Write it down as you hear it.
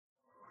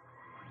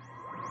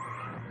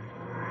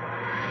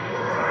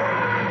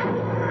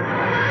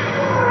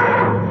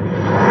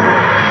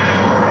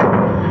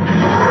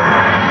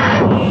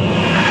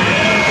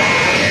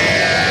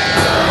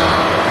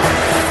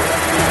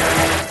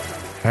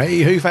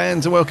Hey Who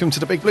fans, and welcome to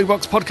the Big Blue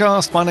Box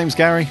podcast. My name's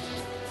Gary.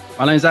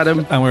 My name's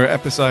Adam. And we're at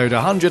episode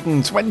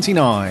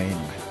 129.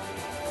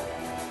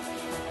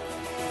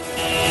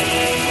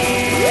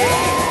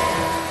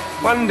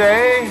 One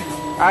day,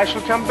 I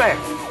shall come back.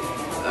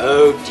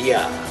 Oh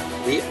dear,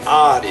 we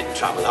are in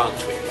trouble, aren't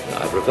we?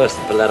 I've reversed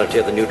the polarity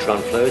of the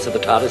neutron flow, so the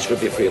TARDIS should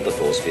be free of the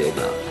force field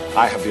now.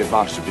 I have the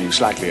advantage of being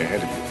slightly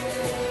ahead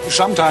of you.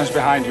 Sometimes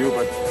behind you,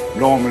 but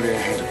normally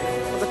ahead of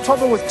you. Well, the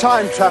trouble with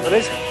time travel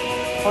is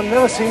one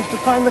never seems to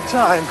find the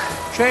time.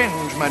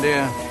 Change, my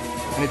dear.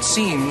 And it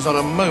seems not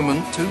a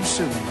moment too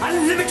soon.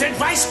 Unlimited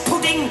rice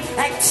pudding,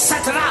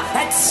 etc.,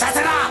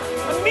 etc.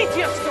 A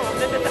meteor storm,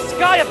 and the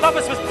sky above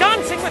us was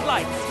dancing with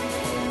lights.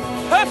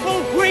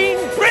 Purple, green,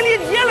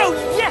 brilliant yellow,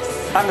 yes!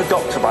 I'm the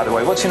doctor, by the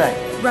way. What's your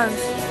name? Rose.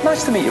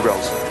 Nice to meet you,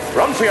 Rose.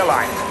 Run for your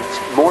life.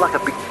 It's more like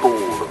a big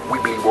ball of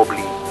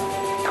wibbly-wobbly,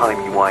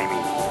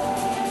 timey-wimey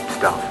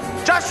stuff.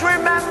 Just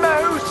remember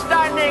who's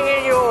standing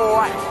in your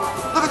way.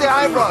 Look at the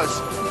eyebrows.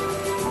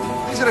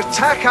 These are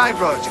attack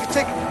eyebrows. You can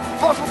take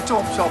bottle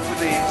tops off with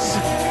these.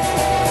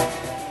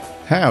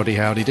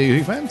 Howdy do,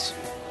 Who fans.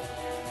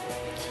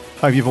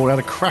 Hope you've all had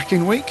a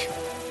cracking week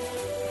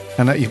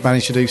and that you've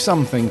managed to do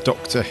something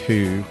Doctor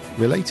Who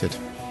related.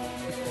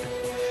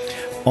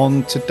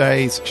 On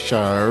today's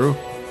show,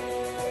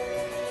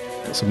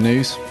 got some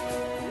news,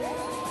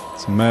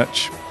 some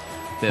merch,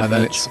 and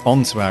then it's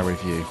on to our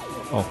review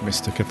of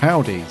Mr.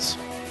 Capaldi's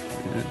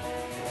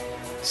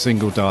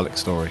single Dalek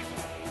story.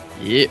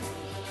 Yep.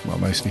 Well,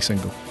 mostly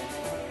single.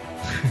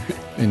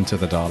 Into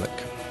the Dalek.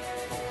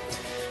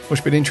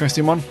 Which been an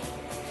interesting one.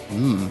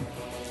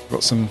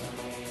 Got some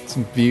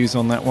views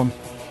on that one.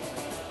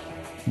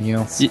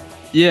 Yes.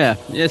 Yeah,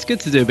 it's good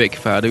to do a bit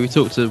of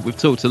Capaldi. We've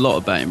talked a lot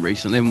about him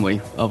recently, haven't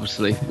we?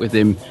 Obviously, with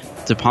him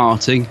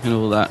departing and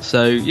all that.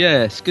 So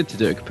yeah, it's good to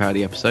do a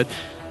Capaldi episode.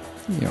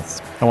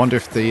 Yes. I wonder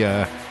if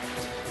the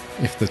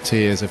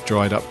tears have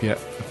dried up yet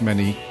of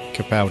many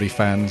Capaldi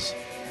fans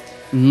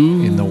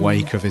in the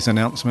wake of his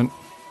announcement.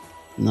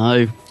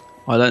 No,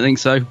 I don't think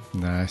so.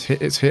 No,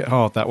 it's hit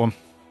hard, that one.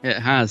 It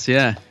has,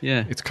 yeah.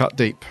 It's cut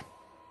deep.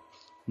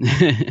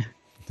 It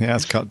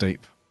has cut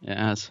deep. It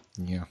has.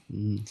 Yeah.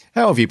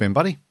 How have you been,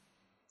 buddy?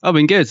 I've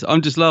been good.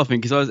 I'm just laughing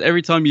because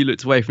every time you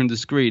looked away from the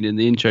screen in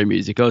the intro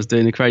music, I was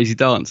doing a crazy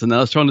dance, and I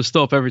was trying to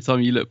stop every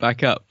time you looked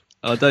back up.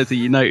 I don't think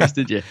you noticed,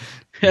 did you?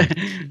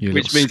 You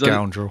which means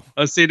scoundrel.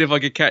 I was seeing if I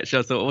could catch you.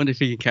 I thought, I wonder if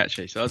he can catch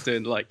me. So I was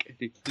doing like,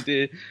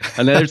 and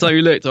then every time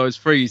you looked, I was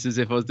freeze as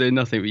if I was doing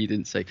nothing, but you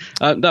didn't see.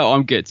 No,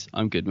 I'm good.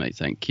 I'm good, mate.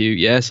 Thank you.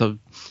 Yes, I've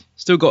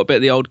still got a bit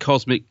of the old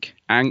cosmic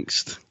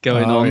angst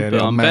going on, yeah,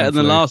 but I'm better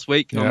than last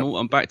week. Yeah.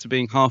 I'm back to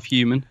being half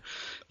human,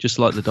 just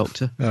like the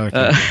Doctor.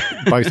 Okay.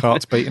 Both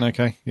hearts beating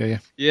okay? Yeah.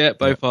 Yeah,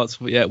 both hearts.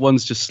 Yeah,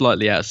 one's just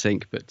slightly out of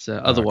sync, but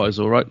otherwise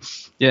all right.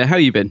 Yeah, how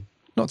you been?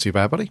 Not too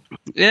bad, buddy.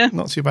 Yeah.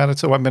 Not too bad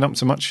at all. I haven't been up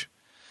to much.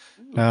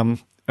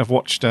 I've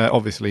watched,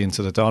 obviously,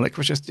 Into the Dalek,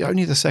 which is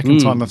only the second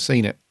time I've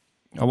seen it.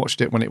 I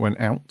watched it when it went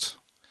out,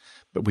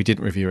 but we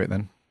didn't review it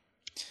then.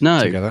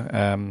 No.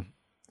 Together.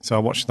 So I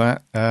watched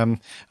that. And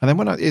then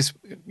it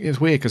was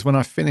weird because when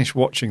I finished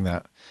watching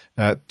that,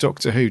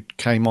 Doctor Who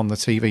came on the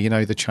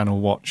TV, the channel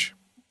Watch.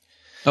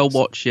 Oh,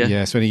 Watch, yeah.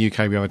 Yeah, so in the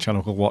UK we have a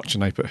channel called Watch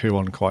and they put Who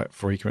on quite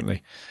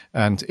frequently.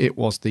 And it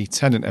was the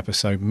Tennant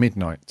episode,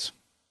 Midnight.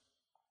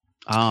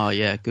 Ah,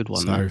 yeah, good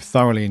one. So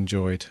thoroughly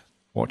enjoyed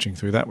watching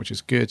through that, which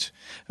is good.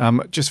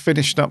 Just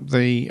finished up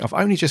I've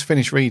only just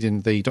finished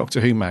reading the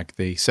Doctor Who mag,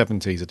 the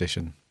 70s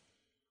edition.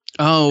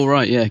 Oh,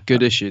 right, yeah,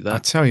 good issue that. I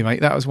tell you,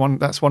 mate, that's one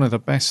of the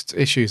best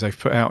issues they've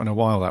put out in a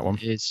while, that one.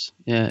 It is.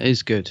 Yeah, it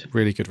is good.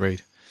 Really good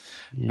read.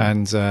 Yeah.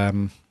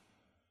 And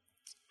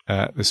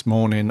this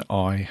morning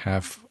I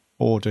have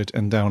ordered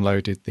and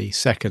downloaded the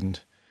second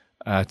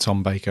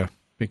Tom Baker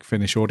Big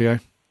Finish audio,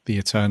 The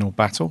Eternal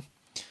Battle.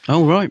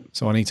 Oh, right.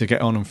 So I need to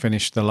get on and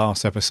finish the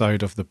last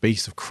episode of The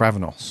Beast of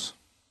Cravenos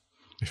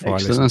before Excellent.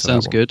 I listen to that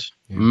sounds good.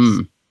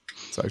 Yes.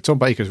 So Tom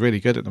Baker's really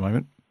good at the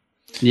moment.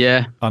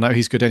 Yeah. I know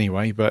he's good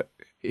anyway, but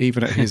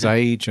even at his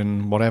age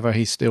and whatever,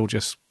 he's still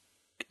just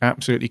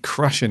absolutely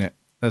crushing it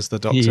as the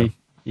Doctor.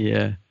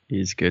 Yeah,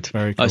 he's good.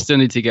 Very cool. I still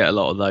need to get a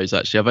lot of those,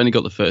 actually. I've only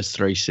got the first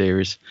 3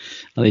 series.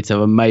 I need to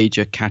have a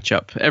major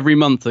catch-up. Every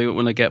month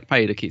when I get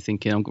paid, I keep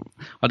thinking,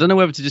 I don't know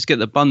whether to just get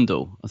the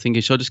bundle. I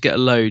think should I just get a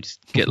load,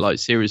 get like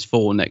series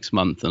 4 next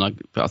month, and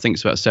I think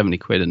it's about 70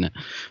 quid, isn't it?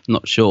 I'm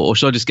not sure. Or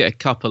should I just get a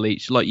couple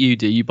each, like you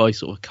do? You buy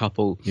sort of a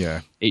couple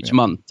each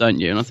month,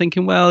 don't you? And I'm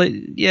thinking, well,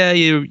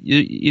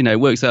 it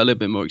works out a little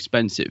bit more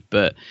expensive,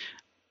 but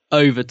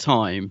over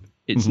time,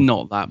 it's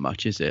not that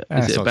much, is it?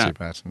 It's not too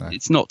bad. No.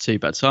 It's not too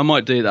bad. So I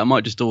might do that. I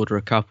might just order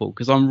a couple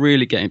because I'm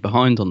really getting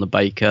behind on the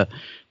Baker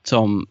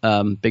Tom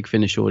Big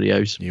Finish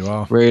audios. You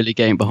are. Really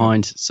getting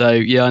behind. So,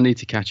 yeah, I need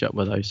to catch up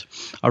with those.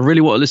 I really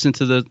want to listen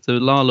to the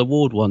Lala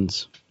Ward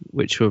ones,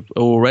 which were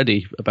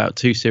already about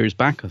 2 series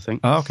back, I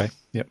think. Oh, okay.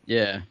 Yep.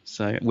 Yeah.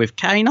 So with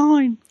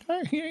K9.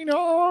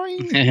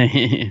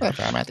 K9. That's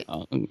dramatic.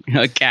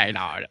 K9.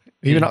 Have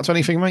you been up to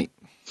anything, mate?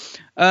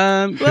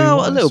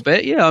 Well, a little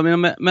bit, yeah. I mean,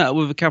 I met up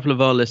with a couple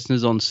of our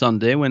listeners on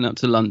Sunday. Went up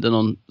to London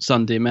on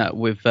Sunday, met up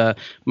with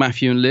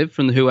Matthew and Liv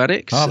from the Who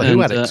Addicts. The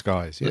Who Addicts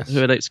guys, yes. The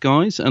Who Addicts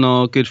guys, and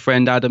our good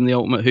friend Adam, the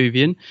Ultimate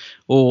Whovian.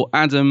 Or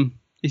Adam,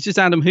 he's just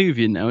Adam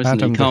Whovian now, isn't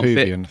Adam he? Can't the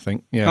fit, Whovian, I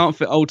think, yeah. Can't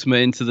fit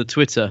Ultimate into the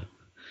Twitter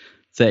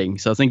thing,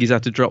 so I think he's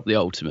had to drop the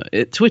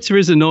Ultimate. Twitter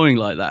is annoying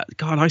like that.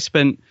 God, I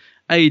spent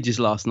ages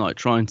last night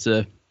trying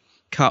to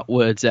cut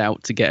words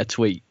out to get a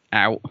tweet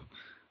out.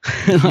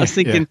 And I was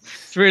thinking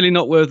it's really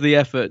not worth the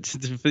effort,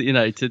 for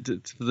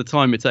the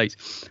time it takes.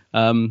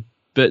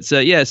 So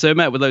I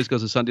met with those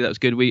guys on Sunday. That was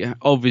good. We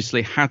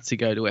obviously had to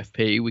go to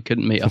FP. We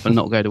couldn't meet up and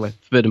not go to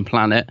Forbidden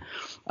Planet.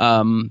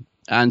 And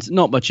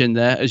not much in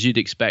there, as you'd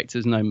expect.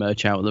 There's no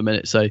merch out at the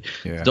minute. So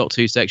the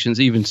Doctor Who section's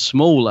even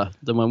smaller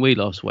than when we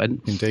last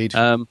went. Indeed.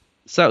 So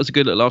that was a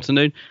good little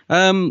afternoon.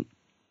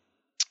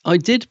 I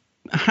did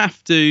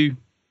have to...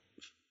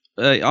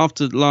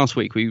 after last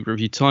week, we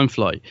reviewed Time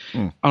Flight,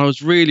 and I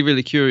was really,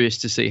 really curious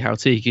to see how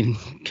Tegan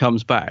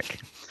comes back.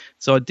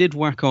 So I did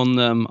whack on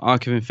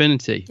Arc of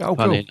Infinity. Oh,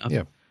 cool.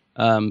 Enough,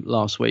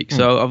 last week.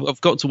 So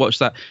I've got to watch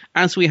that.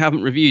 As we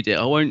haven't reviewed it,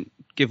 I won't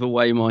give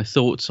away my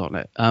thoughts on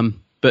it.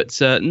 But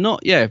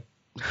not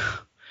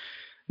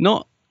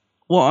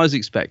what I was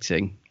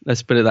expecting.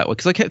 Let's put it that way.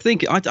 Because I kept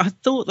thinking, I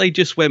thought they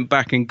just went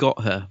back and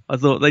got her. I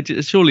thought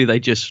surely they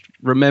just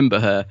remember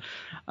her.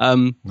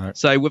 No.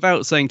 So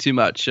without saying too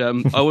much, I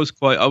was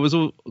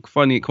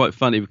finding it quite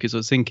funny because I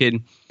was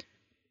thinking,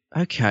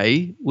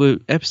 okay, well,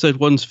 episode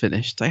 1's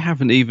finished. They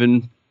haven't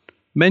even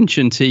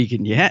mentioned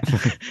Tegan yet.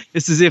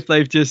 It's as if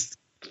they've just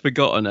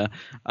forgotten her.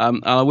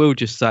 And I will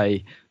just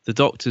say the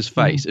Doctor's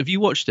face. Have you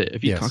watched it?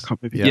 Have you? Yes. I can't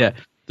remember. Yeah.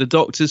 The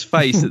Doctor's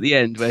face at the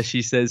end where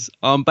she says,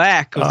 "I'm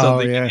back" or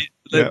something.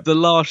 Yeah. The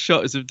last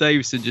shot is of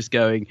Davison just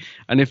going,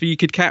 and if you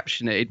could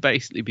caption it, it'd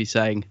basically be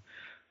saying,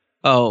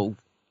 "Oh,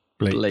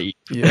 bleep."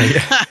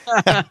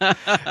 Yeah.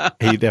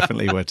 He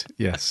definitely would.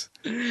 Yes.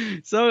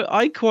 So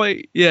I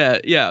quite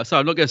So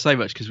I'm not going to say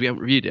much because we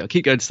haven't reviewed it. I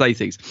keep going to say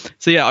things.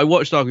 So I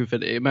watched Arc of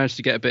Infinity. I managed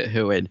to get a bit of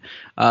Who in.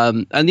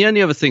 And the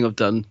only other thing I've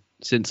done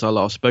since I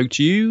last spoke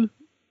to you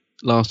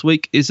last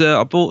week is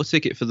I bought a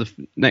ticket for the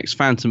next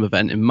Phantom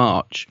event in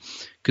March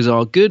because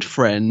our good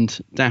friend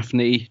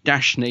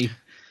Dashni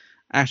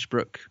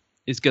Ashbrook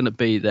is going to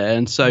be there,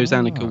 and so is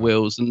Annika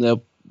Wills, and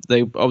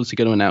they're obviously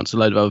going to announce a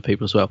load of other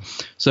people as well.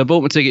 So I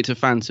bought my ticket to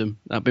Phantom.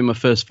 That'll be my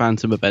first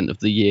Phantom event of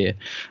the year.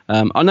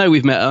 I know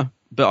we've met her,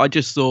 but I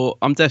just thought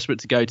I'm desperate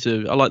to go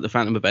to. I like the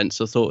Phantom events.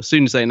 So I thought as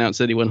soon as they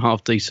announce anyone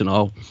half decent,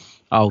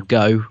 I'll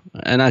go.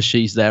 And as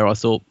she's there, I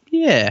thought,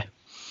 go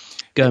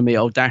and meet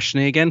old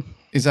Dashni again.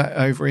 Is that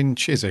over in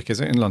Chiswick? Is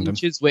it in London?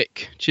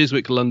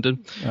 Chiswick,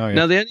 London. Oh, yeah.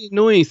 Now the only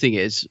annoying thing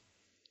is,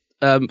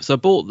 so I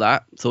bought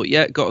that. Thought,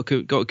 got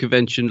a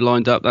convention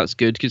lined up. That's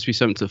good. Gives me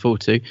something to look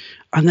forward to.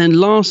 And then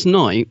last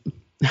night,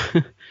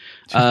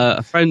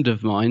 a friend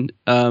of mine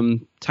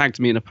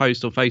tagged me in a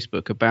post on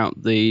Facebook about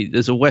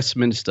there's a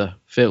Westminster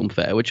Film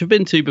Fair, which I've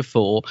been to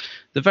before.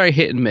 They're very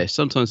hit and miss.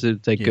 Sometimes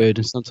they're good,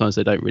 and sometimes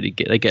they don't really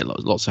they get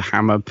lots of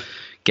Hammer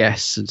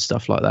guests and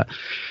stuff like that.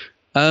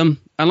 And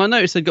I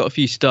noticed they've got a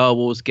few Star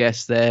Wars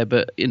guests there,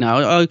 but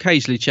I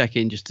occasionally check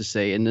in just to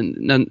see, and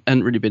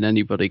hadn't really been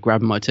anybody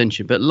grabbing my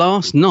attention. But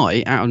last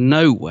night, out of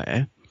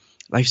nowhere,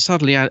 they've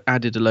suddenly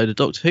added a load of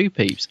Doctor Who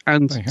peeps,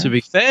 and to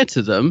be fair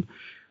to them,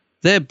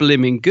 they're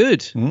blimming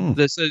good.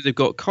 So they've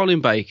got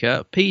Colin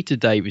Baker, Peter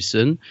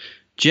Davison,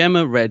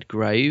 Gemma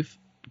Redgrave,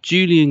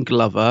 Julian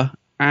Glover,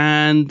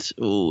 and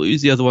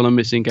who's the other one I'm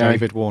missing, Gary?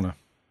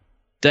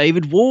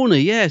 David Warner,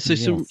 yeah. So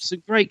some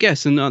great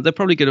guests, and they're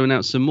probably going to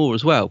announce some more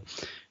as well.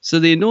 So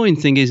the annoying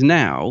thing is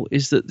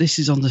that this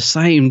is on the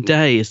same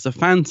day as the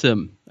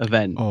Phantom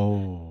event.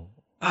 Oh.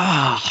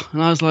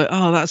 And I was like,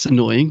 that's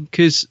annoying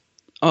because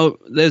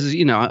there's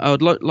I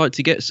would like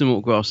to get some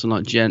autographs on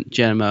like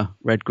Gemma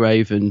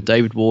Redgrave and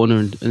David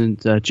Warner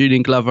and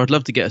Julian Glover. I'd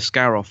love to get a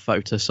Scaroff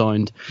photo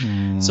signed.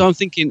 So I'm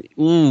thinking,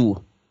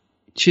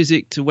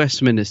 Chiswick to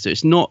Westminster.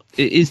 It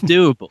is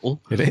doable.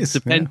 It is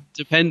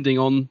depending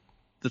on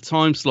the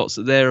time slots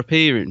that they're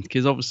appearing,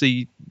 because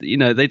obviously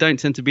they don't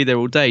tend to be there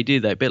all day,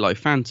 do they? A bit like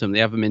Phantom, they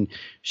have them in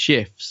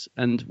shifts,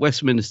 and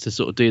Westminster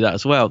sort of do that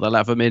as well. They'll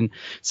have them in,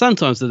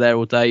 sometimes they're there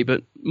all day,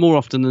 but more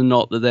often than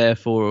not they're there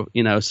for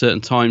a certain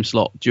time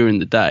slot during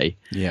the day.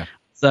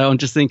 So I'm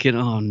just thinking,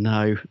 oh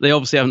no, they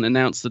obviously haven't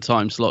announced the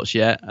time slots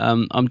yet.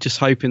 I'm just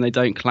hoping they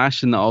don't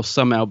clash and that I'll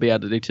somehow be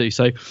able to do too.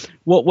 So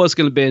what was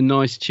going to be a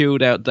nice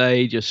chilled out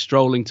day, just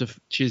strolling to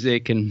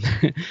Chiswick and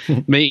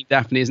meeting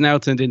Daphne, has now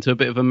turned into a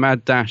bit of a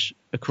mad dash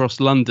across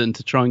London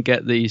to try and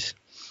get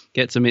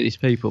to meet these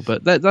people.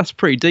 But that's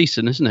pretty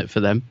decent, isn't it, for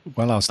them?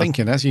 Well, I was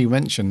thinking, as you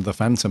mentioned the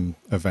Phantom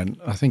event,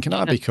 I was thinking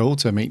that'd be cool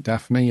to meet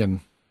Daphne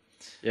and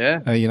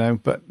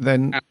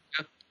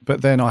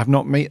but then I've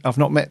not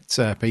met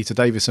Peter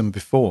Davison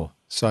before,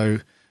 so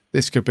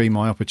this could be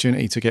my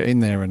opportunity to get in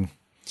there. And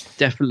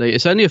definitely,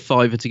 it's only a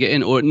 £5 to get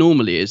in, or it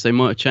normally is. They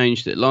might have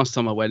changed it. Last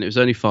time I went, it was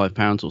only £5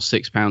 or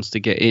 £6 to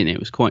get in. It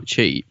was quite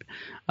cheap.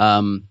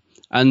 It'd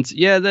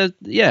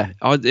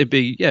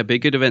be a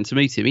good event to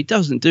meet him. He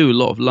doesn't do a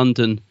lot of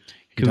London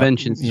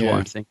conventions is what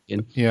I'm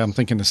thinking. Yeah, I'm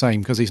thinking the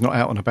same because he's not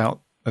out and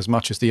about as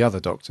much as the other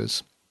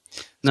doctors.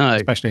 No.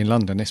 Especially in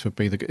London, this would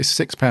be it's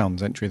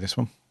 £6 entry, this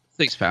one.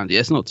 £6, yeah,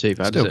 it's not too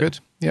bad, Still is it? good.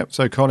 Yep,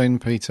 so Colin,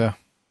 Peter,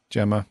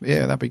 Gemma,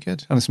 yeah, that'd be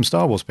good. And there's some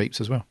Star Wars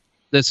peeps as well.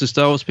 There's some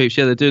Star Wars peeps,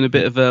 yeah, they're doing a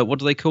bit of a, what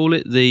do they call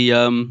it? The,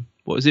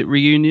 what is it,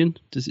 reunion?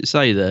 Does it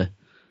say there?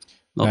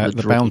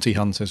 The Bounty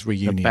Hunters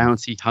reunion. The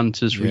Bounty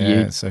Hunters reunion.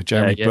 Yeah, so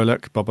Jeremy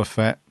Bullock, Boba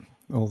Fett,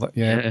 all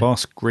that,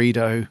 Boss,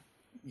 Greedo,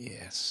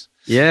 yes.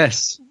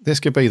 Yes. This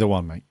could be the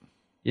one, mate.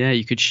 Yeah,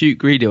 you could shoot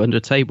Greedo under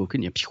a table,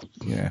 couldn't you?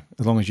 Yeah,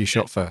 as long as you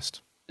shot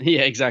first.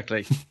 Yeah,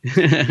 exactly.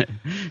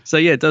 So,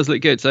 yeah, it does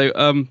look good. So,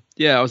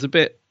 I was a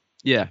bit,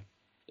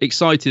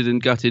 excited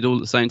and gutted all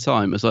at the same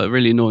time. It's like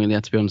really annoying they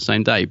had to be on the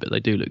same day, but they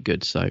do look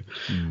good. So,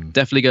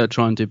 definitely going to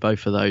try and do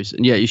both of those.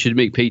 And, yeah, you should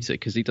meet Peter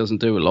because he doesn't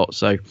do a lot.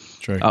 So,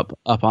 True. up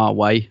our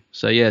way.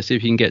 So, yeah, see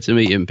if you can get to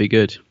meet him. Be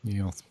good.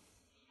 Yeah,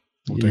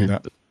 we'll do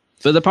that.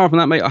 But apart from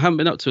that, mate, I haven't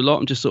been up to a lot.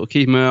 I'm just sort of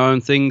keeping my eye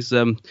on things.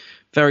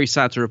 Very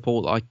sad to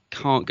report that I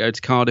can't go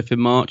to Cardiff in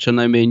March. I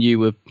know me and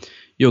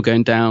you're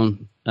going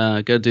down,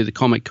 go do the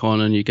Comic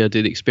Con, and you go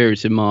do the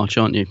Experience in March,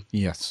 aren't you?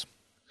 Yes.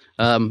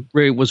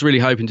 Was really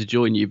hoping to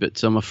join you,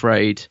 but I'm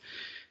afraid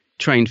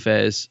train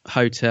fares,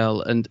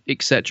 hotel, and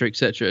etc.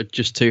 are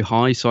just too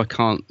high, so I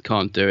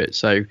can't do it.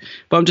 So,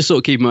 but I'm just sort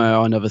of keeping my eye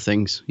on other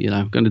things. You know,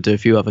 I'm going to do a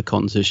few other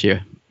cons this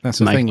year. That's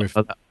the thing with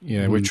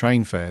with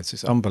train fares.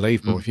 It's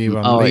unbelievable. If you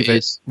leave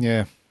it,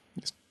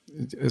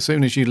 as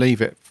soon as you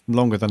leave it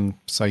longer than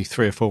say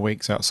 3 or 4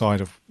 weeks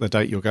outside of the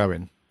date you're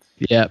going,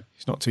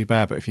 it's not too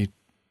bad. But if you,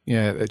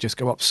 they just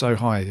go up so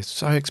high. It's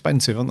so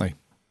expensive, aren't they?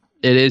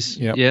 It is.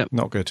 Yeah,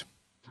 not good.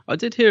 I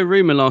did hear a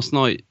rumour last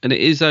night, and it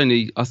is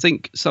only, I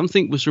think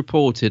something was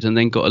reported and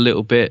then got a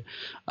little bit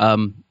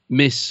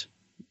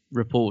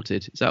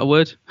misreported. Is that a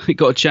word? It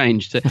got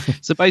changed.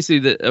 So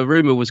basically, a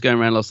rumour was going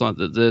around last night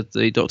that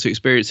the Doctor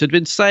Experience had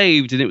been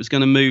saved and it was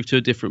going to move to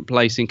a different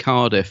place in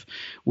Cardiff,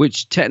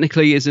 which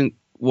technically isn't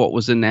what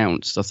was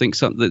announced. I think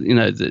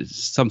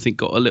something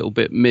got a little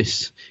bit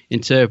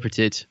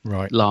misinterpreted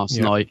last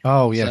night.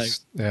 Oh,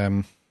 yes.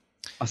 So,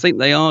 I think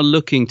they are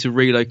looking to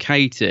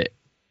relocate it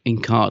in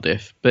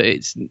Cardiff, but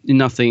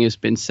nothing has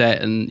been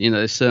set, and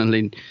there's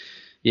certainly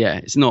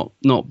it's not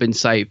been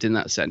saved in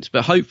that sense,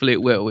 but hopefully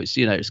it will. It's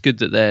it's good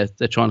that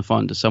they're trying to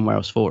find somewhere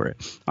else for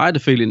it. I had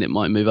a feeling it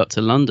might move up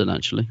to London,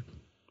 actually.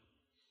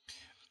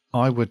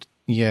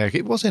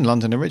 It was in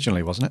London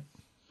originally, wasn't it?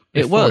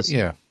 It was.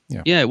 Yeah,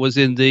 it was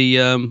in the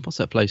what's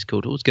that place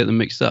called? I always get them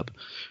mixed up.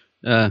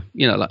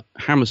 Like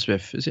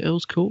Hammersmith, is it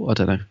always called? I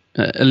don't know.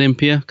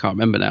 Olympia, can't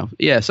remember now.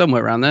 Yeah,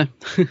 somewhere around there.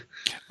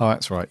 Oh,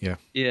 that's right. Yeah,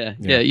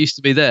 it used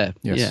to be there.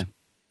 Yes. Yeah,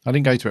 I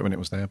didn't go to it when it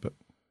was there, but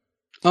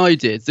I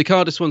did. The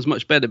Cardiff one's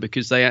much better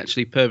because they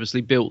actually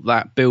purposely built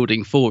that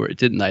building for it,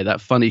 didn't they?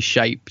 That funny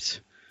shaped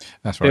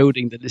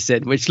building that it's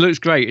in, which looks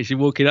great as you're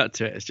walking up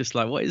to it. It's just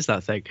like, what is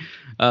that thing?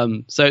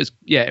 So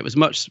it was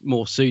much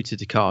more suited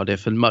to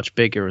Cardiff and much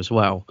bigger as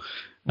well.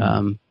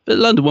 But the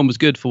London one was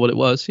good for what it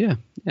was. Yeah,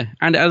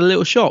 and it had a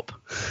little shop.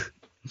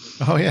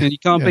 Oh yeah, and you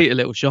can't beat a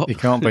little shop. You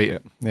can't beat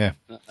it. Yeah.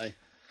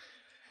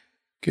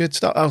 Good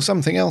stuff. Oh,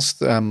 something else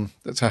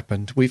that's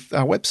happened.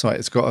 Our website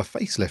has got a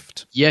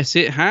facelift. Yes,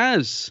 it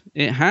has.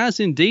 It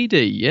has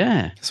indeedy.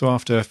 Yeah. So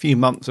after a few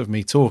months of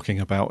me talking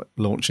about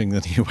launching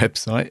the new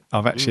website,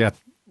 I've actually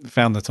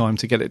found the time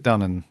to get it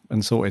done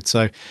and sorted.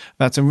 So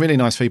that's some really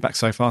nice feedback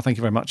so far. Thank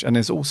you very much. And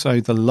there's also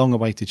the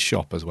long-awaited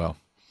shop as well.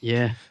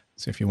 Yeah.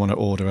 So if you want to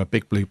order a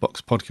Big Blue Box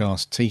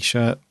podcast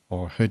T-shirt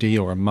or a hoodie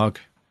or a mug,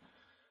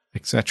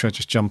 etc.,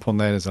 just jump on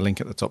there. There's a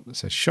link at the top that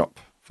says shop,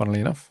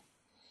 funnily enough.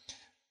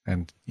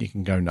 And you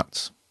can go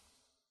nuts.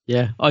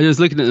 Yeah, I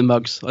was looking at the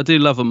mugs. I do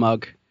love a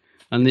mug.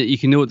 And you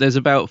can know there's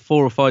about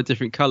 4 or 5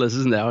 different colours,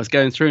 isn't there? I was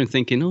going through and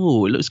thinking,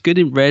 oh, it looks good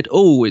in red.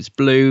 Oh, it's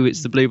blue.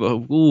 It's the blue.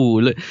 Oh,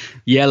 look,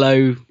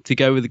 yellow to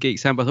go with the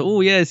Geeks Handbook. I thought,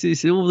 oh, yes,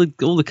 it's all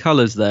the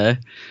colours there.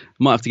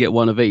 Might have to get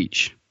one of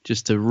each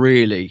just to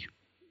really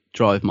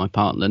drive my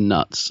partner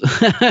nuts.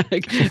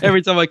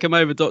 Every time I come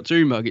over Doctor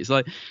Who mug, it's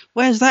like,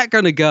 where's that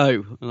going to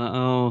go? I'm like,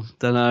 oh,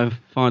 don't know.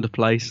 Find a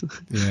place.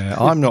 Yeah,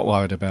 I'm not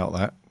worried about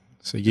that.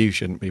 So you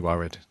shouldn't be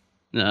worried.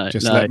 No,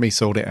 just let me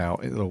sort it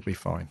out. It'll all be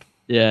fine.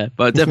 Yeah,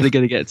 but I'm definitely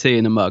going to get a tea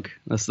and a mug.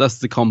 That's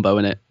the combo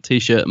in it.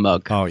 T-shirt and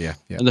mug. Oh yeah.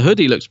 And the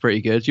hoodie looks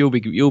pretty good. You'll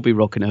be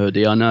rocking a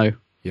hoodie, I know.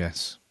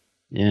 Yes.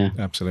 Yeah.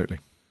 Absolutely.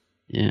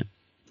 Yeah.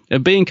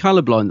 And being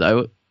colourblind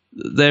though,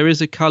 there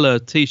is a colour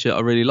T-shirt I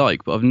really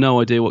like, but I've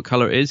no idea what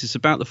colour it is. It's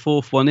about the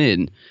 4th one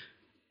in,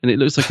 and it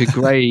looks like a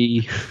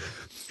grey,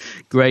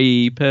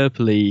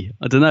 purpley.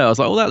 I don't know. I was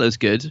like, oh, that looks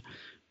good.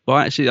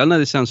 But actually, I know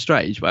this sounds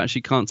strange, but I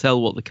actually can't tell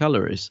what the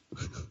colour is.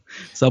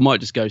 So I might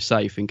just go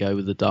safe and go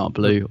with the dark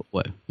blue.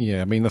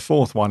 Yeah, I mean, the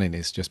 4th one in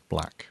is just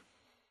black.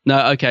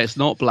 No, okay, it's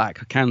not black.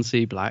 I can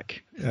see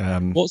black.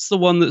 What's the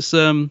one that's...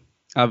 I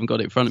haven't got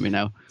it in front of me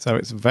now. So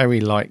it's very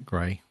light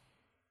grey.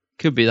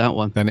 Could be that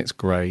one. Then it's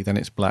grey, then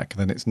it's black,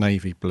 then it's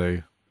navy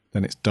blue,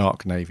 then it's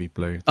dark navy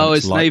blue. Oh,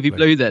 it's navy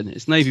blue then.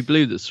 It's navy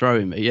blue that's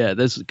throwing me, yeah.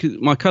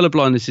 My colour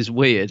blindness is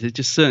weird. There's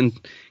just certain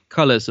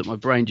colours that my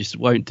brain just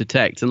won't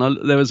detect.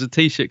 And there was a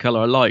T-shirt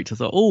colour I liked. I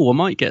thought, I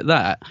might get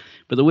that.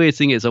 But the weird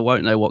thing is, I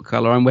won't know what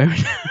colour I'm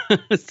wearing.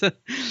 So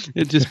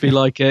it'd just be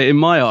like, in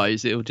my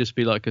eyes, it would just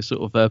be like a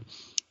sort of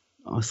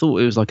I thought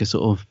it was like a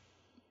sort of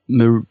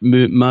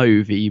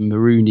mauvey,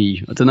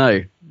 maroony. I don't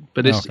know.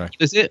 But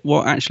is it?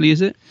 What actually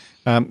is it?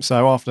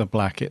 So after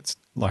black, it's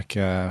like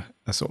a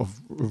sort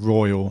of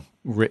royal,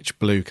 rich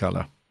blue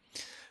colour.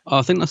 Oh,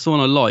 I think that's the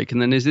one I like.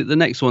 And then is it the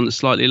next one that's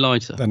slightly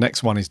lighter? The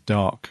next one is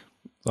dark,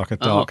 like a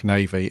dark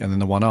navy. And then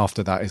the one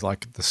after that is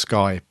like the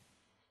sky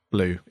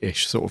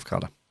blue-ish sort of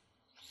colour.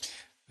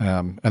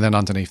 And then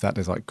underneath that,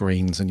 there's like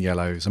greens and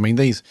yellows. I mean,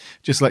 these,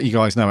 just to let you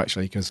guys know,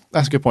 actually, because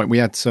that's a good point.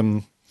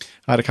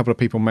 I had a couple of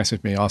people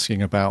message me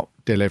asking about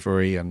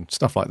delivery and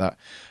stuff like that.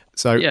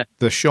 So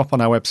the shop on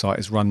our website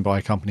is run by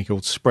a company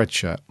called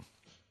Spreadshirt.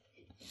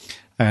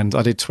 And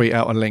I did tweet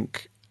out a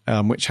link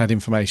which had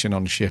information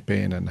on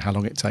shipping and how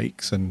long it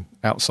takes and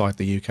outside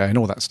the UK and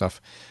all that stuff.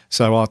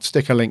 So I'll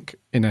stick a link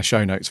in our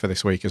show notes for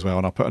this week as well.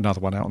 And I'll put another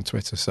one out on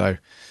Twitter. So,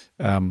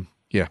 so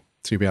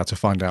you'll be able to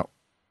find out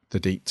the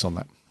deets on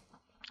that.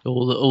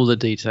 All the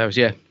details,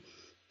 yeah.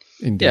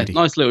 Indeed. Yeah,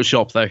 nice little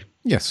shop, though.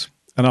 Yes.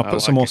 And I'll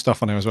put some more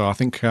stuff on there as well. I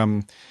think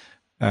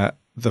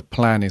the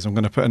plan is I'm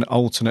going to put an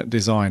alternate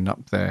design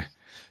up there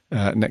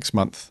next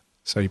month.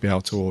 So you'll be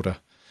able to order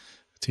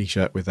a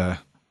T-shirt with an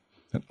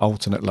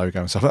alternate logo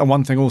and stuff. And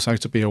one thing also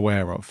to be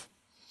aware of,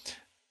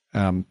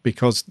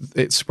 because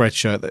it's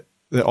Spreadshirt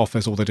that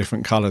offers all the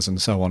different colours and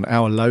so on,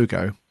 our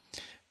logo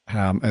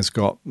has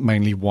got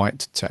mainly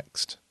white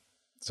text.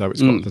 So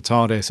it's got the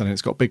TARDIS and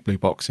it's got Big Blue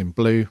Box in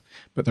blue,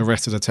 but the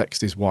rest of the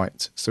text is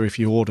white. So if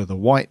you order the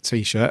white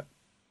T-shirt,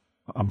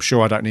 I'm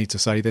sure I don't need to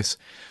say this,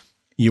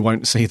 you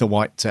won't see the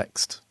white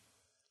text.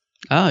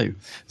 Oh.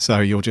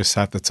 So you'll just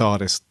have the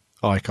TARDIS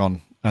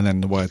icon and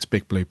then the words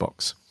Big Blue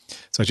Box.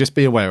 So just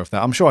be aware of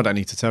that. I'm sure I don't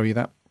need to tell you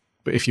that,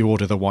 but if you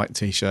order the white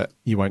T-shirt,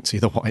 you won't see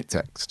the white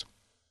text.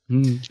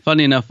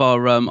 Funny enough,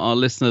 our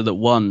listener that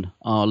won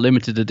our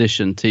limited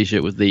edition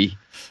T-shirt with the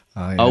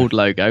old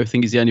logo, I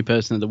think he's the only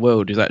person in the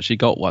world who's actually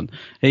got one.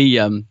 He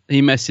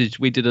messaged,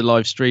 we did a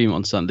live stream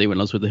on Sunday when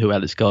I was with the Who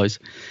Addicts guys,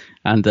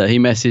 and he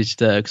messaged,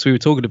 because we were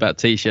talking about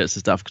T-shirts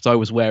and stuff, because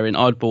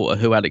I'd bought a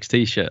Who Addicts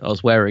T-shirt, I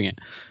was wearing it.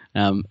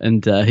 And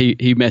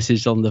he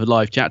messaged on the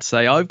live chat to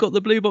say, I've got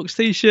the Blue Box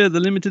T-shirt, the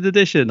limited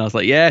edition. I was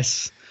like,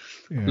 yes.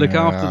 Yeah. Look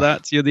after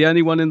that. You're the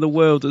only one in the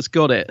world that's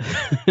got it.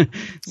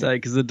 So,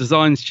 because the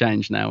design's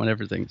changed now and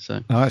everything.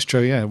 So. Oh, that's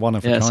true. Yeah, one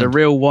of a kind. Yeah, it's a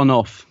real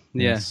one-off.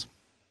 Yes. Yeah.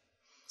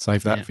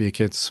 Save that for your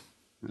kids.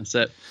 That's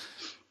it.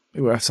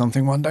 It will have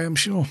something one day, I'm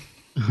sure.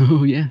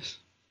 Oh, yes.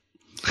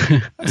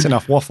 That's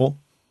enough waffle.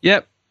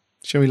 Yep.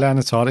 Shall we land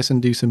the TARDIS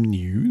and do some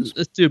news?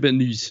 Let's do a bit of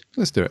news.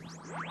 Let's do it.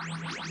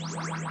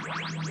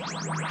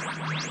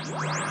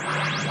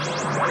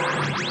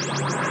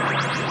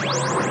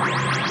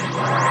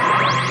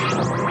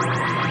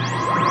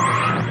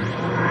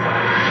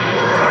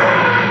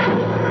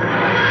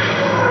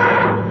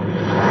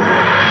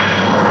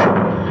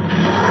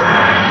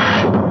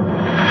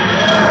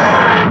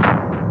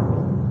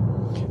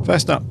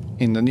 First up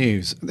in the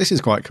news, this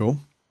is quite cool.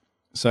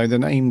 So the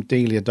name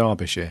Delia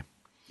Derbyshire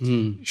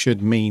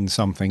should mean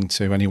something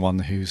to anyone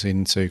who's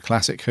into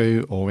Classic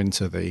Who or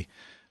into the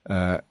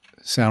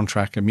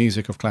soundtrack and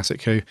music of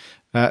Classic Who.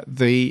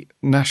 The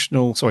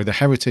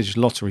Heritage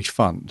Lottery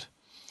Fund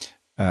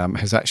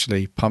has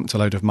actually pumped a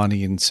load of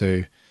money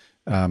into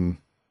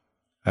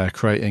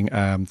creating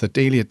the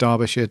Delia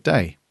Derbyshire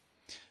Day,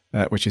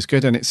 which is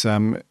good, and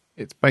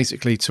it's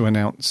basically to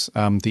announce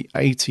the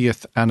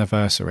 80th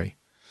anniversary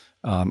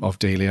of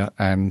Delia,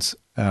 and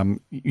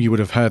you would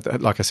have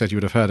heard, like I said, you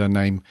would have heard her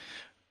name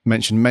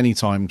mentioned many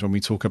times when we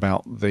talk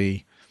about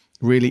the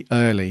really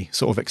early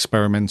sort of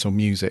experimental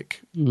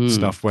music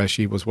stuff where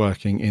she was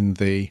working in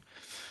I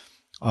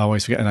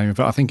always forget the name of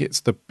it, I think it's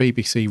the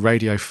BBC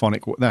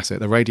Radiophonic, that's it,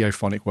 the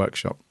Radiophonic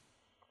Workshop.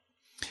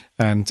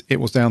 And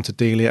it was down to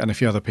Delia and a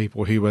few other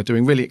people who were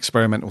doing really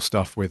experimental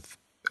stuff with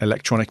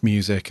electronic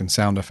music and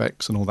sound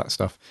effects and all that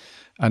stuff.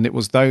 And it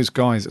was those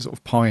guys that sort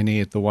of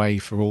pioneered the way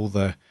for all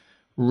the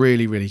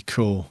really, really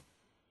cool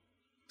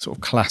sort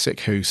of Classic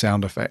Who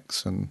sound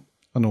effects and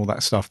all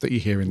that stuff that you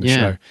hear in the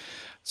show.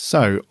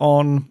 So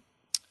on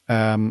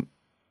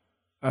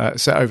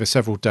set over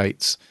several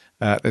dates,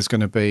 there's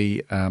going to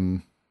be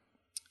on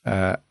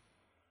the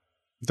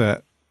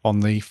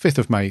 5th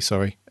of May,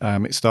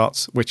 it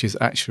starts, which is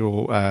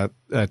actual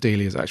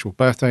Delia's actual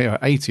birthday, her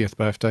 80th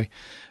birthday.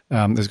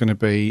 There's going to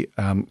be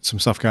some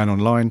stuff going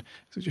online.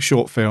 It's a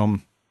short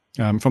film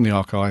from the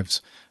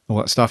archives, all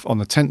that stuff. On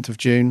the 10th of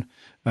June,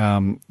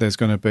 there's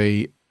going to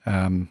be,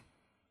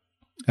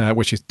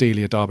 which is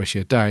Delia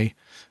Derbyshire Day,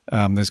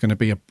 there's going to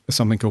be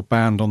something called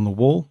Band on the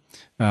Wall,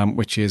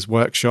 which is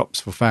workshops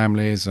for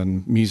families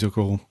and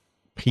musical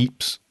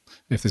peeps,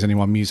 if there's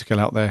anyone musical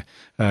out there,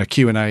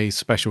 Q&A,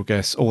 special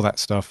guests, all that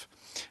stuff.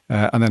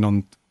 And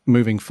then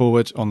moving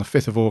forward, on the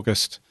 5th of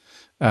August,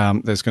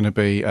 there's going to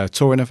be a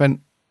touring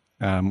event,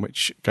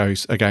 which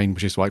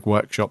is like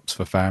workshops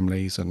for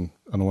families and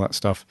all that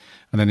stuff.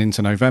 And then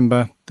into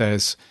November,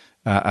 there's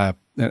a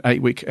an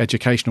 8-week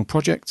educational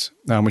project,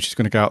 which is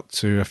going to go out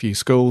to a few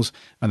schools.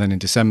 And then in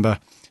December,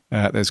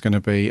 there's going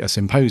to be a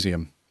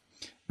symposium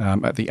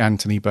at the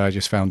Anthony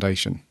Burgess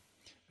Foundation,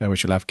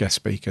 which will have guest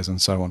speakers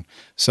and so on.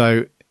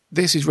 So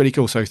this is really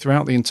cool. So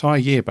throughout the entire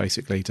year,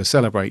 basically, to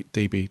celebrate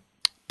Delia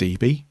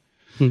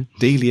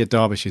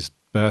Derbyshire's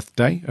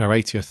birthday, her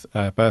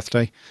 80th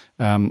birthday,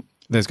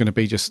 there's going to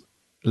be just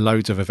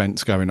loads of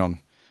events going on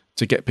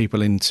to get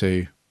people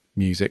into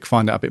music,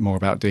 find out a bit more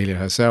about Delia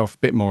herself, a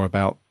bit more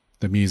about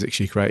the music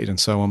she created and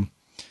so on.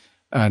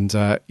 And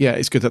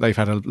it's good that they've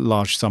had a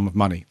large sum of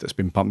money that's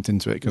been pumped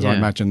into it, because I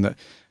imagine that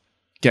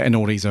getting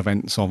all these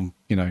events on,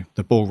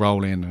 the ball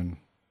rolling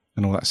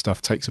and all that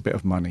stuff takes a bit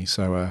of money.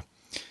 So,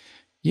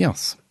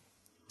 yes,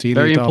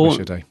 Delia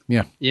Derbyshire Day.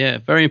 Yeah,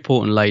 very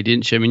important lady,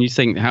 isn't she? I mean, you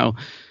think how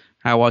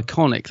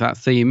iconic that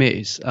theme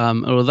is.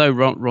 Although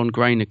Ron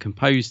Grainer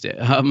composed it,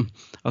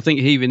 I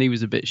think he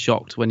was a bit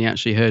shocked when he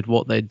actually heard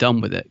what they'd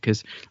done with it,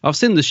 because I've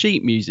seen the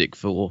sheet music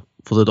for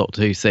the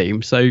Doctor Who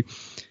theme, so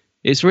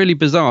it's really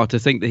bizarre to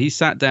think that he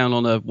sat down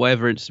on a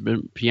whatever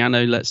instrument,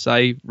 piano, let's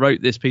say,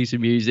 wrote this piece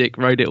of music,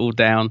 wrote it all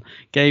down,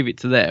 gave it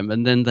to them,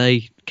 and then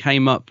they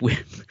came up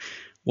with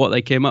what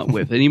they came up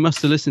with. And he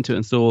must have listened to it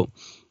and thought,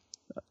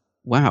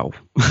 wow,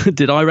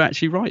 did I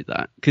actually write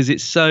that? Because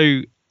it's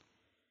so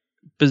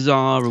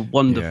bizarre and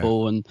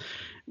wonderful, and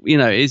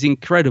it's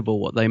incredible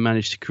what they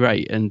managed to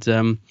create. And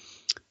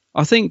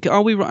I think,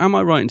 am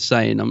I right in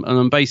saying, and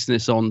I'm basing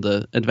this on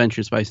the Adventure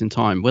in Space and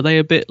Time, were they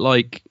a bit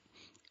like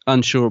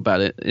unsure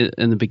about it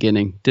in the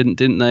beginning?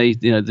 Didn't they,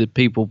 the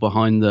people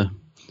behind the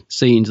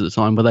scenes at the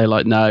time, were they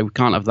like, no, we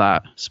can't have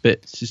that,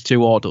 it's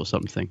too odd or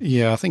something?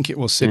 Yeah, I think it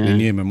was Sidney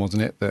Newman,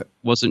 wasn't it, that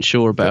wasn't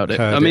sure about it.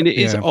 I mean, it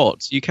is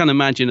odd. You can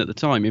imagine at the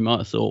time you might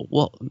have thought,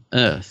 what on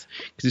earth?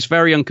 Because it's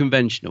very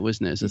unconventional,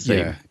 isn't it, as a thing?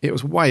 Yeah, it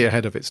was way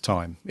ahead of its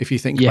time. If you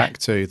think back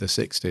to the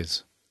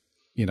 60s,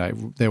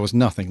 there was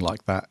nothing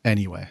like that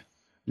anywhere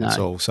at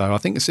all. So I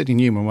think Sidney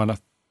Newman,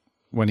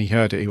 when he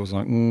heard it, he was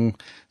like,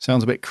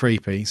 sounds a bit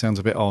creepy, sounds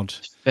a bit odd.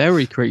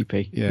 Very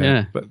creepy.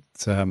 Yeah. But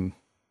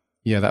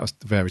that was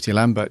Verity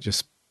Lambert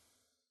just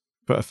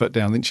put her foot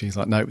down, didn't she? She's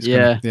like, no,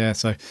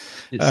 so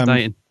it's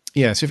staying.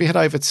 Yeah, so if you head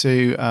over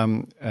to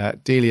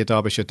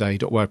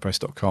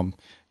deliaderbyshireday.wordpress.com,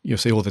 you'll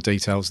see all the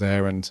details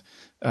there. And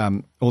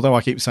although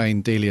I keep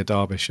saying Delia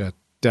Derbyshire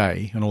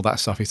Day and all that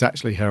stuff, it's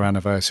actually her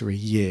anniversary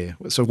year.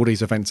 So all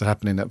these events are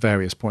happening at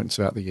various points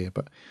throughout the year,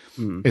 but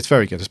it's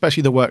very good,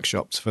 especially the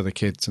workshops for the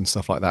kids and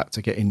stuff like that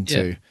to get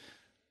into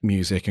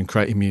music and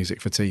creating music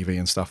for TV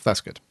and stuff.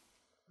 That's good.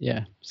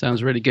 Yeah,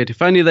 sounds really good.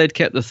 If only they'd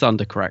kept the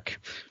thunder crack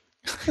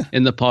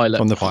in the pilot.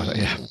 On the pilot,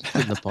 yeah.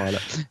 In the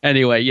pilot.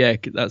 Anyway,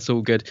 that's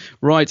all good.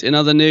 Right, in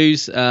other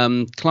news,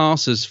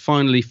 Class has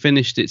finally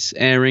finished its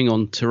airing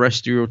on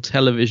terrestrial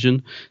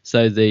television.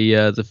 So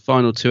the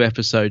final 2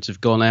 episodes have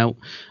gone out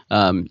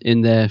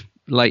in their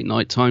late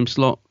night time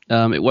slot.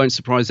 It won't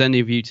surprise any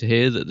of you to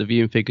hear that the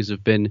viewing figures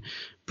have been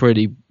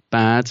pretty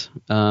bad.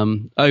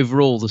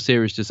 Overall, the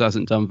series just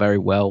hasn't done very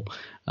well.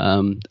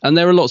 And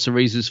there are lots of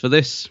reasons for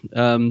this,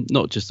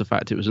 not just the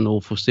fact it was an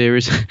awful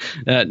series.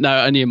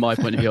 No, only in my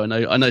point of view. I know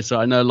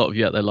a lot of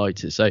you out there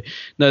liked it. So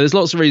no, there's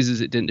lots of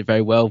reasons it didn't do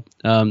very well.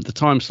 The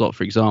time slot,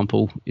 for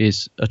example,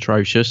 is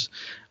atrocious,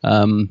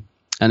 and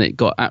it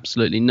got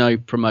absolutely no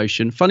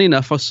promotion. Funny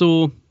enough, I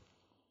saw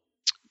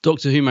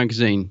Doctor Who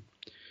magazine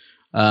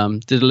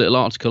did a little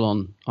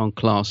article on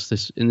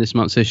Class in this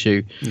month's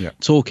issue,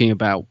 talking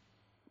about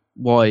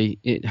why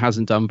it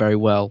hasn't done very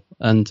well,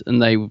 and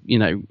they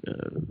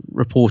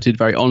reported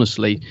very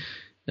honestly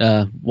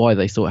why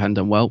they thought it hadn't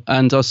done well.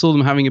 And I saw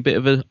them having a bit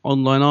of an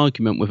online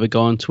argument with a guy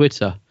on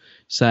Twitter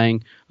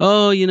saying,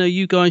 oh,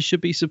 you guys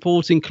should be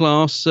supporting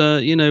Class,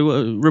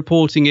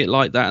 reporting it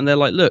like that. And they're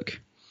like,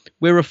 look,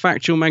 we're a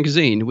factual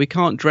magazine, we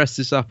can't dress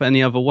this up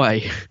any other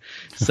way.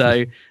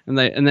 So and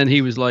then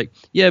he was like,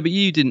 yeah, but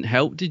you didn't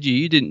help, did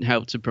you didn't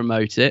help to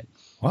promote it.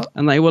 What?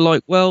 And they were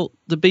like, well,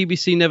 the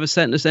BBC never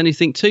sent us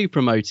anything to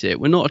promote it.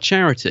 We're not a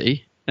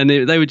charity. And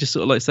they were just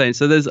sort of like saying,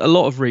 so there's a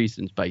lot of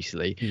reasons,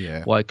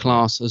 basically, why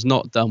Class has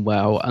not done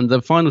well. And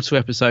the final 2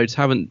 episodes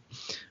haven't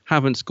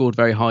scored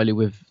very highly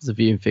with the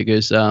viewing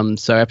figures.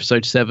 So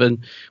episode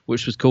 7,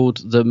 which was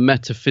called The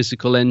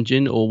Metaphysical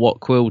Engine, or What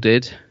Quill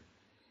Did.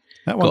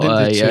 That one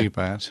didn't do too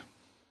bad.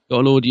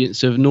 Got an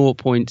audience of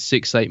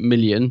 0.68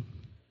 million.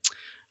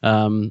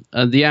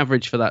 And the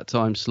average for that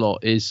time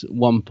slot is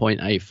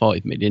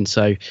 1.85 million.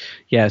 So,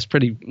 yeah, it's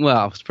pretty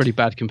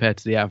bad compared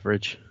to the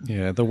average.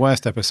 Yeah, the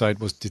worst episode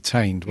was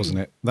Detained, wasn't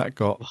it? That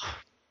got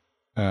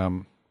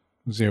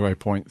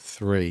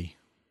 0.3,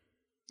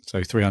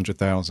 so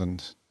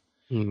 300,000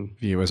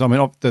 viewers. I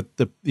mean,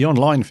 the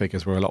online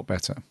figures were a lot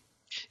better.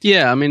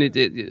 Yeah, I mean,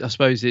 I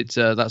suppose it's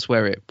that's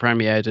where it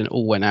premiered and it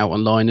all went out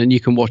online, and you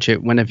can watch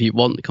it whenever you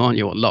want, can't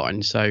you,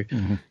 online? So,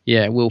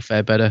 yeah, it will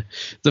fare better.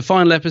 The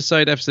final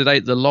episode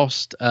 8, The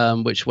Lost,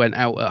 which went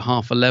out at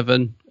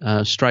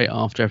 11:30, straight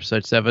after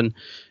episode 7,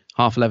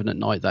 11:30 at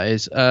night, that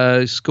is,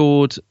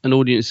 scored an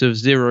audience of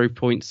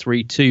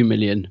 0.32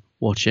 million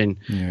watching,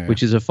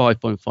 which is a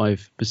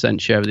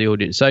 5.5% share of the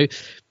audience. So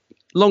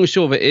long and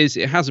short of it is,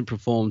 it hasn't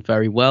performed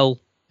very well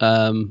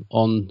on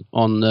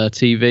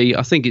TV.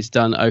 I think it's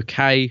done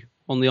okay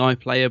on the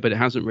iPlayer, but it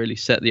hasn't really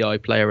set the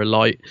iPlayer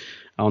alight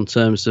on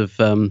terms of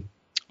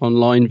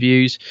online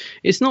views.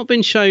 It's not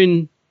been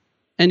shown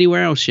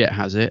anywhere else yet,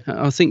 has it?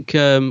 I think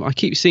I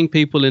keep seeing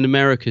people in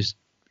America,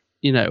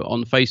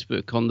 on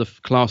Facebook, on the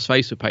Class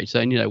Facebook page,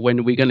 saying, when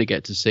are we going to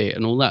get to see it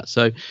and all that.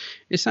 So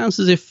it sounds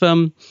as if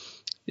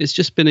it's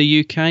just been a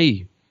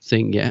UK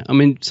thing. Yeah, I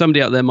mean,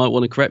 somebody out there might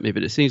want to correct me,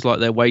 but it seems like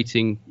they're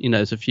waiting.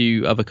 There's a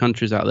few other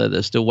countries out there that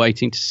are still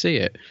waiting to see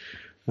it.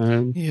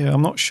 Yeah,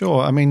 I'm not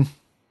sure. I mean,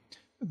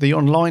 the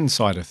online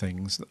side of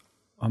things,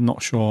 I'm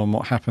not sure on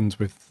what happens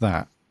with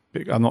that.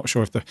 I'm not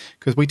sure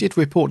because we did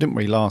report, didn't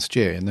we, last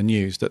year in the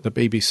news that the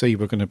BBC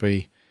were going to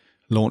be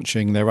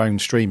launching their own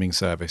streaming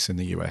service in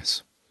the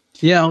US.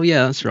 Yeah,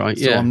 that's right.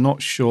 So I'm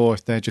not sure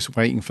if they're just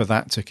waiting for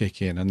that to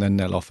kick in and then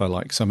they'll offer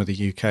like some of the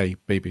UK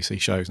BBC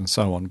shows and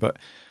so on. But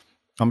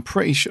I'm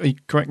pretty sure,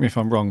 correct me if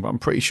I'm wrong, but I'm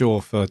pretty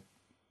sure for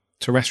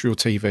terrestrial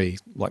TV,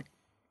 like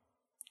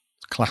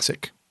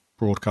classic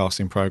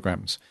broadcasting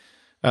programs,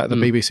 the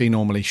BBC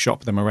normally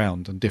shop them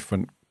around and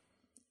different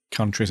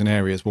countries and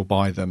areas will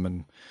buy them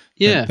and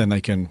then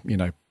they can,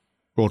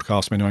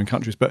 broadcast them in their own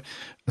countries. But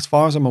as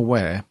far as I'm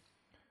aware,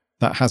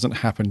 that hasn't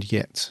happened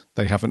yet.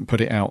 They haven't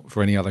put it out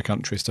for any other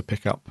countries to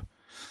pick up.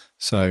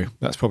 So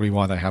that's probably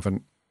why they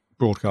haven't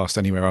broadcast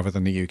anywhere other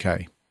than the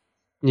UK.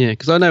 Yeah,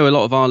 because I know a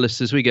lot of our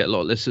listeners, we get a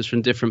lot of listeners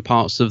from different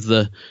parts of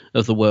the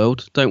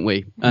world, don't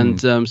we? And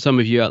some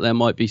of you out there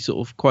might be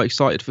sort of quite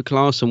excited for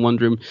Class and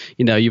wondering,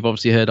 you've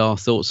obviously heard our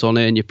thoughts on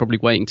it and you're probably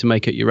waiting to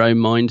make up your own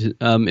mind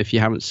if you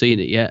haven't seen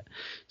it yet.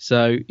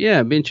 So, yeah,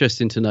 it'd be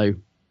interesting to know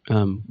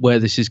where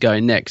this is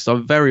going next. I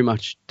very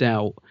much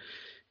doubt,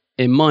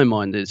 in my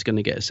mind, that it's going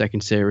to get a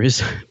second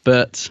series,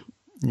 but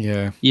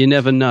you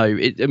never know.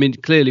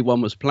 Clearly one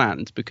was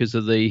planned because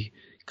of the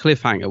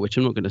cliffhanger, which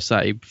I'm not going to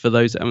say for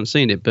those that haven't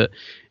seen it, but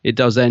it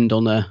does end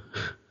on a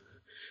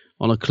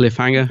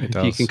cliffhanger,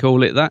 if you can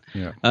call it that.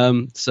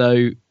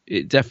 So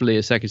it definitely,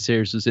 a second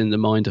series was in the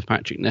mind of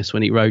Patrick Ness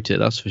when he wrote it,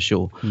 that's for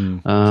sure.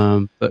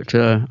 But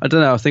I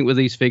don't know, I think with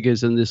these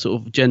figures and the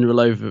sort of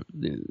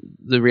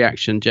the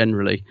reaction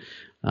generally,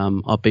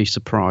 I'll be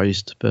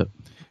surprised, but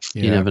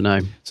you never know.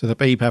 So the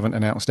Beeb haven't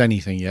announced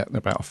anything yet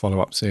about a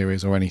follow-up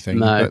series or anything,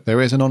 no. But there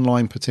is an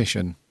online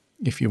petition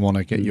if you want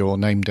to get your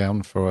name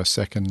down for a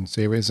second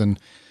series. And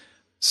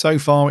so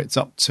far it's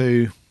up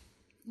to,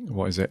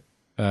 what is it?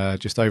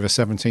 Just over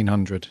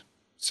 1,700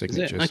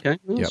 signatures. Is it? Okay,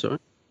 that's all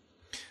right.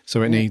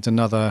 So it needs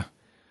another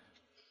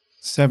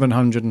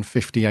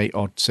 758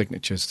 odd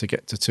signatures to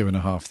get to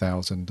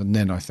 2,500. And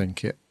then I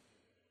think it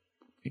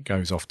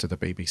goes off to the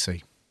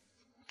BBC.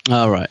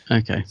 Oh, right.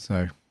 Okay.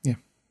 So, yeah,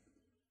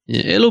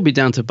 it'll all be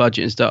down to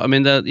budget and stuff. I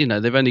mean,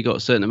 they've only got a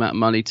certain amount of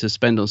money to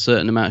spend on a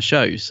certain amount of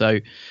shows. So,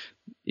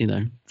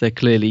 they're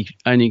clearly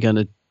only going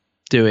to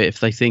do it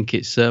if they think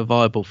it's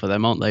viable for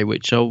them, aren't they?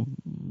 Which I'll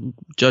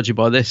judge you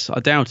by this. I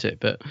doubt it,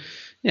 but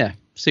yeah,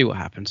 see what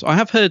happens. I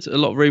have heard a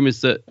lot of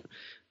rumours that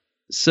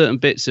certain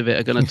bits of it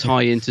are going to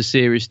tie into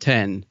Series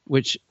 10,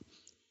 which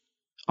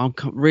I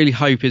really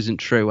hope isn't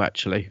true,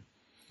 actually.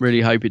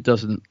 Really hope it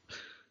doesn't.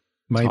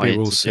 Maybe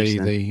we'll see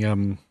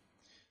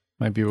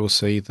maybe we'll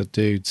see the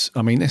dudes.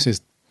 I mean, this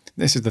is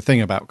the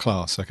thing about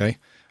Class, okay?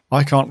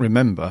 I can't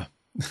remember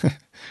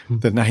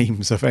the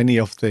names of any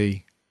of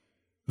the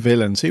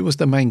villains. Who was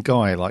the main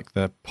guy, like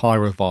the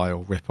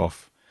Pyrovile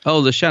ripoff?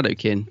 Oh, the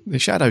Shadowkin. The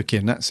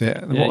Shadowkin, that's it.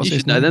 Yeah, what was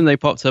his name? Then they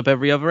popped up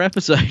every other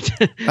episode.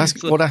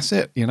 That's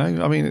it,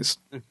 I mean, it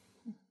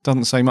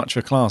doesn't say much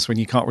for Class when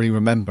you can't really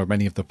remember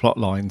many of the plot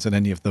lines and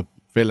any of the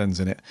villains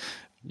in it.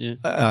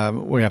 Yeah.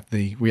 We had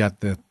the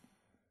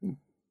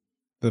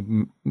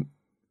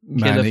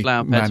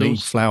Manny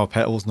flower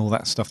petals and all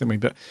that stuff, didn't we?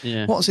 But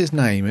what was his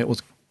name? It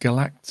was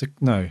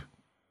Galactic. No.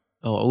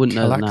 Oh, I wouldn't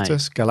know the name.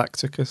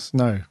 Galacticus?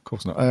 No, of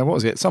course not. What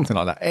was it? Something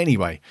like that.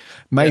 Anyway,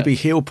 maybe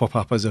he'll pop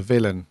up as a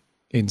villain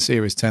in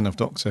Series 10 of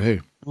Doctor Who.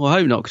 Well, I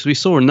hope not, because we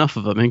saw enough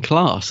of them in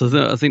Class.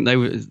 I think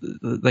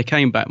they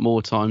came back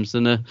more times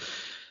than I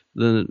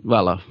don't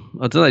know.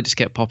 They just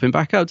kept popping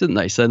back up, didn't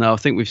they? So no, I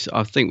think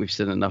we've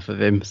seen enough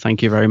of him.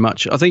 Thank you very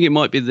much. I think it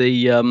might be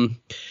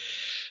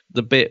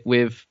the bit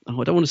with,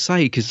 I don't want to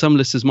say because some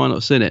listeners might not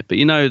have seen it, but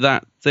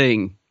that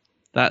thing,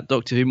 that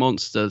Doctor Who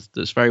monster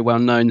that's very well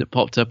known that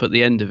popped up at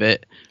the end of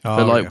it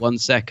for 1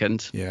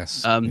 second.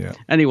 Yes.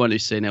 Anyone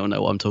who's seen it will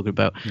know what I'm talking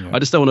about. Yeah. I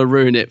just don't want to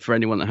ruin it for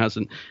anyone that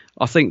hasn't.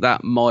 I think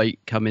that might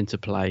come into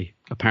play,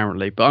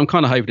 apparently, but I'm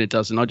kind of hoping it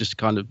doesn't. I just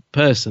kind of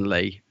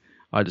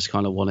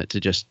want it to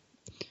just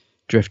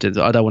drift in.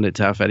 I don't want it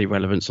to have any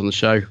relevance on the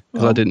show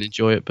because I didn't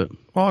enjoy it. But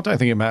I don't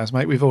think it matters,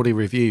 mate. We've already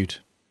reviewed.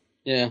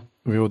 Yeah.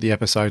 The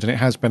episode, and it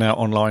has been out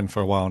online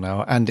for a while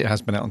now, and it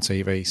has been out on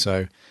TV.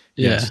 So,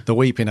 yes, the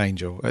Weeping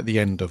Angel at the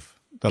end of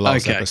the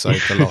last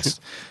episode, The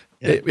Lost.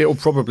 It'll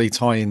probably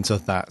tie into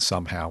that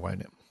somehow,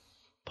 won't it?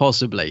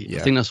 Possibly. Yeah.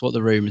 I think that's what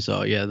the rumours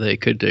are. Yeah, they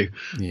could do.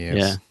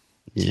 Yes.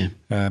 Yeah.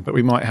 But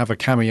we might have a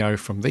cameo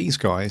from these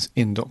guys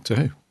in Doctor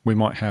Who. We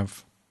might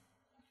have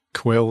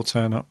Quill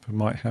turn up. We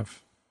might have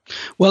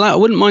Well, I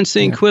wouldn't mind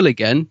seeing Quill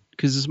again,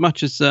 because as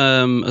much as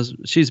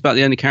she's about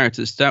the only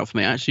character that stood out for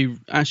me, I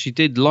actually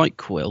did like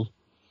Quill.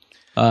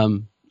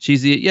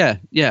 She's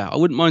I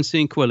wouldn't mind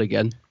seeing Quill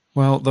again.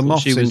 Well, the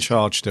Moth's in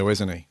charge still,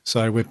 isn't he?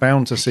 So we're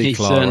bound to see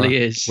Clara. He certainly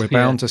is. We're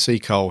bound to see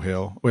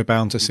Coalhill. We're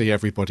bound to see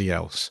everybody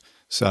else.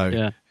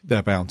 So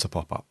they're bound to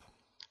pop up.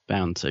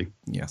 Bound to.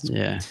 Yes.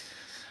 Yeah.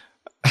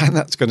 And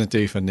that's going to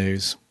do for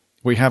news.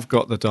 We have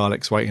got the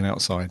Daleks waiting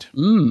outside.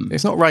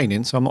 It's not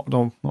raining, so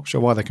I'm not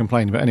sure why they're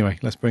complaining. But anyway,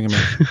 let's bring them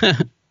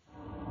in.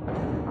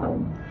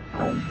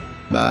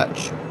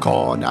 Merch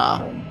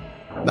corner.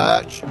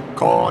 Merch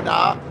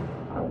corner.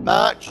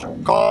 Merch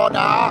corner.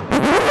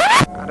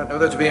 I don't know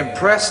whether to be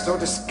impressed or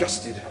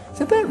disgusted.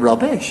 It's a bit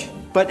rubbish,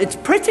 but it's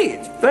pretty.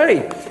 It's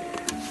very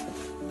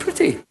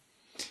pretty.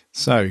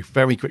 So,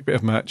 very quick bit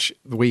of merch.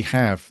 We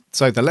have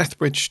the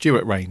Lethbridge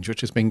Stewart range, which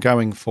has been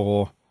going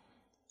for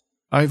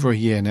over a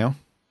year now,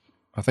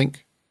 I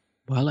think.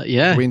 Well,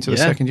 yeah. We're into the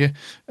second year.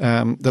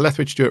 The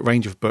Lethbridge Stewart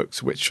range of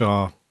books, which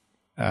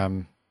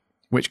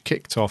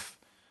kicked off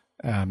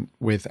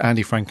with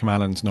Andy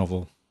Frankham-Allen's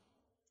novel,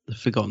 The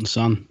Forgotten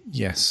Son.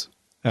 Yes.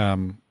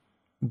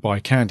 By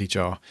Candy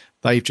Jar.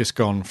 They've just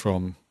gone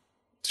from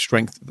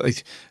strength.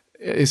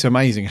 It's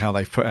amazing how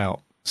they've put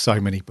out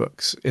so many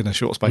books in a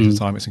short space of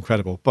time. It's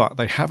incredible. But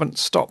they haven't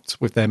stopped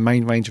with their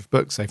main range of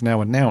books. They've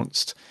now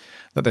announced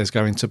that there's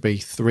going to be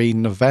 3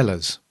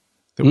 novellas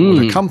that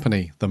will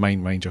accompany the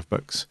main range of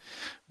books,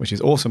 which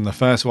is awesome. The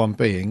first one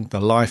being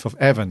The Life of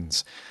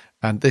Evans.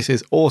 And this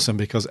is awesome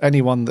because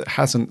anyone that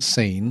hasn't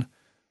seen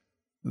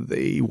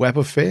The Web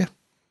of Fear.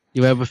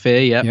 The Web of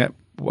Fear, yeah. Yep.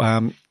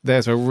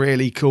 There's a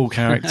really cool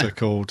character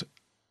called,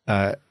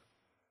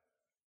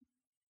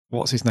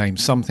 what's his name?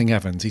 Something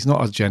Evans. He's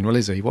not a general,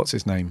 is he? What's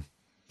his name?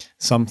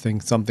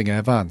 Something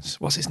Evans.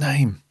 What's his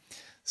name?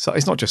 So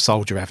it's not just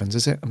Soldier Evans,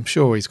 is it? I'm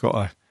sure he's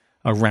got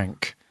a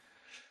rank.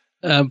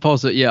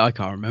 Positive, yeah, I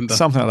can't remember.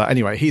 Something like that.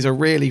 Anyway, he's a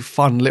really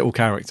fun little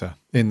character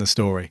in the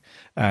story,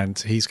 and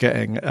he's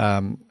getting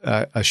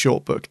a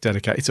short book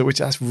dedicated to which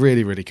that's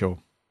really, really cool.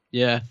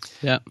 Yeah,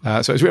 yeah.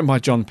 So it's written by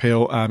John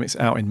Peel. It's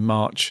out in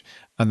March.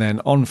 And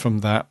then on from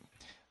that,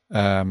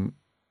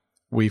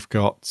 we've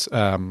got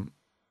the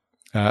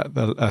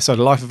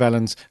Life of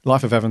Evans.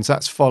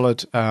 That's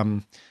followed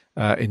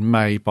in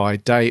May by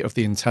Day of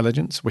the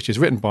Intelligence, which is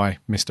written by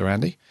Mr.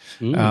 Andy,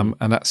 and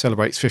that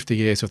celebrates 50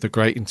 years of the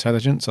Great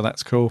Intelligence. So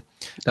that's cool.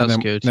 That's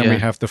good. Then we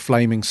have The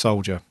Flaming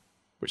Soldier,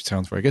 which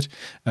sounds very good,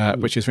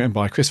 which is written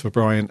by Christopher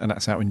Bryan, and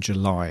that's out in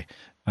July,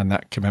 and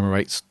that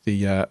commemorates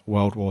the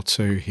World War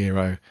II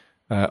hero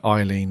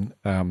Eileen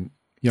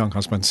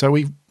Younghusband. So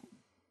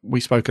we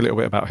spoke a little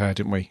bit about her,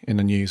 didn't we, in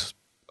the news?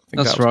 I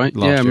think that's right.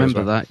 Yeah, I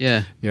remember that.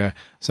 Yeah. Yeah.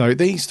 So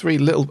these 3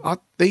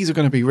 these are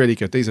going to be really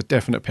good. These are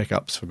definite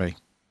pickups for me.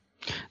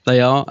 They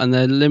are, and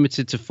they're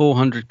limited to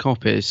 400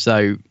 copies.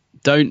 So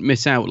don't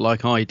miss out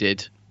like I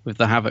did with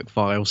the Havoc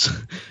files.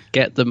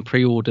 Get them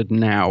pre-ordered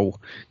now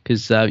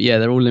because,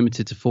 they're all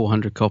limited to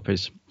 400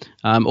 copies.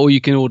 Or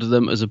you can order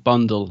them as a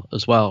bundle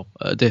as well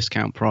at a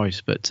discount price.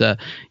 But,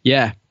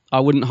 I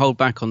wouldn't hold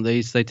back on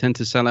these. They tend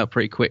to sell out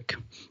pretty quick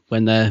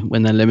when they're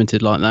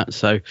limited like that.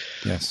 So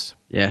yes,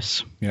 yeah,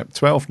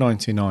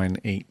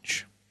 $12.99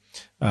 each,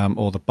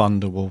 or the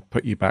bundle will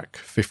put you back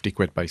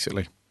 £50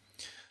 basically.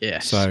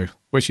 Yes. So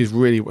which is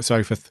really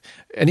so for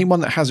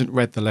anyone that hasn't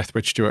read the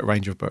Lethbridge Stewart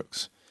range of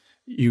books,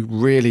 you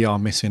really are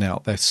missing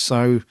out. They're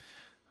so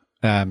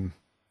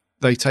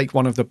they take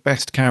one of the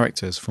best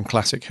characters from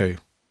Classic Who,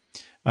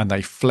 and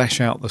they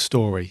flesh out the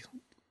story.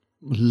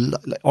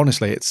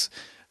 Honestly, it's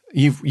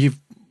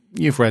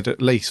You've read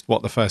at least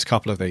the first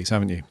couple of these,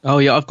 haven't you? Oh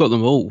yeah, I've got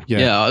them all.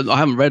 Yeah, I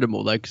haven't read them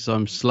all though because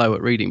I'm slow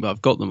at reading, but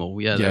I've got them all.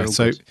 Yeah.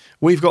 So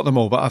we've got them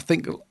all, but I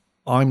think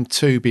I'm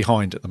 2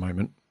 behind at the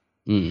moment.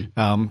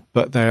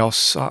 But they are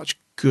such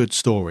good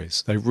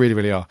stories; they really,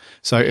 really are.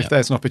 So if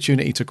there's an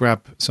opportunity to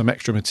grab some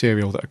extra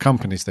material that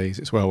accompanies these,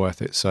 it's well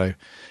worth it. So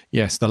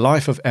yes, The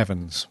Life of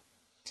Evans,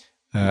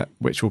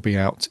 which will be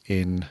out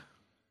in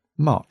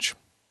March.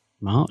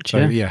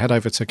 So head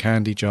over to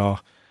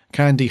candy-jar.co.uk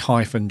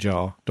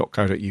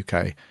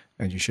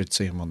and you should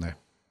see them on there.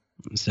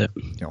 That's it.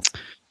 Yeah.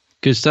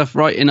 Good stuff.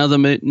 Right, in other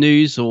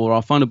news, or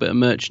our final bit of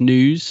merch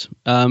news,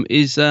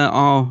 is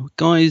our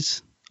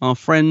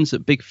friends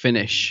at Big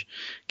Finish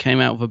came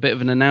out with a bit of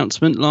an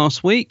announcement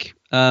last week.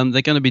 They're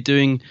going to be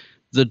doing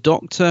the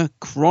Doctor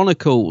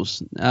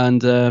Chronicles,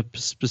 and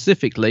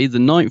specifically the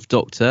 9th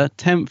Doctor,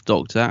 10th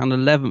Doctor and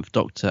 11th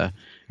Doctor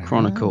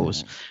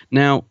Chronicles.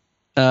 Now,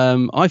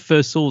 I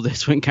first saw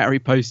this when Gary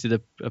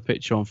posted a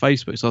picture on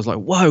Facebook, so I was like,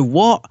 whoa,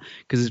 what?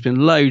 Because there's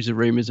been loads of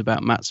rumours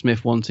about Matt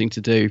Smith wanting to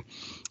do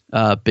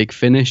Big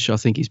Finish. I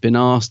think he's been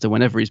asked, and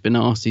whenever he's been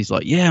asked, he's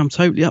like, yeah, I'm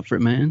totally up for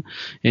it, man,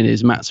 in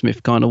his Matt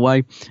Smith kind of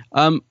way.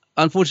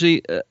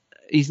 Unfortunately,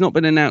 he's not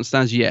been announced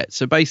as yet.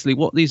 So basically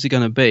what these are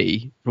going to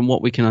be, from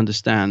what we can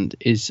understand,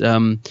 is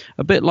a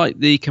bit like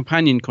the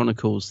companion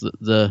chronicles that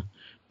the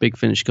Big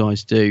Finish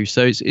guys do.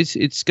 So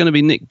it's going to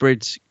be Nick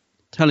Bridge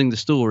telling the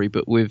story,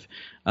 but with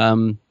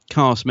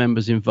cast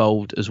members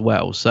involved as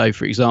well. So,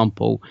 for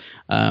example,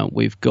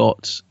 we've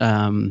got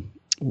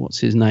what's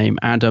his name,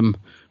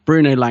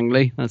 Bruno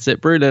Langley. That's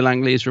it. Bruno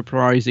Langley is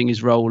reprising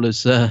his role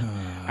as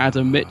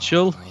Adam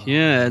Mitchell.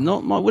 Yeah,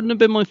 wouldn't have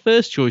been my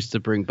first choice to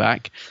bring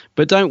back.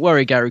 But don't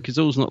worry, Gary, because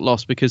all's not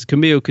lost, because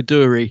Camille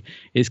Kaduri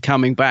is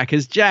coming back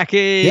as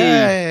Jackie.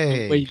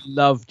 Yay! We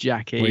love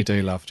Jackie. We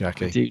do love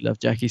Jackie. We do love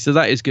Jackie. So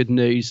that is good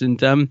news.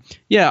 And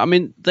I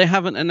mean, they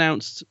haven't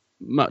announced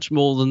much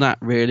more than that,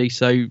 really.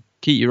 So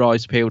keep your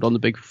eyes peeled on the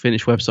Big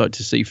Finish website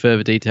to see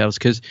further details,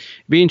 because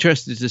it'd be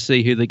interested to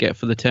see who they get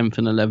for the 10th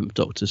and 11th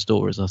Doctor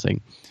stories, I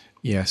think.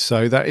 Yeah,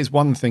 so that is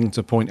one thing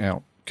to point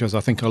out, because I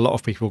think a lot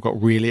of people got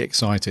really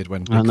excited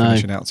when Big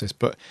Finish announced this.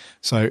 But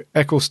so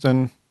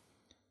Eccleston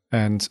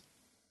and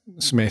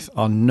Smith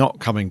are not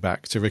coming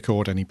back to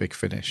record any Big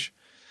Finish.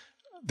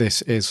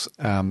 This is,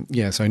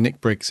 so Nick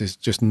Briggs is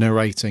just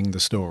narrating the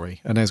story,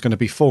 and there's going to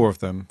be 4 of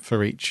them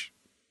for each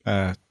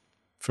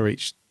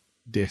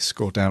disc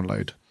or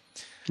download.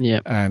 Yeah,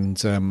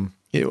 and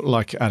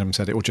like Adam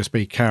said, it will just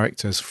be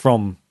characters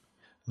from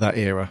that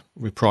era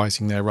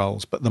reprising their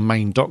roles, but the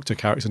main Doctor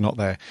character not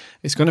there.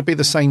 It's going to be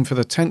the same for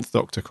the 10th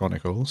Doctor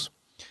Chronicles.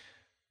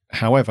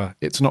 However,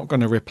 it's not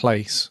going to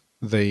replace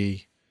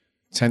the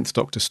 10th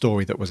Doctor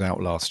story that was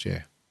out last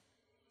year.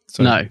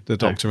 So the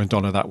Doctor and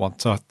Donna, that one.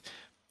 So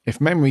if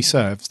memory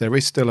serves, there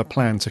is still a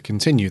plan to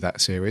continue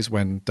that series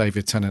when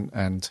David Tennant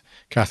and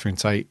Catherine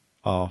Tate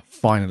are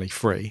finally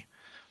free.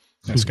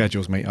 Their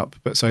schedules meet up.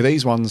 But so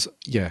these ones,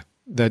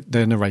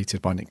 they're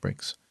narrated by Nick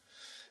Briggs.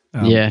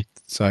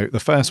 So the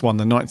first one,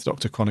 the 9th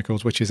Doctor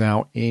Chronicles, which is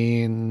out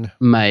in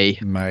May.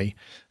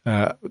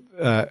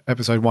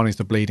 Episode 1 is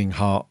The Bleeding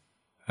Heart,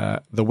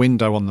 The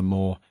Window on the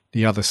Moor,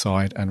 The Other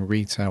Side, and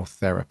Retail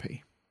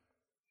Therapy.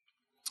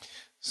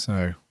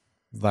 So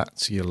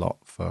that's your lot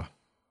for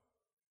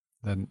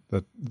the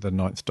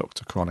 9th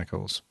Doctor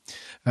Chronicles.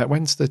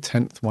 When's the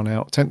 10th one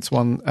out? 10th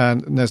one,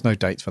 and there's no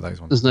dates for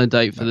those ones. There's no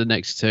date for the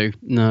next 2.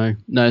 No.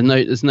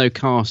 There's no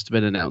cast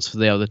been announced for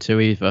the other 2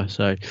 either.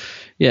 So,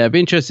 yeah, it'd be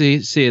interesting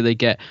to see how they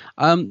get.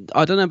 I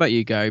don't know about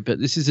you, Gary, but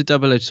this is a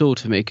double-edged sword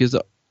for me, because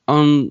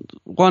on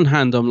one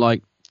hand, I'm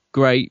like,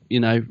 great,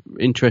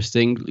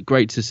 interesting,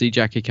 great to see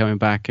Jackie coming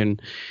back,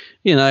 and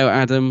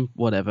Adam,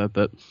 whatever.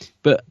 But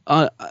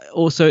I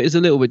also it's a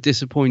little bit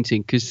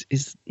disappointing, because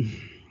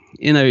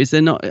is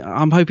there not?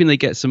 I'm hoping they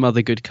get some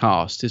other good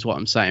cast, is what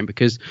I'm saying,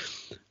 because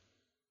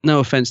no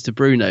offense to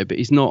Bruno, but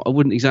he's not. I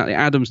wouldn't exactly.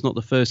 Adam's not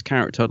the first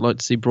character I'd like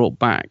to see brought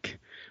back.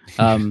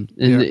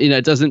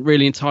 It doesn't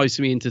really entice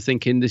me into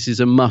thinking this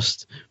is a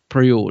must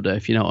pre-order,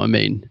 if you know what I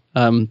mean.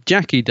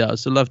 Jackie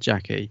does. I love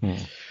Jackie.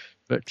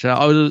 But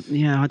I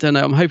don't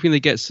know. I'm hoping they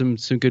get some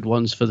good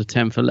ones for the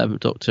 10th, 11th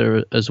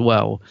Doctor as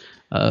well.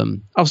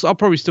 I'll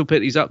probably still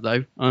pick these up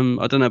though.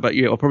 I don't know about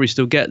you. I'll probably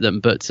still get them.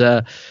 But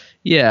I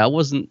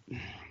wasn't.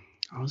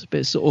 I was a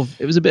bit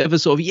it was a bit of a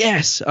sort of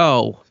yes,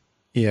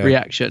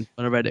 reaction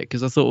when I read it,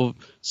 because I saw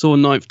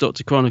 9th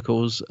Doctor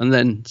Chronicles and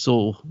then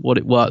saw what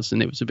it was,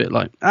 and it was a bit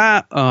like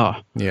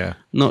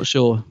not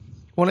sure.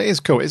 Well, it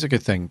is cool. It's a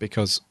good thing,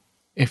 because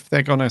if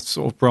they're going to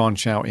sort of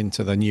branch out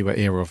into the newer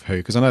era of Who,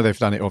 because I know they've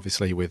done it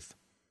obviously with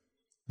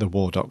the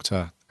War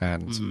Doctor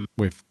and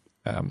with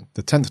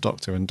the 10th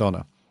Doctor and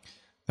Donna,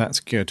 that's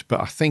good.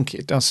 But I think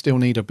it does still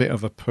need a bit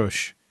of a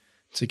push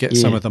to get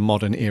some of the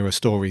modern era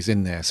stories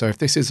in there. So if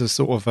this is a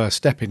sort of a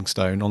stepping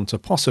stone onto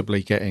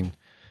possibly getting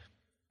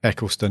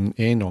Eccleston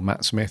in, or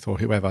Matt Smith, or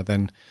whoever,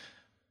 then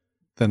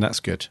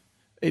that's good.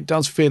 It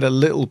does feel a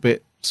little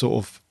bit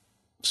sort of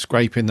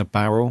scraping the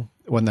barrel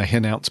when they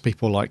announce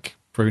people like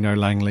Bruno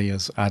Langley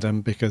as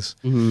Adam, because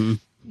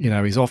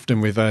he's often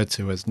referred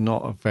to as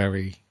not a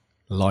very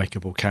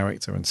likable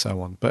character and so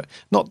on. But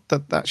not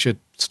that should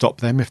stop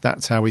them. If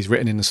that's how he's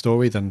written in the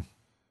story, then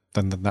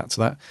that's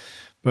that.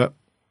 But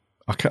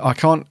I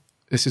can't.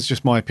 This is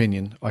just my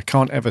opinion. I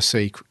can't ever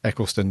see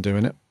Eccleston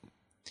doing it,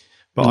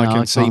 but I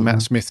can see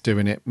Matt Smith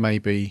doing it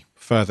maybe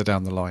further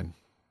down the line.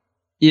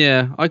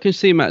 Yeah, I can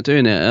see Matt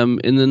doing it.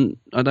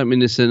 I don't mean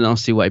this in a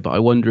nasty way, but I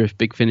wonder if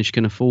Big Finish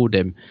can afford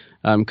him,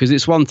 because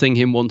it's one thing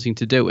him wanting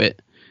to do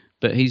it,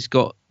 but he's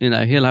got,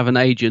 he'll have an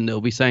agent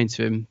that'll be saying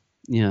to him,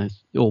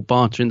 or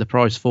bartering the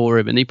price for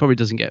him, and he probably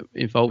doesn't get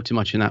involved too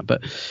much in that.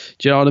 But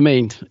do you know what I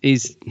mean?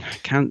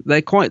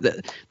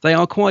 They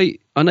are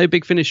quite. I know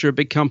Big Finish are a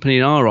big company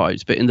in our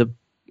eyes, but in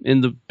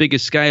the bigger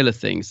scale of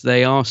things,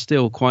 they are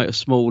still quite a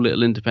small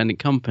little independent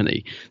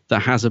company that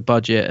has a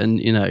budget,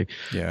 and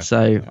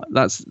So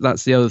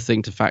that's the other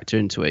thing to factor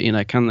into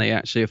it. Can they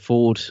actually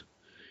afford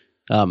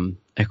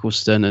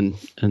Eccleston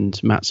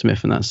and Matt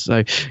Smith, and that's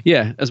so.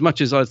 Yeah, as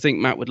much as I think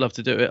Matt would love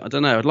to do it, I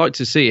don't know. I'd like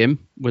to see him.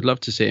 Would love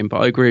to see him,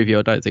 but I agree with you.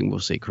 I don't think we'll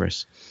see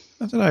Chris.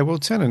 I don't know. Well,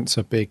 Tennant's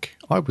a big.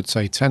 I would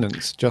say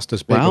Tennant's just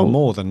as big or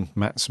more than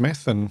Matt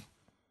Smith, and.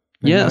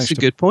 Yeah, that's a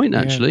good point,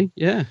 actually.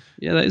 Yeah,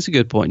 that is a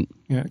good point.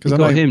 Yeah, because I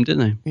got him,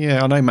 didn't they?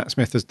 Yeah, I know Matt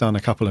Smith has done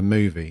a couple of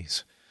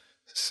movies,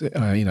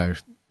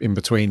 in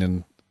between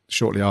and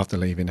shortly after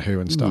leaving Who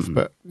and stuff.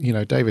 But,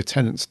 David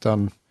Tennant's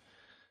done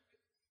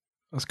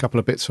a couple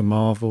of bits for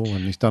Marvel,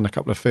 and he's done a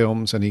couple of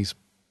films, and he's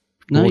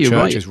No, you're Church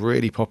right. is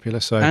really popular.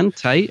 So And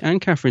Tate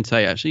and Catherine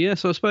Tate, actually.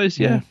 Yes, I suppose.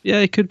 Yeah,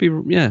 it could be.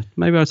 Yeah,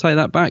 maybe I'll take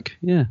that back.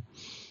 Yeah.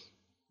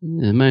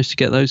 Yeah, managed to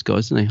get those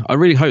guys, didn't they? I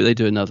really hope they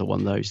do another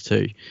one of those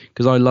too,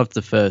 because I loved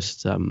the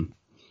first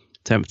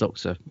 10th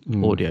Doctor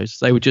audios.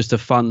 They were just a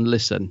fun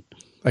listen.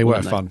 They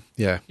were fun,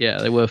 yeah. Yeah,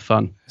 they were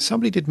fun.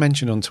 Somebody did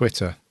mention on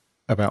Twitter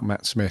about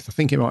Matt Smith. I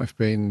think it might have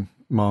been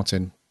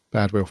Martin,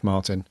 Bad Wolf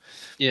Martin.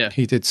 Yeah.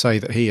 He did say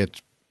that he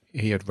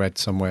had read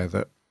somewhere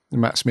that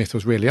Matt Smith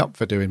was really up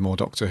for doing more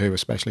Doctor Who,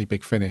 especially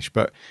Big Finish,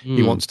 but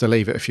he wants to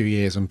leave it a few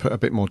years and put a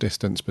bit more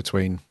distance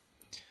between,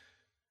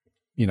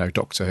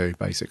 Doctor Who,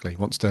 basically.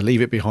 Wants to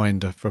leave it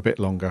behind for a bit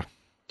longer.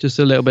 Just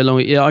a little bit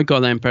longer. Yeah, I got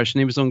that impression.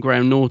 He was on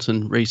Graham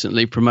Norton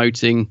recently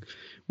promoting...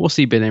 What's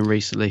he been in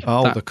recently?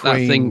 Oh, the Queen.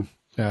 That thing,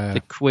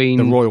 the Queen...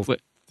 The royal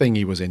thing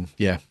he was in,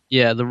 yeah.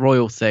 Yeah, the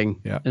royal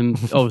thing. Yeah. And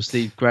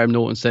obviously Graham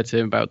Norton said to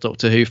him about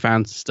Doctor Who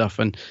fans and stuff.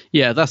 And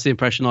yeah, that's the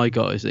impression I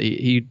got, is that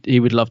he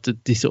would love to...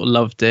 He sort of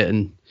loved it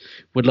and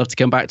would love to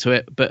come back to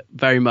it, but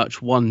very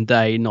much one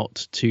day,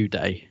 not 2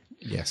 day.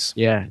 Yes.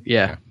 Yeah.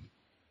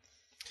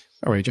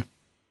 I'll read you.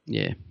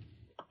 Yeah.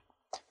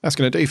 That's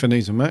going to do for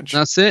news and merch.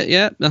 That's it,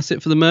 yeah. That's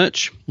it for the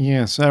merch.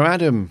 Yeah, so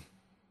Adam,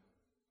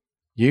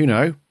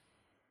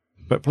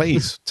 but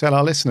please tell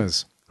our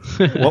listeners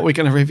what we're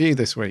going to review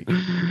this week.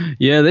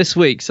 Yeah, this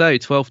week. So,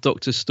 12th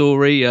Doctor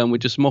story. We're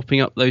just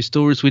mopping up those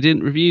stories we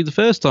didn't review the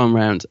first time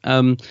round.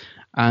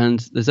 And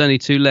there's only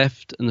 2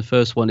 left, and the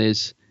first one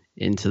is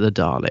Into the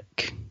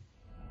Dalek.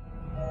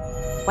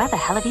 Where the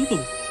hell have you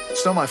been?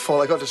 It's not my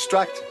fault. I got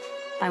distracted.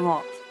 By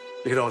what?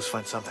 You could always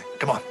find something.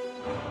 Come on.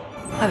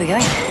 Where are we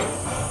going?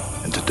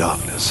 Into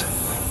darkness.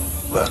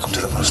 Welcome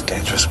to the most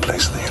dangerous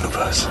place in the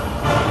universe.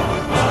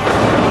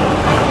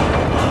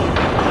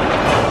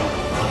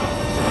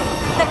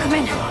 They're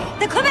coming!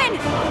 They're coming!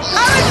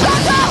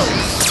 Aristotle!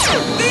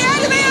 The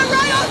enemy are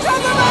right on top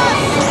of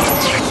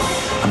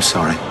us! I'm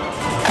sorry.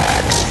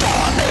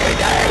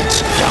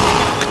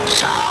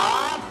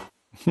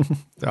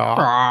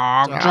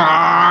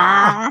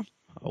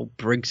 Old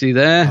Briggsy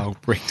there.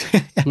 Old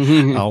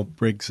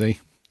Briggsy.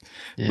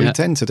 Yeah. We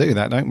tend to do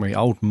that, don't we?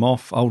 Old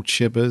Moth, old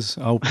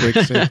Chibbers, old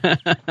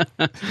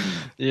Briggsy.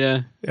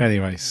 Yeah.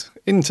 Anyways,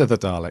 Into the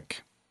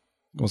Dalek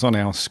was on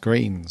our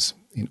screens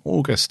in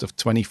August of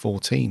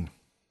 2014.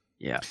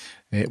 Yeah.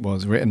 It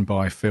was written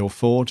by Phil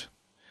Ford,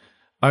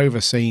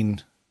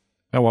 overseen...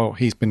 Oh, well,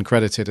 he's been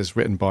credited as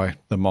written by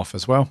the Moth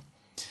as well,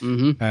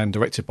 and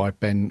directed by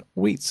Ben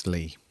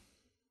Wheatley.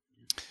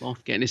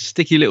 Moth getting his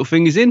sticky little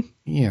fingers in.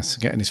 Yes,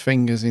 getting his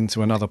fingers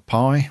into another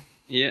pie.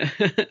 Yeah.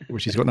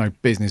 Which he's got no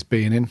business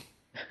being in.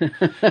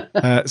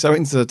 So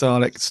Into the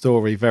Dalek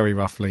story, very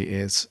roughly,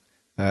 is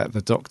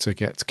the Doctor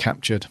gets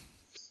captured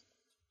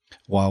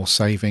while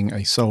saving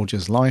a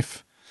soldier's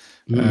life.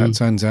 It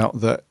turns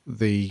out that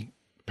the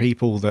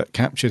people that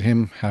captured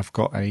him have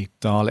got a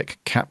Dalek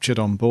captured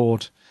on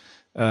board.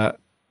 The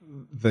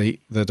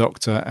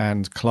Doctor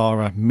and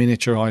Clara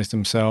miniaturized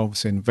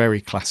themselves in very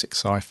classic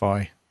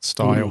sci-fi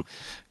style,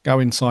 go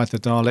inside the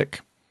Dalek,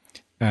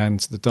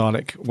 and the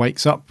Dalek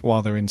wakes up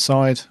while they're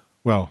inside.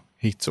 Well,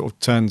 he sort of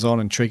turns on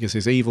and triggers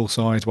his evil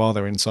side while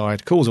they're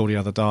inside, calls all the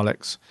other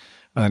Daleks,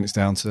 and then it's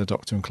down to the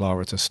Doctor and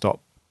Clara to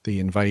stop the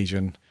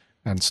invasion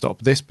and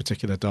stop this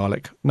particular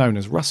Dalek, known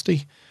as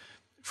Rusty,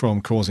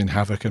 from causing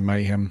havoc and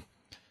mayhem.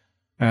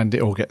 And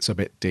it all gets a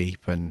bit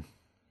deep and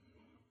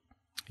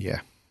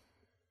yeah.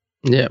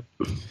 Yep.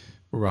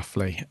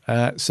 Roughly.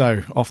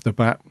 So, off the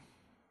bat,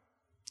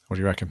 what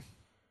do you reckon?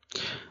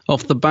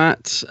 Off the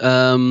bat,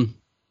 a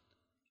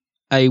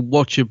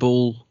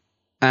watchable,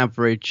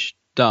 average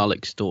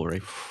Dalek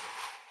story.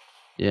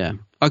 Yeah.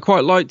 I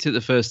quite liked it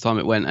the first time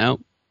it went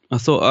out. I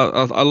thought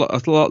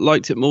I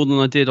liked it more than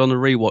I did on a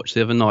rewatch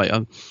the other night.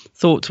 I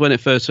thought when it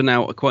first went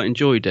out, I quite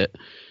enjoyed it.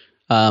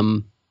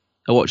 I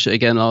watched it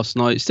again last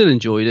night, still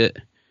enjoyed it,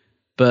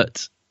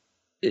 but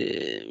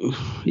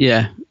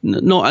yeah,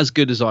 not as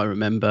good as I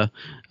remember,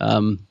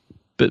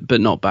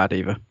 but not bad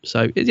either.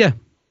 So yeah,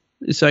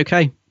 it's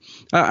okay.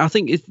 I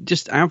think it's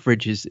just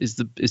average is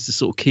the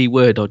sort of key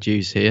word I'd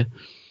use here.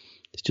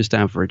 It's just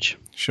average.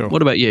 Sure.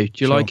 What about you?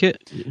 Do you like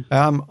it?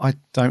 I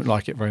don't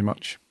like it very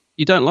much.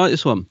 You don't like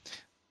this one?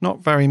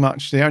 Not very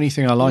much. The only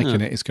thing I like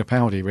in it is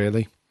Capaldi,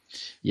 really.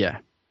 Yeah.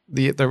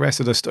 The rest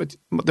of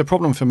the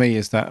problem for me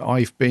is that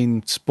I've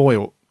been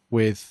spoilt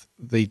with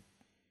the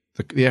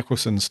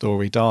Eccleston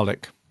story,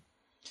 Dalek.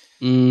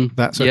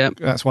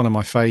 That's one of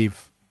my fave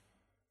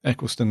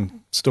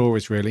Eccleston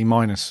stories, really,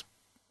 minus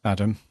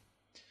Adam.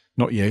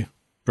 Not you,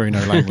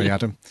 Bruno Langley,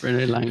 Adam.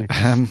 Bruno Langley.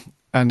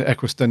 And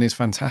Eccleston is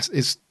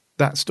fantastic.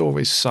 That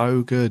story is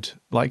so good.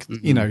 Like,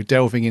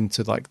 delving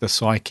into like the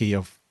psyche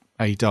of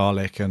a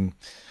Dalek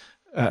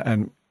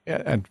and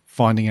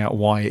finding out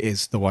why it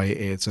is the way it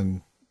is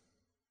and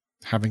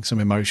having some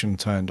emotion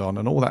turned on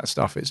and all that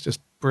stuff. It's just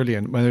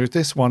brilliant. Whereas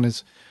this one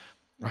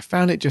I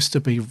found it just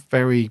to be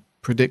very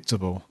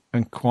predictable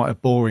and quite a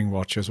boring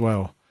watch as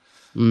well.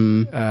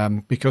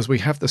 Because we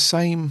have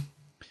the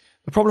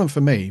problem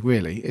for me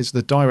really is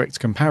the direct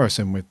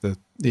comparison with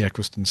the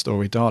Eccleston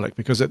story Dalek,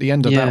 because at the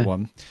end of that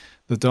one,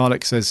 the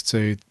Dalek says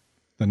to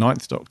the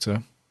Ninth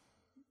Doctor,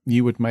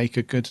 you would make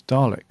a good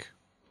Dalek.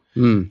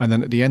 Mm. And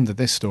then at the end of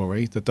this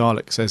story, the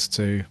Dalek says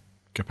to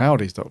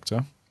Capaldi's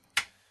Doctor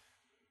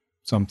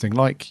something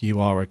like,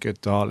 you are a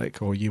good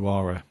Dalek, or you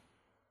are a...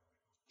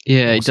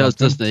 Yeah, he does,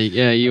 doesn't he?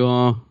 Yeah, you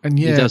are. And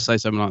yeah, he does say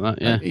something like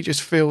that, yeah. He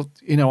just feels,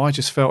 I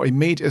just felt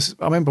immediate.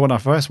 I remember when I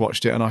first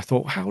watched it and I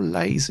thought, how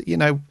lazy,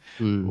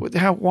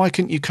 why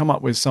couldn't you come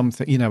up with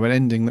something, an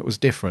ending that was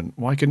different?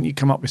 Why couldn't you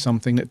come up with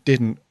something that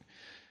didn't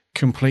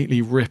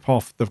completely rip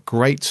off the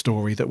great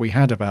story that we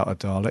had about a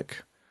Dalek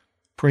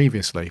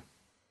previously?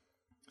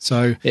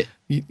 So,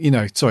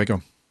 sorry, go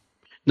on.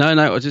 No,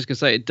 I was just going to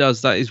say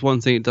that is one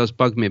thing that does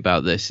bug me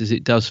about this, is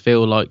it does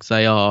feel like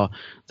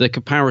the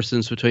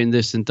comparisons between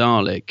this and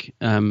Dalek,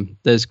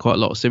 there's quite a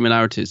lot of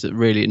similarities that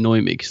really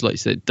annoy me, because like you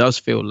said, it does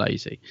feel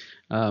lazy.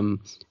 You've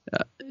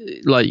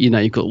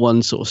got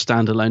one sort of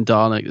standalone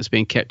Dalek that's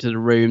being kept in a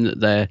room that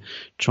they're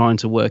trying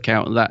to work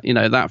out, and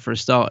that for a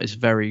start is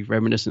very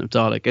reminiscent of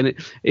Dalek. And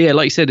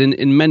like you said,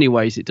 in many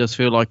ways it does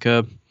feel like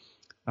a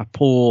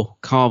poor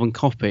carbon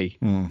copy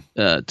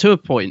to a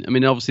point. I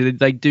mean, obviously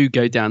they do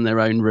go down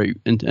their own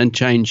route and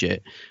change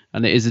it,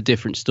 and it is a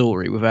different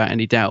story without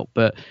any doubt,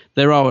 but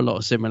there are a lot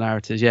of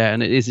similarities,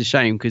 and it is a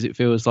shame, because it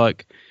feels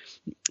like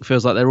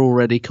they're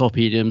already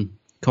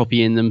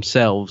copying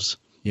themselves,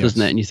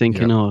 doesn't it? And you're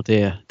thinking, oh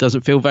dear,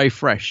 doesn't feel very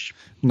fresh.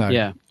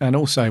 No. And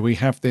also we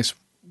have this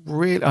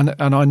real, and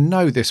I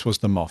know this was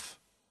the Moff.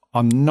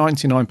 I'm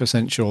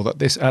 99% sure that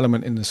this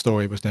element in the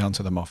story was down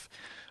to the Moff,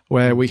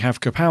 where we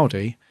have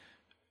Capaldi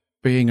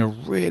being a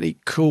really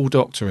cool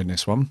Doctor in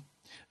this one.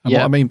 And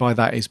what I mean by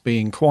that is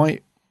being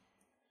quite,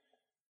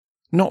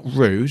 not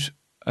rude,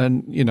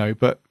 and,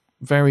 but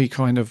very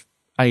kind of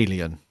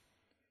alien.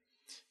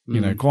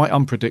 Quite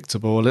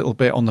unpredictable, a little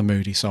bit on the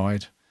moody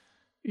side,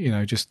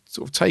 just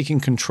sort of taking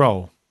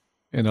control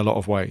in a lot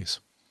of ways.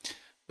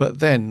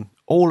 But then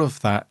all of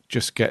that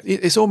just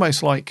it's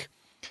almost like,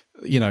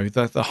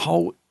 the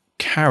whole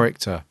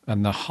character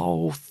and the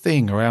whole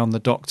thing around the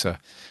Doctor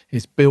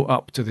is built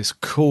up to this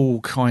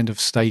cool kind of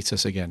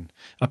status again.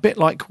 A bit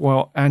like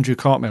what Andrew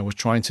Cartmel was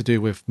trying to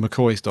do with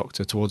McCoy's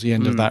Doctor towards the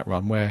end of that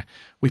run, where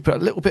we put a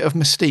little bit of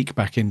mystique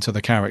back into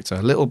the character,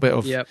 a little bit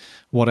of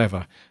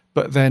whatever.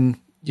 But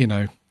then,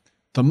 the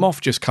Moff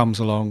just comes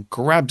along,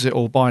 grabs it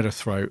all by the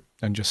throat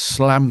and just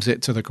slams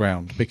it to the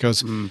ground,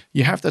 because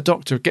you have the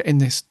Doctor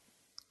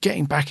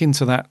getting back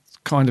into that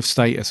kind of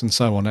status and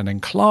so on. And then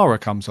Clara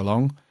comes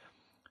along,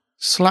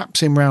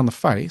 slaps him round the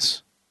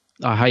face.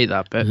 I hate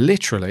that bit.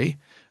 Literally.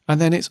 And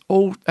then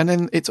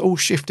it's all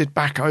shifted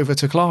back over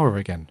to Clara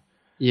again.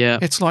 Yeah.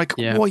 It's like,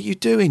 what are you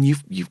doing?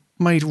 You've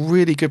made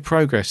really good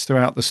progress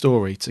throughout the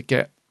story to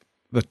get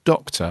the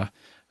Doctor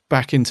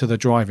back into the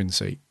driving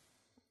seat,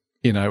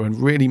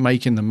 and really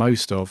making the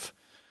most of,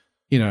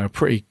 a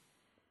pretty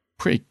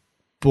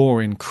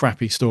boring,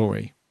 crappy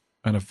story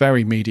and a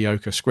very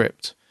mediocre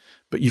script.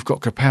 But you've got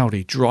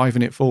Capaldi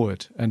driving it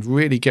forward and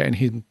really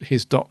getting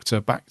his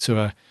Doctor back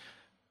to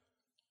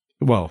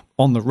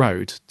on the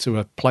road to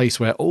a place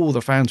where all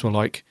the fans were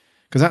like,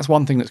 because that's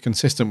one thing that's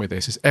consistent with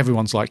this, is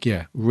everyone's like,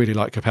 really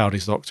like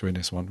Capaldi's Doctor in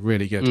this one,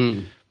 really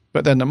good.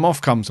 But then the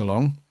Moff comes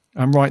along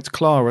and writes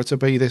Clara to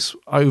be this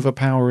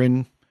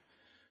overpowering,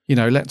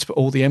 let's put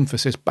all the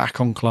emphasis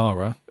back on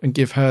Clara and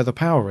give her the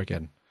power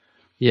again.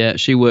 Yeah,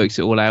 she works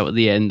it all out at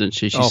the end, and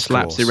she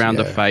slaps it around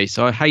her face.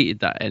 So I hated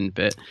that end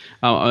bit.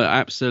 I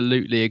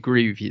absolutely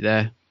agree with you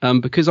there.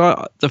 Because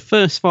the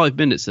first 5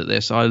 minutes of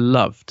this I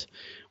loved,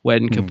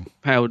 when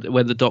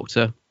when the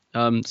Doctor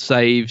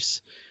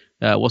saves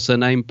what's her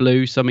name,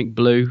 something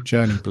Blue,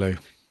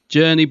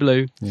 Journey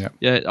Blue.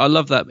 Yeah, I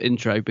love that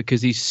intro,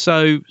 because he's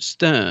so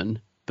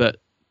stern but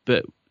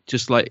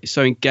just like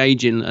so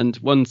engaging. And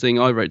one thing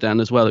I wrote down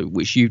as well,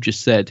 which you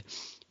just said,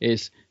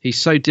 is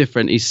he's so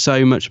different, he's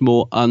so much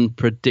more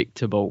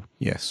unpredictable.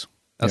 Yes,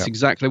 that's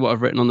exactly what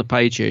I've written on the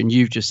page here, and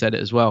you've just said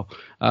it as well.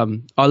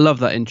 I love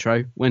that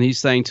intro when he's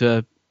saying to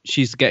her,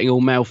 she's getting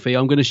all mouthy,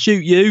 I'm going to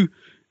shoot you.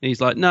 And he's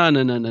like, no,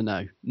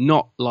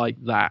 not like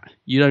that.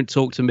 You don't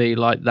talk to me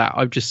like that.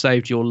 I've just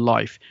saved your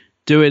life.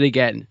 Do it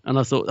again. And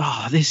I thought,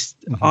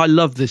 I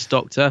love this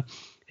Doctor.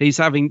 He's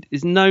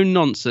no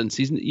nonsense.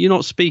 You're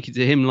not speaking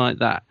to him like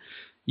that.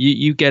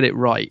 You get it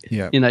right.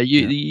 Yeah.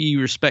 You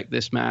respect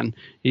this man.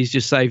 He's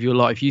just saved your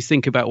life. You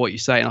think about what you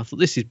say. And I thought,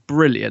 this is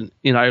brilliant.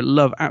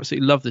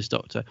 Absolutely love this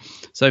Doctor.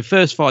 So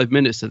first 5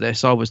 minutes of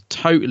this, I was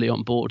totally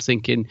on board,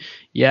 thinking,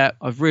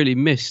 I've really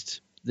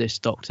missed this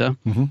Doctor.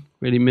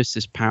 Really missed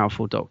this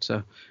powerful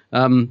Doctor.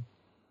 And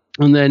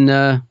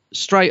then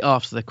straight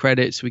after the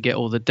credits, we get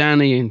all the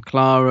Danny and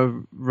Clara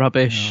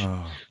rubbish.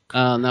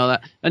 Now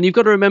that, and you've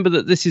got to remember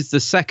that this is the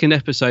second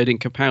episode in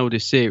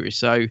Capaldi's series.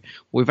 So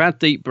we've had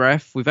Deep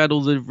Breath, we've had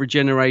all the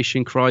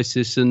regeneration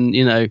crisis, and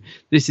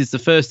this is the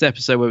first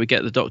episode where we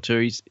get the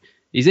Doctor.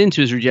 He's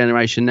into his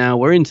regeneration now.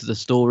 We're into the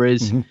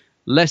stories.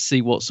 Let's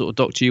see what sort of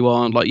Doctor you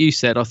are. And like you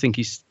said, I think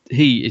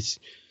he is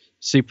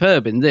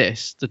superb in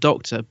this, the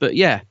Doctor. But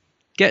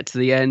get to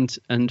the end,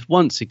 and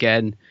once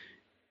again,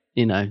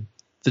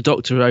 the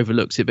Doctor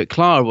overlooks it, but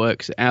Clara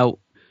works it out.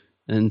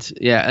 And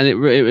yeah, and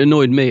it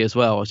annoyed me as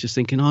well. I was just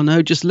thinking, oh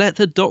no, just let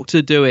the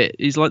Doctor do it.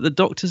 He's like, the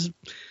Doctor's.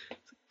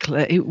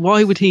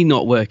 Why would he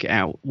not work it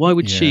out? Why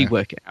would she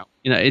work it out?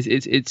 You know,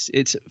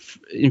 it's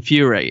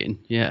infuriating.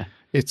 Yeah,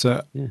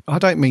 I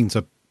don't mean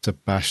to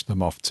bash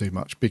them off too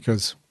much,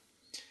 because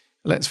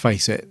let's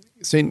face it,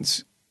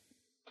 since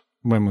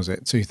when was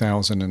it?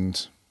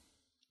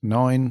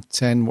 2009,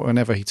 10,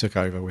 whenever he took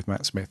over with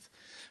Matt Smith,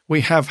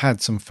 we have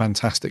had some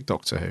fantastic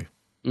Doctor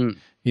Who.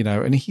 You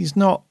know, and he's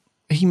not.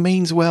 He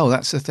means well.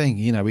 That's the thing.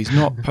 You know, he's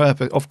not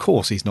perfect. Of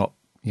course, he's not.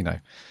 You know,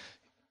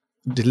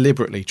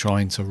 deliberately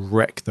trying to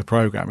wreck the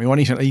program.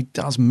 He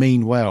does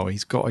mean well.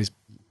 He's got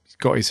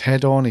his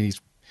head on.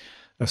 He's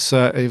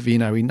assertive. You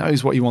know, he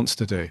knows what he wants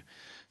to do.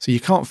 So you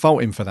can't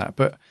fault him for that.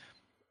 But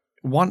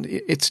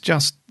it's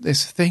just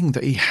this thing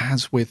that he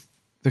has with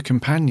the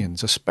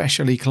companions,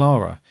 especially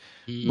Clara,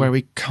 where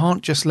he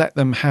can't just let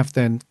them have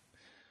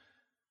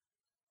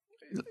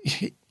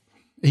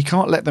he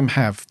can't let them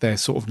have their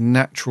sort of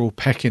natural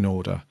pecking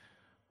order,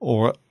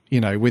 or,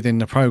 you know, within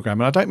the program.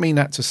 And I don't mean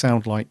that to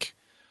sound like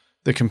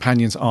the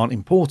companions aren't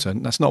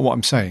important. That's not what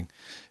I'm saying.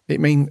 I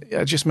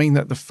just mean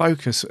that the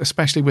focus,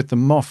 especially with the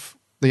Moff,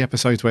 the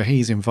episodes where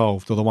he's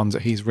involved or the ones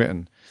that he's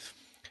written,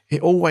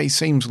 it always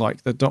seems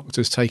like the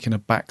Doctor's taken a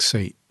back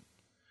seat.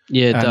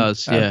 Yeah, it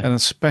does. Yeah. And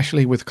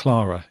especially with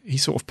Clara, he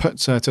sort of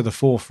puts her to the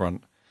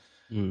forefront.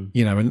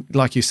 You know, and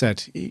like you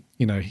said,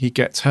 he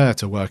gets her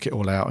to work it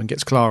all out and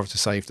gets Clara to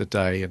save the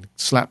day and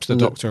slaps the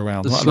Doctor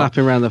around. The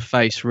slapping around the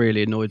face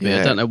really annoyed me.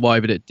 I don't know why,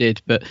 but it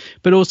did. But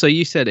also,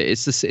 you said it.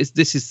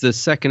 This is the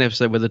second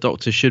episode where the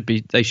Doctor should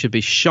be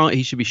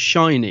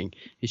shining.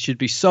 He should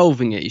be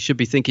solving it. He should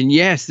be thinking,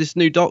 yes, this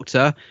new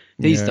Doctor,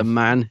 he's the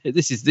man.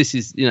 This is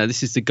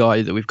the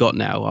guy that we've got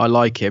now. I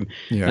like him.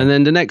 Yeah. And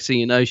then the next thing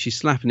you know, she's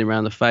slapping him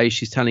around the face.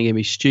 She's telling him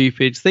he's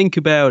stupid. Think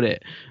about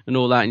it and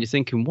all that. And you're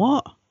thinking,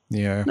 what?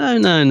 Yeah. No.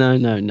 And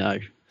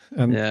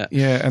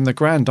and the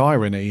grand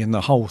irony in the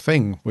whole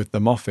thing with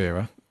the Moff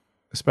era,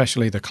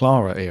 especially the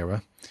Clara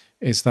era,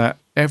 is that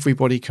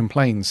everybody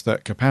complains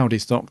that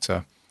Capaldi's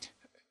Doctor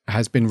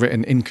has been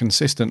written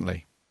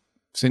inconsistently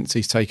since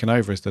he's taken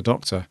over as the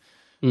Doctor,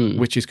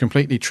 which is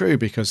completely true,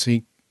 because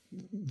the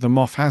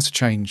Moff has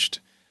changed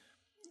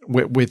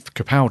with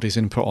Capaldi's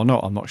input or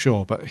not, I'm not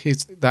sure, but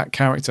that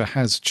character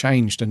has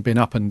changed and been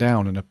up and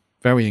down and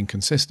very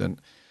inconsistent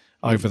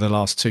over the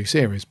last two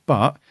series.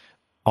 But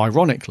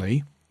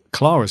ironically,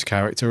 Clara's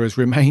character has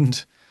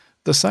remained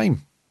the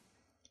same.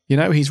 You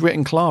know, he's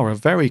written Clara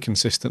very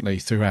consistently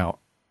throughout.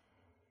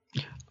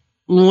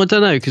 Well, I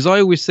don't know, because I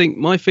always think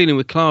my feeling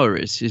with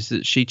Clara is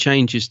that she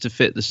changes to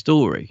fit the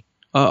story.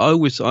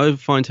 I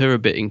find her a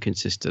bit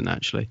inconsistent,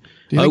 actually.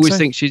 Do you I always so?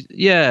 think she's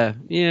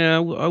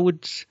I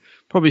would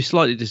probably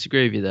slightly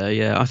disagree with you there.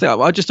 Yeah,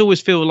 I just always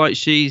feel like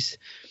she's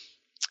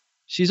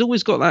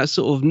always got that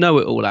sort of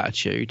know-it-all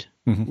attitude.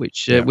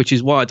 Which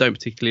is why I don't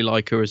particularly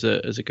like her as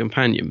a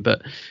companion,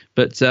 but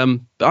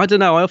I don't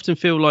know. I often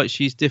feel like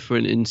she's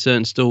different in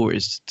certain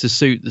stories to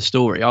suit the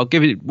story. I'll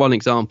give you one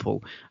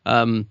example.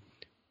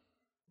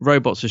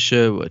 Robots of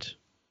Sherwood.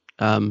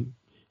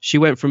 She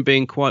went from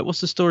being quite.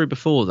 What's the story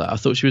before that? I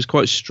thought she was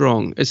quite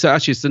strong. It's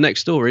the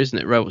next story, isn't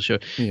it? Robots of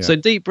Sherwood. Yeah. So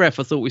Deep Breath,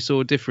 I thought we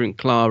saw a different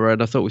Clara,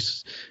 and I thought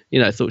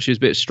thought she was a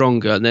bit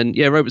stronger. And then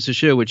Robots of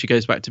Sherwood, she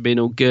goes back to being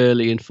all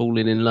girly and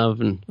falling in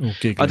love, and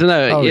I don't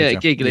know.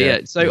 Giggly. Yeah.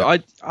 So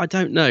I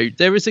don't know.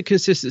 There is a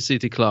consistency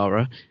to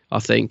Clara, I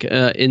think,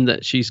 in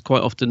that she's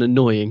quite often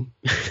annoying,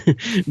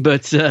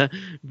 but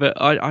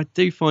I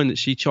do find that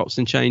she chops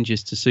and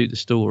changes to suit the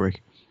story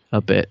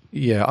a bit.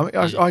 Yeah,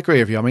 I agree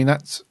with you. I mean,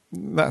 that's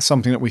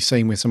something that we've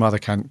seen with some other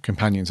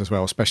companions as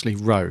well, especially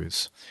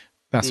Rose.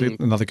 That's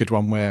another good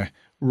one where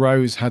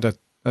Rose had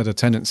a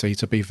tendency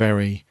to be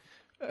very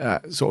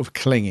sort of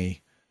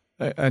clingy,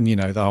 and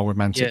the whole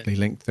romantically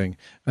linked thing.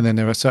 And then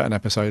there are certain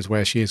episodes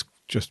where she is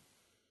just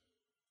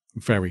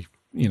very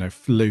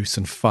loose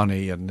and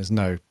funny, and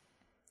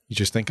you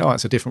just think, oh,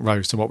 it's a different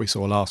Rose to what we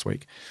saw last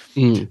week.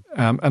 You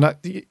have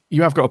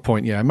got a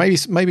point. Yeah,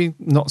 maybe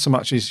not so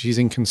much as she's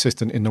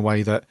inconsistent in the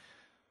way that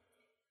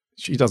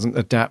she doesn't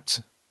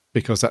adapt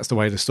because that's the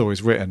way the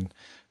story's written.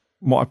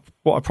 What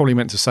I probably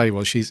meant to say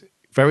was she's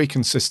very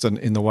consistent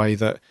in the way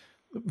that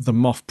the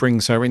Moff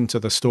brings her into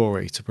the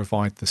story to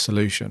provide the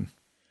solution.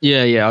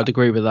 Yeah, I'd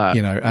agree with that.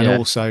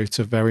 Also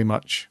to very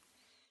much,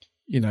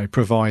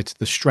 provide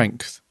the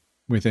strength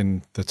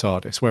within the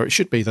TARDIS, where it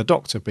should be the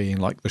Doctor being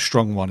like the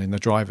strong one in the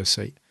driver's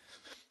seat,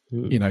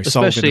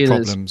 solving the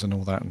problems and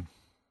all that.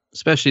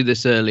 Especially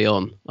this early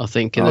on, I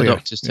think, in the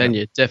Doctor's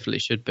tenure, definitely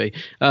should be.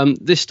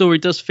 This story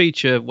does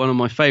feature one of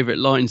my favourite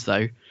lines,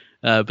 though,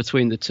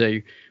 between the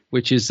two,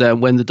 which is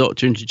when the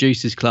Doctor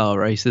introduces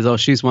Clara. He says, "Oh,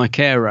 she's my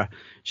carer.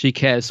 She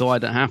cares, so I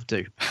don't have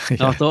to."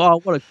 And I thought,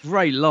 oh, what a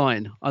great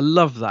line! I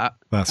love that.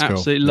 That's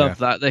absolutely cool. Love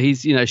that. That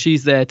he's,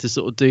 she's there to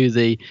sort of do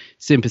the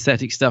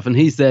sympathetic stuff, and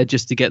he's there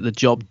just to get the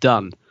job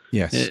done.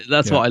 Yes,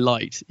 that's what I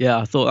liked. Yeah,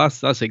 I thought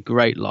that's a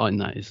great line.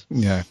 That is.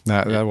 Yeah,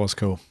 that was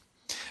cool.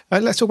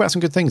 Let's talk about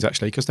some good things,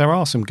 actually, because there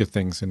are some good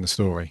things in the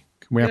story.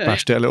 we have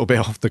bashed it a little bit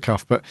off the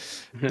cuff, but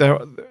there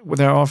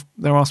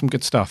are some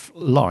good stuff,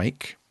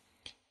 like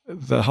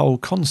the whole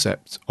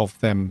concept of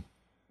them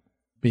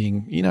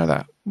being,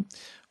 that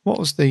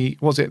was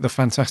it the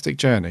Fantastic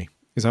Journey?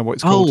 Is that what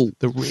it's called?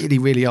 The really,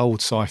 really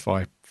old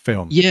sci-fi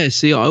film. Yeah,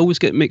 see, I always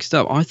get mixed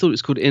up. I thought it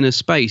was called Inner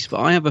Space, but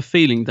I have a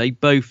feeling they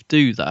both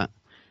do that.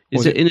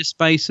 Is it Inner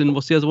Space and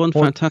what's the other one?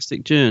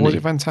 Fantastic Journey. Was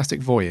it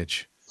Fantastic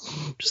Voyage?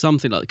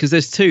 Something like that. Because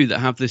there's two that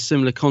have this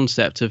similar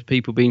concept of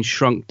people being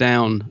shrunk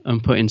down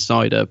and put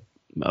inside a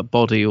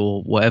body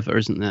or whatever,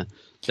 isn't there?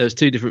 There's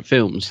two different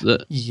films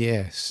that.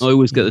 Yes. I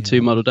always get the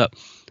two muddled up.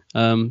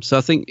 So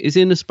I think, is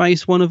Inner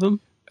Space one of them?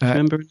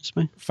 Remember Inner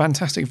Space?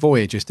 Fantastic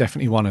Voyage is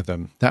definitely one of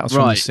them. That was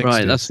from the 60s.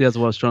 Right. That's the other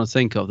one I was trying to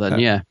think of then.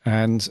 Yeah.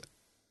 And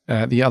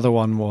the other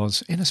one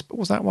was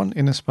was that one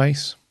Inner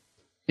Space?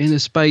 Inner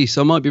Space.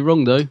 I might be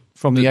wrong though.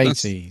 From the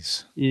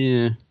 80s.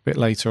 Yeah. A bit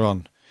later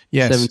on.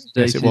 Yes. 70s,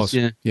 yes, it was.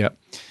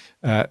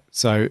 Yeah.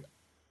 So,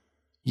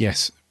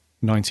 yes,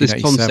 1987.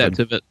 This concept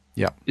of it.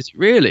 Yeah. Is it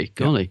really?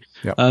 Golly.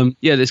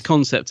 Yeah. This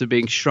concept of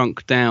being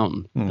shrunk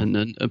down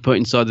and put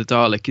inside the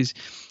Dalek is,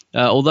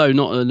 although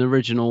not an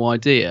original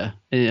idea,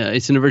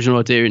 it's an original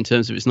idea in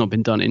terms of it's not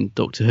been done in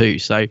Doctor Who.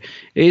 So it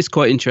is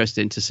quite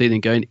interesting to see them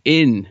going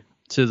in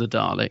to the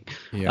Dalek.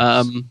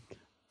 Yes.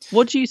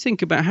 What do you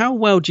think about how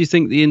well do you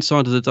think the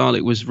inside of the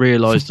Dalek was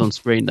realised on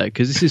screen, though?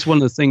 Because this is one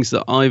of the things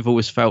that I've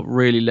always felt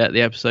really let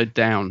the episode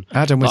down.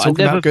 Adam, we're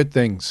talking about good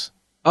things.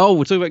 Oh,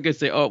 we're talking about good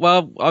things. Oh,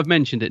 well, I've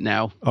mentioned it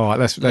now. All right,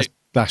 let's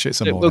bash it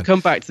some more. We'll come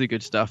back to the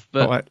good stuff.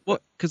 But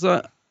because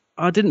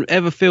I didn't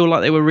ever feel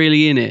like they were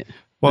really in it.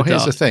 Well,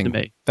 here's the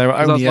thing. There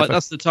are only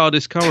that's the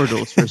TARDIS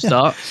corridors for a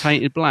start,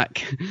 painted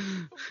black.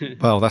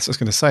 Well, that's what I was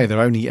going to say.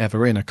 They're only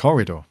ever in a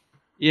corridor.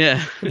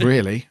 Yeah.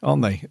 Really,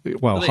 aren't they?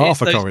 Well,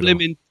 half a corridor.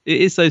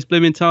 It is those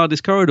blooming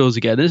TARDIS corridors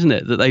again, isn't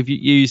it? That they've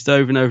used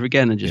over and over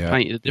again and just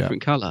painted a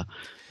different colour.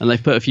 And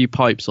they've put a few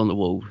pipes on the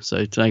wall,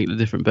 so to make it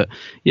different. But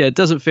yeah, it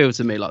doesn't feel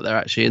to me like they're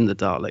actually in the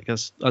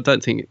Dalek. I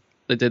don't think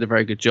they did a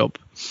very good job.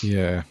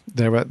 Yeah,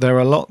 there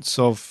are lots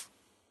of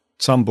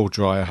tumble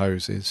dryer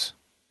hoses,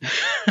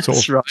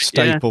 sort of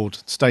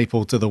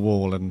stapled to the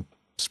wall and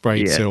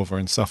sprayed silver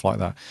and stuff like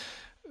that.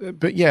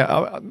 But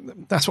yeah,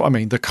 that's what I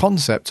mean. The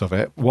concept of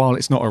it, while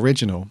it's not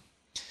original,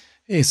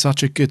 is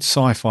such a good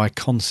sci-fi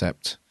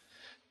concept.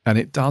 And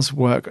it does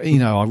work.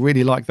 I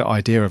really like the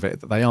idea of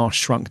it, that they are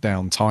shrunk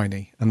down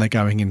tiny and they're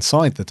going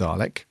inside the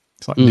Dalek.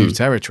 It's like new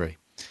territory,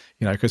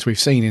 because we've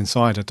seen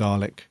inside a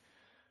Dalek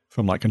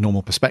from like a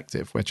normal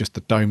perspective where just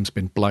the dome's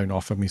been blown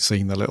off and we've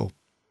seen the little...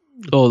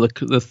 Oh,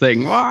 the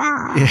thing.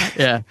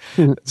 Yeah.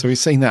 So we've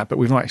seen that, but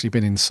we've not actually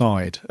been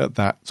inside at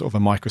that sort of a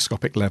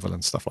microscopic level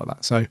and stuff like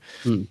that. So...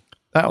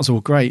 That was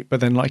all great, but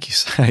then, like you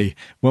say,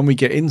 when we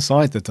get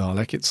inside the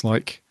Dalek, it's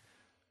like,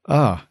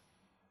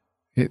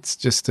 it's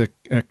just a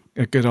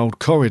good old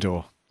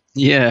corridor.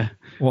 Yeah.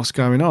 What's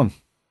going on?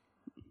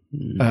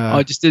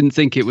 I just didn't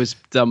think it was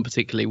done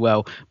particularly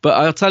well. But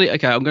I'll tell you,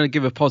 okay, I'm going to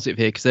give a positive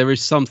here because there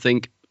is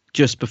something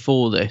just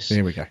before this,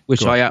 here we go,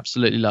 which I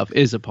absolutely love,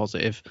 is a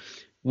positive.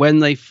 When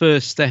they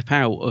first step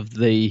out of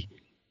the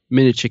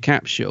miniature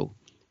capsule,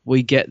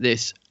 we get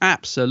this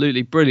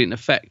absolutely brilliant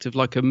effect of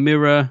like a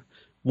mirror...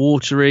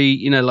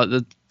 watery, like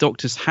the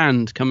Doctor's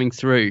hand coming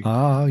through.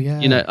 Oh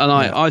yeah.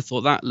 I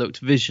thought that looked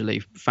visually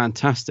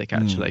fantastic.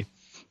 Actually,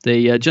 do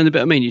you know the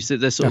bit I mean? You said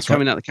they're sort of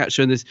coming out the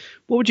capsule, and this,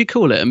 what would you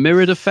call it? A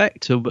mirrored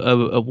effect, a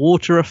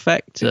water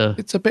effect?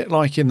 It's a bit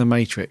like in the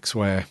Matrix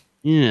where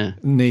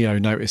Neo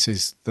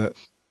notices that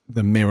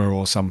the mirror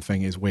or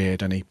something is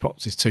weird, and he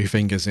pops his two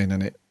fingers in,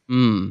 and it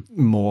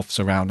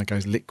morphs around and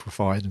goes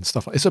liquefied and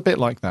stuff. It's a bit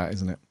like that,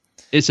 isn't it?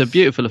 It's a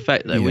beautiful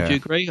effect, though. Would you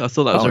agree? I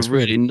thought that was a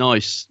really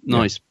nice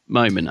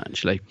moment,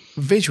 actually.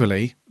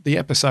 Visually, the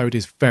episode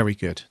is very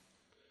good.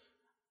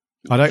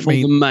 I don't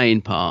mean the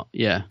main part.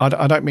 Yeah,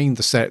 I don't mean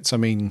the sets. I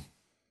mean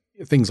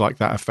things like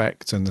that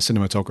effect and the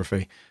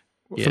cinematography.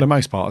 For the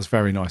most part, it's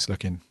very nice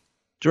looking.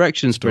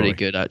 Direction's pretty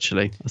good,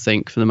 actually. I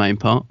think for the main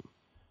part.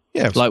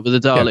 Yeah, like with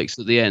the Daleks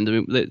at the end. I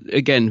mean,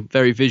 again,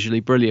 very visually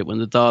brilliant when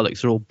the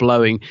Daleks are all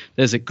blowing.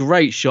 There's a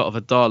great shot of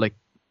a Dalek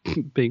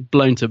being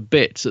blown to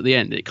bits at the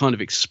end. It kind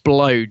of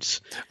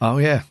explodes. Oh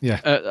yeah.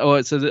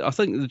 So I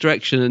think the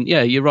direction, and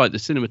you're right, the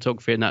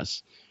cinematography, and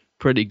that's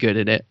pretty good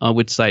in it. I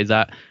would say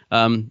that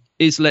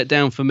is let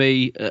down for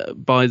me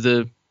by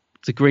the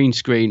green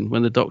screen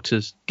when the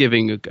Doctor's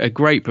giving a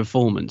great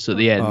performance at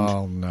the end.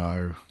 Oh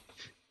no!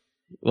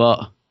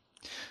 What?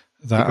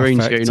 That the green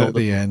effect screen at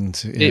the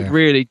end. Yeah. It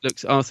really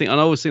looks. I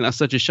always think that's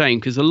such a shame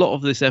because a lot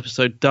of this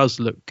episode does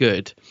look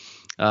good.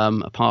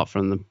 Apart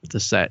from the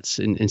sets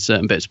in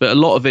certain bits, but a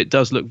lot of it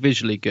does look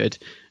visually good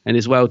and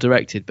is well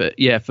directed. But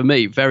yeah, for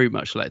me, very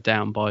much let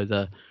down by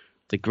the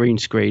green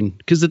screen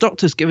because the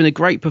Doctor's given a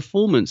great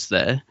performance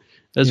there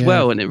as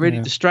well, and it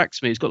really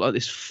distracts me. He's got like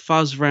this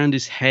fuzz around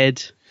his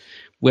head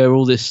where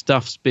all this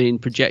stuff's being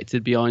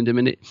projected behind him,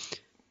 and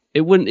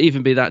it wouldn't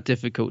even be that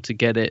difficult to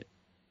get it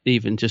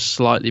even just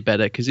slightly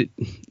better because it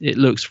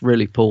looks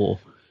really poor.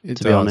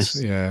 To be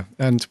honest, yeah.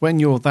 And when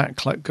you're that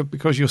close,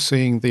 because you're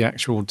seeing the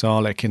actual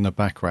Dalek in the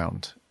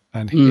background,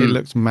 and it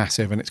looks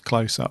massive and it's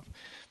close up.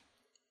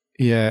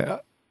 Yeah.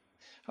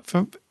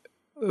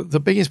 The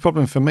biggest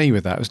problem for me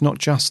with that is not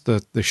just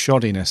the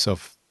shoddiness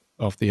of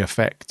the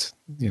effect,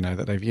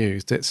 that they've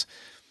used.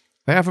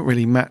 They haven't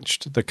really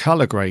matched the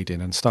color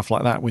grading and stuff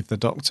like that with the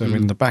Doctor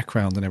in the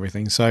background and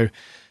everything. So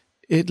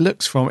it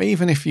looks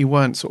even if you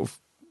weren't sort of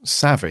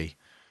savvy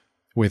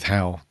with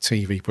how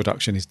TV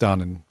production is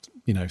done and,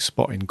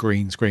 spotting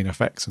green screen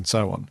effects and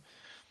so on,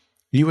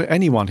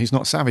 anyone who's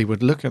not savvy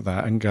would look at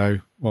that and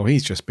go, well,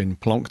 he's just been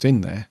plonked in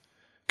there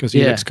because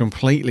he looks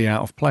completely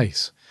out of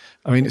place.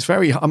 I mean, it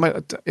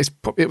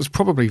was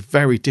probably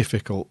very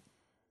difficult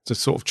to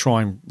sort of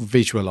try and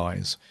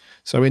visualize.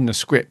 So in the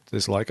script,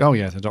 there's like, oh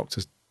yeah, the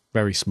Doctor's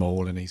very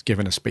small and he's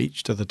given a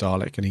speech to the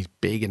Dalek and he's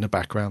big in the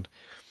background.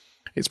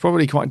 It's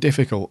probably quite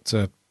difficult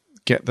to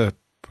get the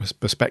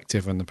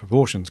perspective and the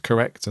proportions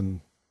correct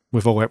and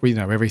with all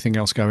everything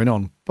else going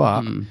on.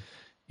 But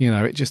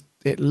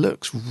it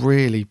looks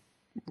really.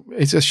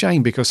 It's a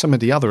shame because some of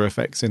the other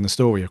effects in the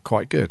story are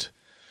quite good.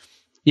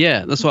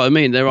 Yeah, that's what I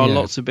mean. There are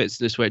lots of bits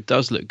in this where it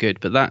does look good,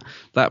 but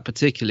that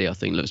particularly I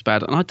think looks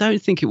bad. And I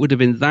don't think it would have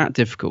been that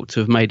difficult to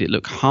have made it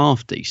look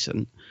half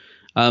decent.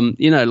 Like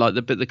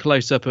the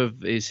close up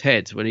of his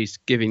head when he's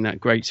giving that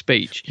great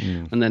speech,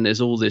 and then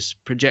there's all this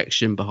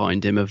projection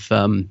behind him of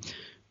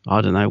I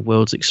don't know,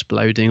 worlds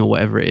exploding or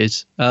whatever it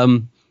is.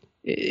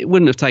 It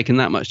wouldn't have taken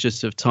that much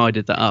just to have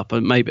tidied that up,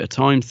 and maybe a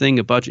time thing,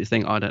 a budget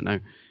thing. I don't know.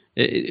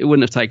 It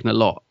wouldn't have taken a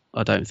lot,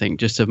 I don't think,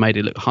 just to have made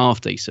it look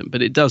half decent.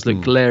 But it does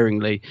look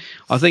glaringly.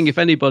 I think if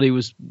anybody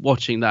was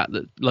watching that,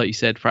 like you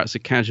said, perhaps a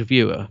casual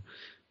viewer,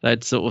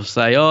 they'd sort of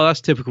say, "Oh,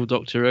 that's typical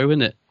Doctor Who,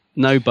 isn't it?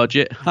 No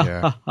budget,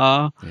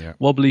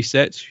 wobbly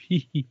sets,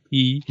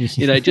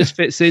 it just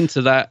fits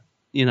into that.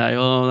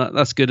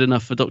 That's good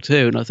enough for Doctor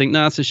Who." And I think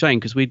that's a shame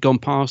because we'd gone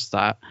past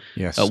that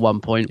at one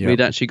point. Yep.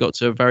 We'd actually got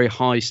to a very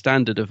high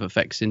standard of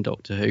effects in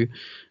Doctor Who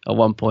at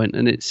one point,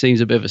 and it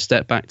seems a bit of a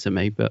step back to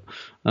me. But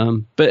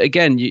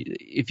again,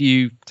 if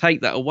you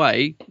take that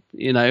away,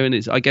 and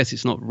I guess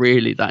it's not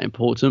really that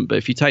important. But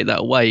if you take that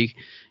away,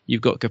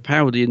 you've got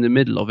Capaldi in the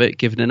middle of it,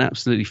 giving an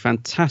absolutely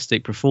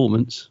fantastic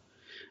performance.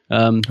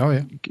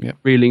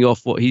 Reeling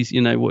off what he's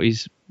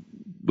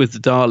with the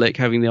Dalek,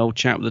 having the old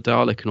chat with the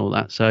Dalek and all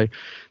that. So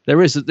there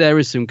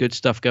is some good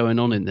stuff going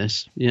on in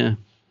this. Yeah,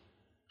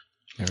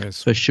 there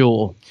is for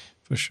sure.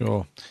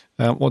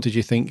 What did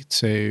you think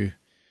to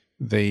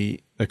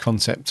the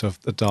concept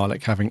of the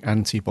Dalek having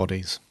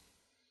antibodies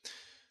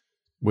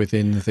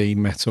within the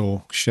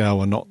metal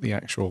shell and not the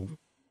actual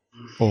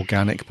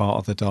organic part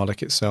of the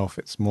Dalek itself?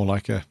 It's more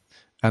like a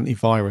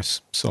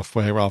antivirus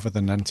software rather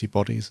than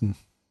antibodies, and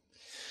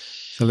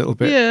a little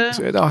bit. Yeah.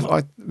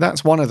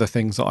 That's one of the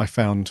things that I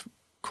found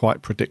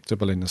quite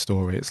predictable in the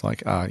story. It's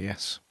like,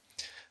 yes,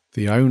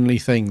 the only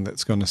thing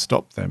that's going to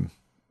stop them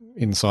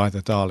inside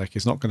the Dalek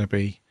is not going to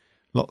be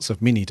lots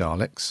of mini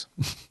Daleks,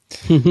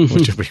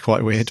 which would be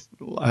quite weird.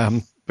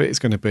 But it's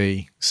going to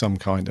be some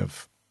kind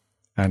of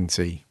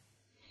anti-body,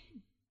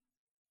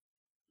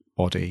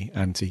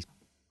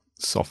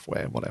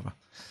 anti-software, whatever.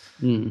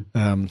 And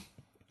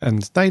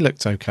they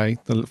looked okay.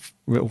 The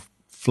little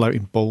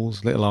floating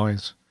balls, little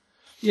eyes.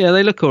 Yeah,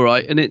 they look all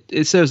right, and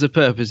it serves a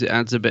purpose. It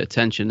adds a bit of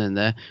tension in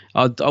there.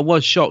 I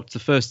was shocked the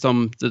first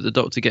time that the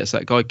Doctor gets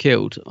that guy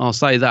killed. I'll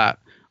say that.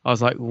 I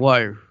was like,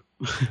 whoa,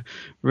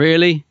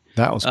 really?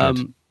 That was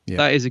good.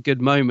 That is a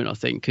good moment, I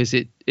think, because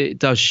it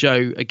does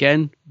show,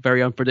 again,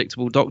 very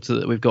unpredictable Doctor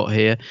that we've got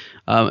here.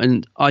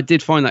 And I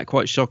did find that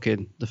quite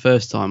shocking the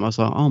first time. I was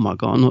like, oh, my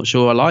God, I'm not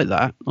sure I like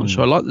that. I'm not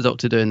sure I like the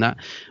Doctor doing that.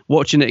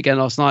 Watching it again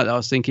last night, I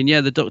was thinking, yeah,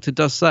 the Doctor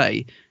does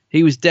say,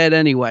 he was dead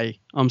anyway.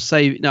 I'm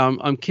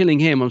killing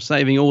him. I'm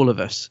saving all of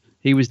us.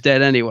 He was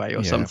dead anyway,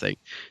 or something.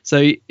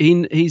 So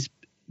he's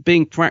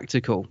being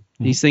practical.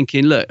 He's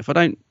thinking, look, if I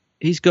don't,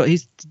 he's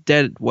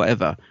dead.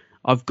 Whatever.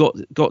 I've got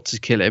to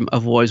kill him.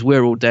 Otherwise,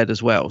 we're all dead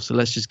as well. So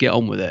let's just get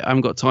on with it. I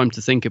haven't got time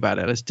to think about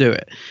it. Let's do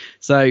it.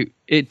 So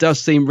it does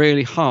seem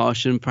really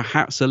harsh and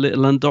perhaps a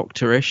little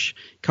undoctorish.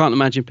 Can't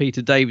imagine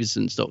Peter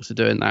Davison's Doctor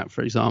doing that,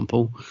 for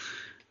example.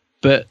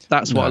 But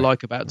that's what I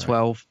like about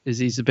 12 is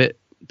he's a bit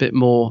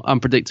more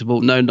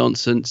unpredictable, no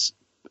nonsense,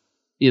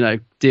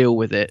 deal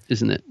with it,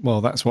 isn't it?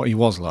 Well, that's what he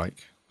was like.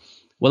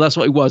 Well, that's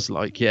what he was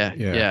like,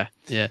 yeah.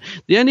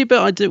 The only bit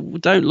I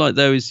don't like,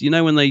 though, is,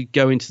 when they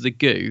go into the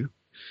goo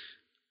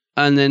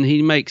and then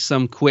he makes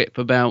some quip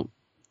about,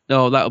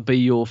 oh, that'll be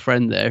your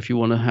friend there if you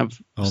want to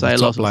say a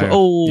lot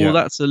of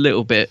that's a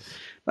little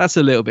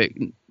bit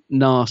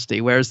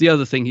nasty, whereas the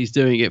other thing, he's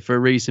doing it for a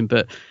reason,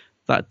 but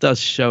that does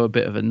show a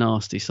bit of a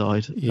nasty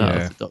side of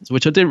the Doctor,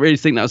 which I didn't really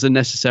think that was a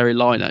necessary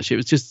line, actually.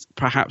 It was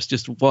perhaps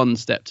just one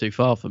step too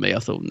far for me. I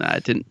thought,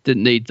 it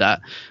didn't need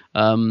that.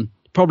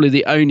 Probably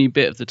the only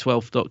bit of the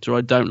 12th Doctor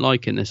I don't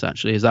like in this,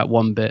 actually, is that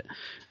one bit.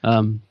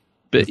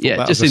 But yeah,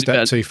 that just was a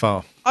step too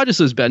far. I just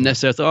thought it was a bit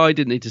unnecessary. I thought, I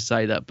didn't need to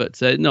say that, but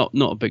not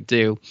a big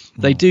deal.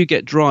 They do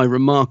get dry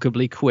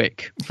remarkably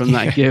quick from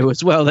that goo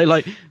as well.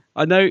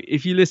 I know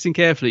if you listen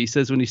carefully, he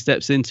says when he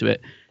steps into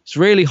it, it's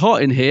really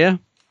hot in here.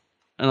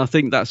 And I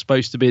think that's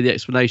supposed to be the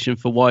explanation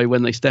for why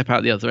when they step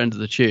out the other end of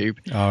the tube,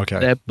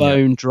 they're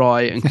bone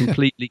dry and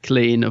completely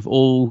clean of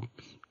all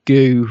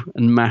goo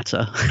and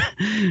matter.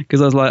 Because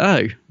I was like,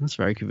 oh, that's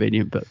very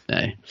convenient, but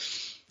no.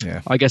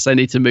 Yeah. I guess they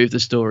need to move the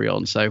story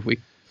on, so we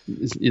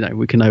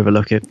can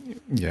overlook it.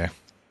 Yeah.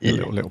 A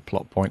little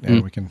plot point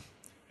there. We can.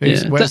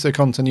 Where's the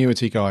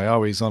continuity guy?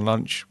 Oh, he's on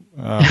lunch.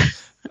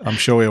 I'm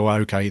sure he'll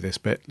okay this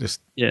bit. Just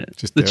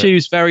the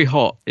tube's very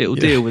hot. It'll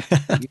deal with.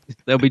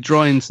 They'll be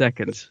dry in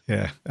seconds.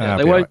 Yeah,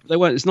 they won't. They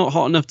won't. It's not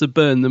hot enough to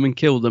burn them and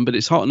kill them, but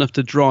it's hot enough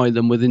to dry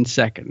them within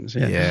seconds.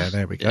 Yeah,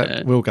 there we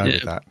go. We'll go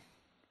with that.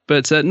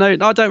 But no,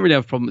 I don't really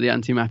have a problem with the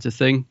antimatter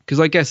thing, because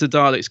I guess the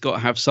Dalek's got to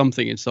have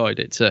something inside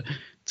it to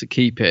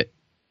keep it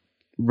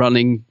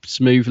running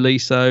smoothly.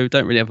 So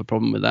don't really have a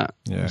problem with that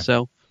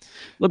myself.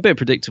 A bit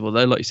predictable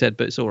though, like you said,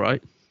 but it's all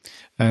right.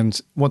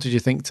 And what did you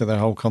think to the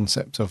whole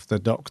concept of the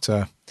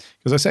Doctor?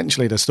 Because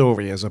essentially the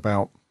story is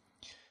about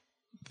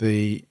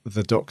the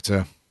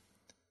Doctor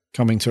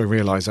coming to a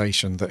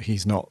realization that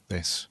he's not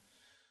this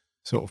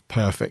sort of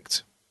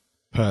perfect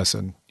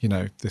person,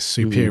 this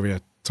superior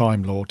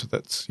Time Lord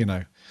that's,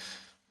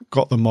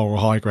 got the moral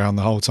high ground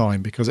the whole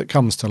time, because it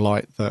comes to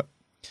light that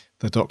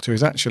the Doctor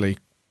he's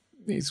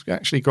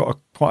actually got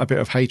quite a bit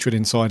of hatred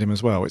inside him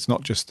as well. It's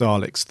not just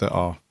Daleks that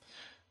are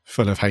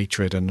full of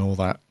hatred and all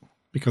that,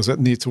 because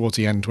towards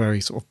the end where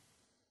he sort of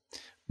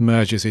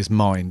merges his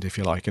mind, if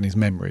you like, and his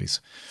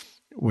memories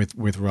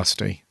with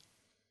Rusty,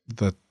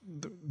 the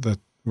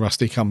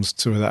Rusty comes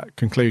to that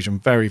conclusion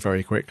very,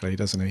 very quickly,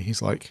 doesn't he?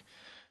 He's like,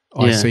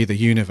 I see the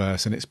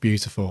universe and it's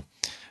beautiful.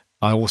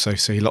 I also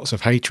see lots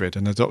of hatred,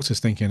 and the Doctor's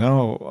thinking,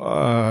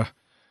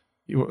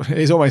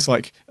 he's almost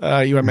like,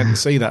 you weren't meant to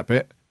see that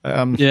bit.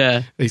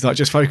 He's like,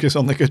 just focus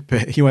on the good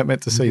bit. You weren't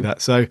meant to see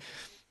that. So,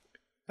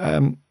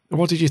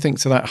 what did you think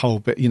to that whole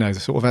bit?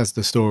 Sort of as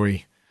the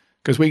story,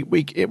 because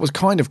it was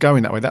kind of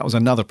going that way. That was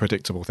another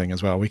predictable thing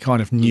as well. We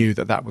kind of knew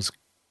that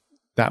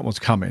was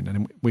coming,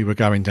 and we were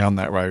going down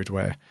that road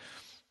where,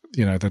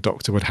 the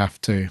Doctor would have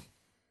to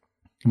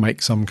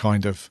make some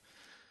kind of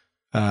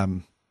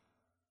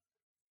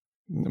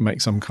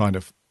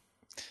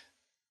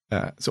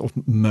sort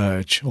of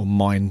merge or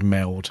mind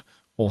meld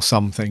or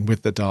something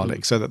with the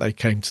Dalek, so that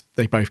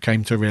they both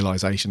came to a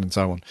realization and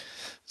so on.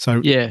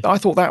 So I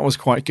thought that was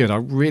quite good. I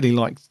really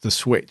liked the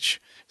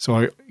switch.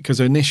 So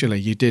because initially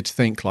you did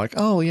think like,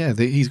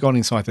 he's gone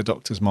inside the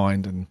Doctor's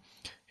mind and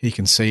he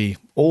can see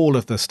all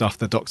of the stuff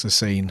the Doctor's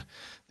seen,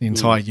 the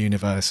entire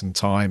universe and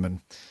time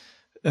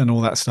and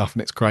all that stuff,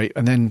 and it's great.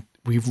 And then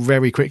we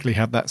very quickly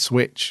had that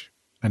switch,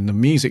 and the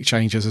music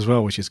changes as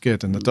well, which is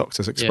good, and the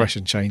Doctor's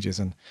expression changes,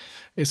 and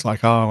it's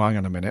like, oh, hang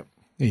on a minute,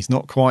 he's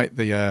not quite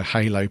the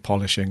halo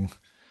polishing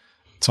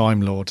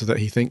Time Lord that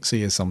he thinks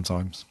he is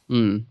sometimes.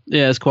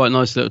 Yeah, it's quite a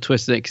nice little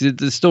twist in it, because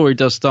the story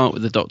does start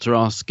with the Doctor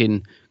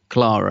asking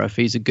Clara if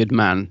he's a good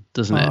man,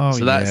 doesn't it?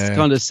 So that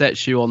kind of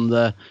sets you on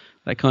that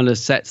kind of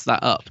sets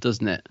that up,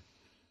 doesn't it?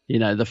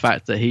 The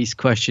fact that he's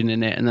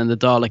questioning it, and then the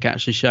Dalek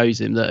actually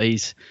shows him that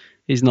he's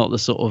not the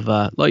sort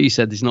of like you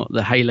said, he's not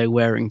the halo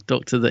wearing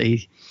Doctor that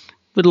he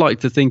would like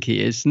to think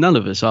he is. None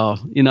of us are.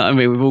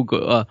 We've all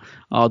got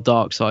our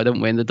dark side,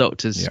 haven't we? And the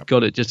Doctor's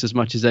got it just as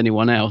much as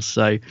anyone else.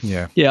 So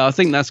I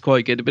think that's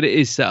quite good. But it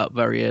is set up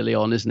very early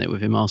on, isn't it,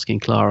 with him asking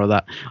Clara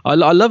that. I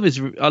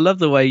love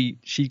the way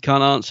she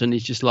can't answer, and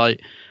he's just like,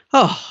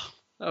 oh,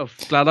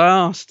 glad I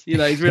asked.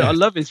 I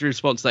love his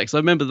response to that, because I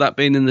remember that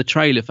being in the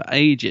trailer for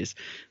ages,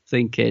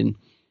 thinking,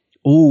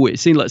 oh, it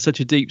seemed like such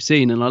a deep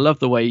scene, and I love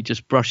the way he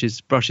just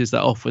brushes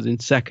that off within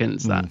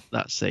seconds.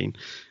 That scene.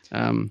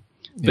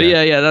 But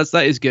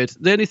that is good.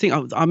 The only thing,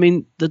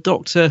 the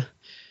Doctor,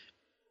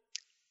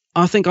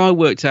 I think I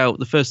worked out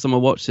the first time I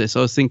watched this,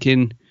 I was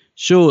thinking,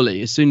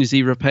 surely as soon as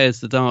he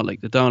repairs the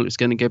Dalek's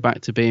going to go back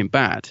to being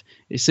bad.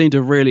 It seemed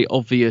a really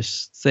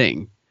obvious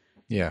thing.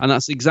 Yeah. And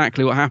that's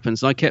exactly what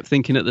happens. And I kept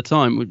thinking at the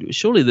time,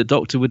 surely the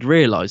Doctor would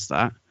realise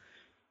that.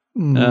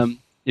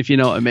 If you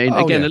know what I mean.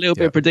 Again, a little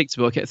bit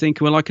predictable. I kept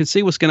thinking, well, I can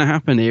see what's going to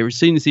happen here. As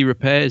soon as he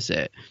repairs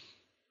it,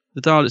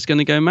 the Dalek's going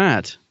to go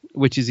mad,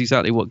 which is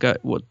exactly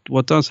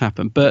what does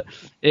happen. But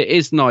it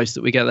is nice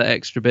that we get that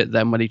extra bit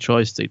then when he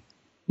tries to,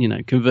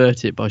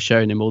 convert it by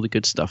showing him all the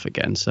good stuff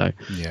again. So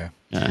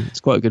it's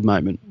quite a good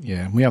moment.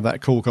 Yeah, we have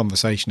that cool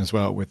conversation as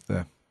well with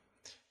the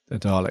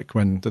Dalek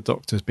when the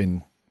Doctor's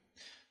been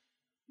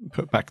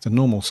put back to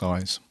normal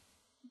size.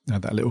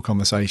 Had that little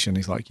conversation.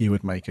 He's like, "You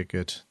would make a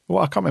good."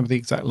 Well, I can't remember the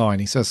exact line.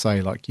 He says,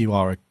 "Say like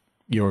you're a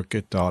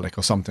good Dalek"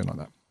 or something like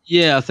that.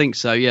 Yeah, I think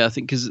so. Yeah, I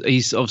think because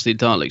he's obviously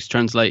Dalek's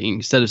translating,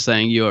 instead of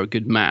saying you're a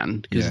good man,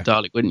 because the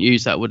Dalek wouldn't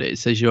use that, would it? It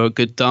says you're a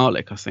good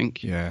Dalek, I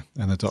think. Yeah,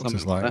 and the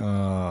Doctor's like,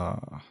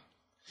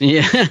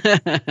 yeah,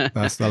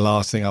 that's the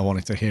last thing I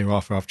wanted to hear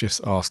after I've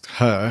just asked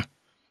her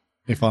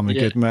if I'm a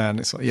good man.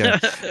 It's like, yeah.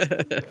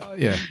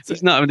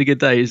 He's not having a good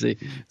day, is he?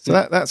 So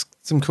that's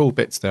some cool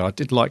bits there. I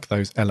did like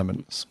those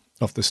elements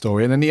of the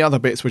story, and then the other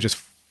bits were just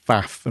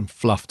faff and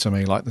fluff to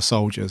me, like the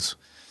soldiers.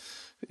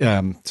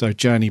 So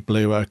Journey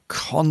Blue are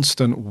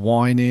constant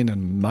whining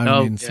and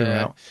moaning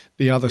throughout.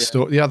 The other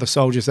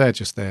soldiers, they're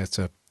just there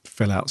to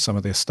fill out some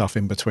of this stuff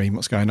in between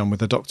what's going on with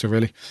the Doctor,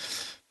 really,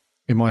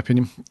 in my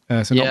opinion.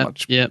 So not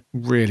much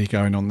really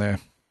going on there.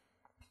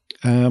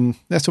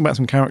 Let's talk about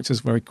some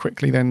characters very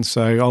quickly then.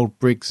 So old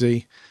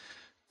Briggsy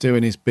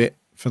doing his bit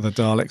for the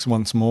Daleks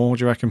once more,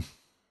 do you reckon?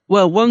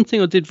 Well, one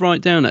thing I did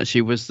write down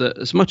actually was that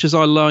as much as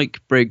I like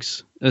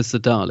Briggs as the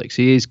Daleks,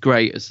 he is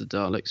great as the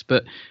Daleks,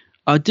 but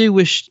I do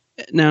wish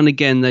now and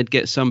again they'd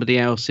get somebody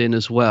else in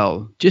as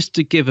well, just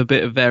to give a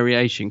bit of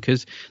variation,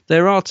 because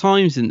there are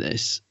times in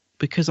this,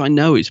 because I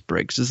know it's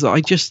Briggs, is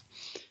that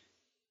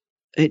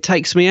it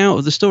takes me out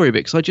of the story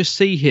because I just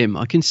see him.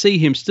 I can see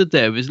him stood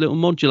there with his little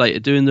modulator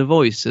doing the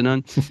voice,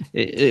 and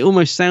it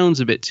almost sounds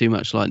a bit too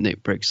much like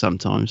Nick Briggs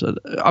sometimes.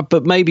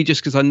 But maybe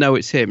just because I know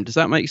it's him. Does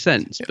that make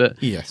sense? But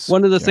yes.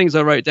 One of the things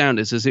I wrote down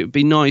is it would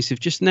be nice if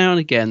just now and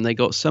again they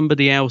got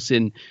somebody else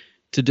in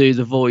to do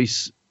the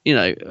voice,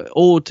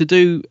 or to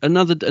do a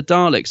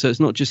Dalek, so it's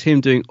not just him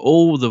doing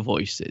all the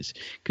voices.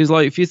 Because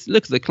if you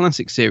look at the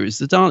classic series,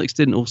 the Daleks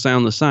didn't all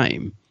sound the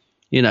same.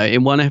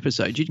 In one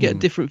episode, you'd get a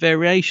different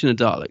variation of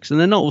Daleks, and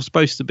they're not all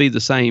supposed to be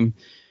the same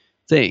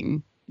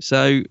thing.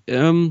 So,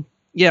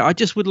 I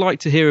just would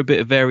like to hear a bit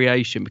of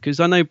variation, because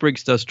I know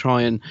Briggs does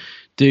try and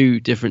do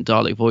different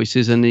Dalek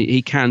voices, and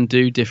he can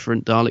do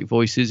different Dalek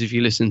voices. If you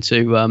listen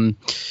to,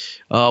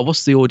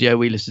 what's the audio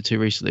we listened to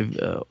recently?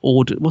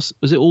 Was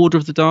it Order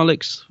of the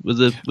Daleks with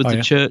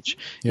the church?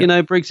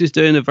 Yep. Briggs is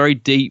doing a very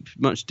deep,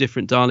 much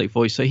different Dalek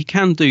voice, so he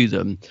can do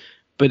them,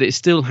 but it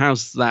still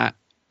has that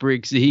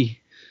Briggsy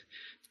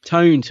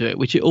tone to it,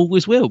 which it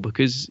always will,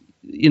 because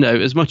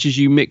as much as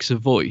you mix a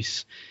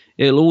voice,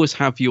 it'll always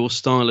have your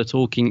style of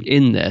talking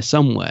in there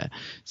somewhere.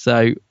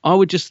 So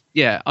I just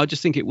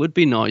think it would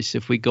be nice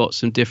if we got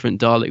some different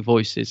Dalek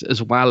voices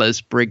as well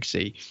as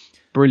Briggsy,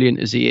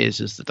 brilliant as he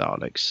is as the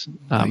Daleks.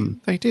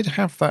 They did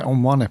have that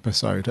on one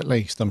episode at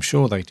least, I'm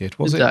sure they did.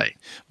 What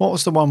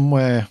was the one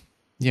where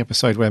the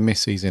episode where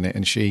Missy's in it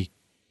and she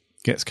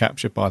gets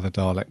captured by the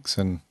Daleks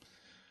and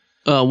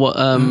what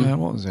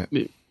was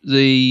it?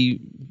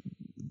 The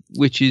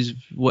which is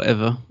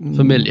whatever,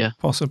 familiar.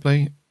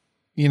 Possibly.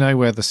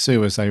 Where the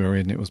sewers they were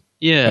in, it was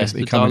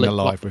basically coming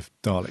alive with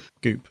Dalek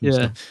goop and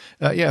stuff.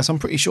 So I'm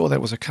pretty sure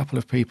there was a couple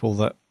of people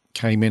that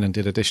came in and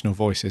did additional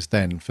voices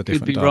then for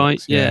different Could be Daleks.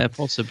 Right, yeah,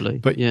 possibly.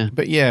 But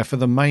for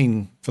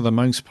the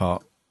most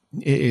part,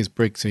 it is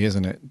Briggsy,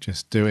 isn't it?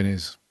 Just doing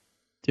his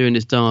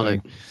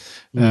Dalek.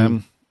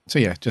 So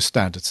just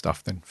standard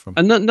stuff then.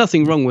 And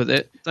nothing wrong with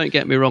it. Don't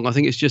get me wrong. I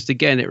think it's just,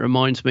 again, it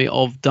reminds me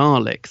of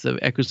Dalek, the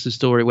Eccleston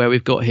story, where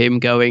we've got him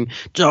going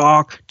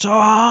dark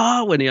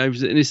when he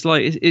opens it, and it's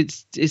like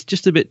it's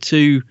just a bit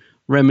too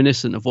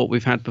reminiscent of what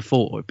we've had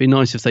before. It'd be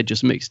nice if they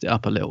just mixed it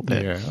up a little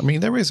bit. Yeah, I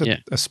mean there is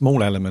a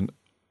small element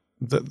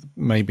that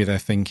maybe they're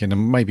thinking,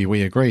 and maybe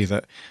we agree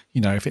that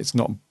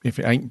if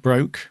it ain't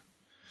broke,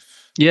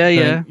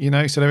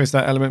 then, so there is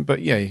that element. But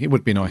it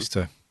would be nice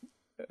to.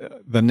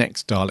 The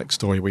next Dalek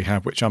story we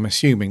have, which I'm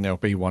assuming there'll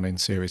be one in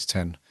Series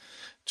 10,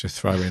 to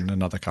throw in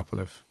another couple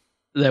of...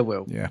 There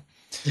will. Yeah.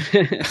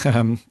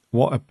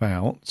 What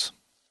about...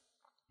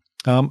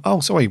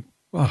 sorry.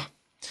 Oh,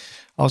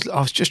 I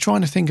was just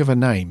trying to think of a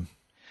name,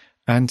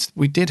 and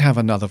we did have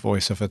another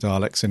voice of the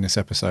Daleks in this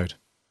episode.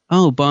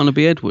 Oh,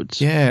 Barnaby Edwards.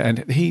 Yeah,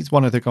 and he's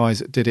one of the guys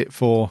that did it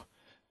for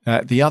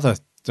the other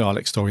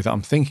Dalek story that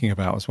I'm thinking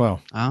about as well.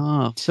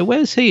 Ah, so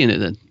where's he in it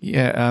then?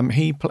 Yeah,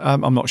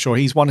 I'm not sure.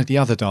 He's one of the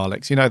other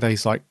Daleks.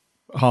 There's like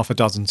half a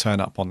dozen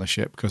turn up on the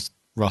ship because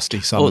Rusty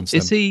summons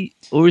them. Is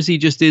he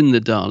just in the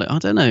Dalek? I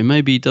don't know.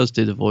 Maybe he does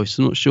do the voice.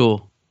 I'm not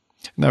sure.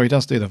 No, he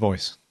does do the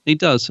voice. He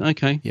does.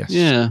 Okay. Yes.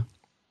 Yeah.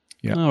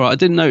 All right. I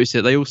didn't notice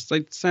it. They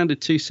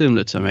sounded too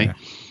similar to me.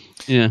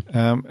 Yeah.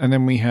 And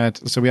then we had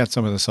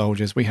some of the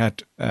soldiers. We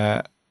had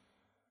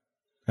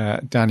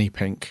Danny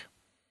Pink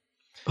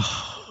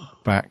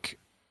back.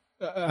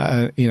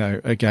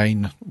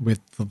 Again with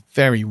the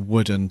very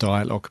wooden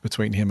dialogue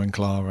between him and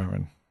Clara,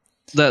 and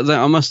that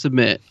I must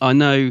admit, I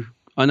know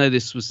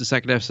this was the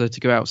second episode to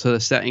go out, so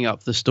they're setting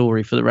up the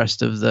story for the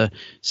rest of the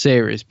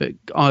series. But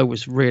I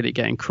was really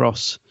getting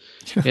cross.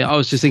 I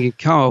was just thinking,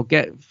 Carl,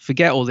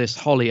 forget all this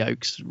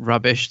Hollyoaks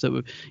rubbish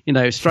that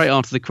straight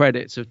after the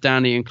credits of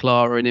Danny and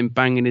Clara and him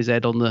banging his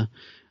head on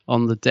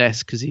the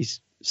desk because he's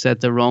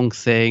said the wrong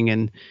thing,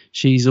 and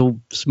she's all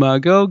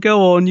smug. Oh,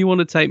 go on, you want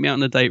to take me out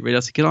on a date, really? I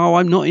was thinking,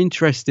 I'm not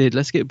interested,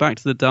 let's get back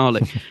to the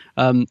Dalek.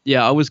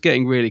 I was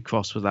getting really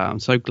cross with that. I'm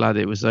so glad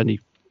it was only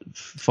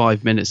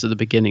 5 minutes at the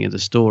beginning of the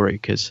story,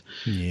 because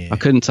I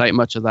couldn't take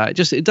much of that. It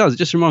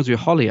just reminds me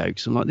of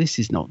Hollyoaks. I'm like, this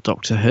is not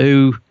Doctor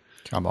Who.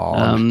 Come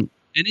on.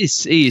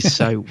 He is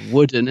so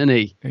wooden, isn't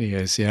he? He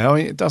is, yeah. I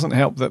mean, it doesn't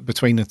help that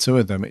between the two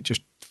of them it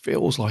just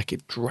feels like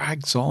it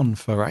drags on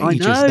for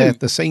ages.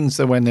 The scenes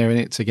that when they're in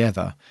it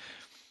together,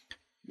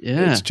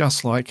 it's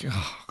just like,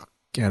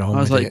 get on with it.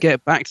 I was like,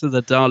 get back to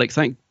the Dalek.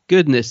 Thank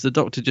goodness the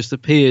Doctor just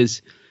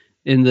appears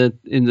in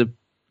the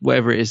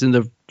whatever it is, in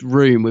the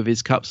room with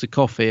his cups of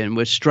coffee, and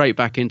we're straight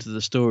back into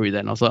the story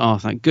then. I was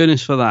like, thank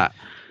goodness for that.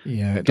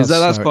 Yeah, because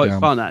that's quite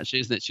fun, actually,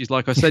 isn't it? She's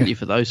like, I sent you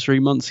for those 3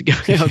 months ago.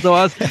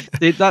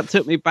 That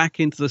took me back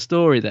into the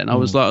story then. I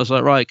was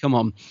like, right, come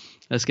on.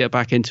 Let's get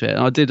back into it.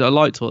 And I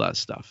liked all that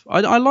stuff.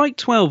 I like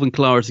 12 and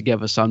Clara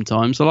together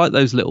sometimes. I like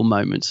those little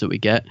moments that we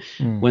get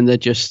when they're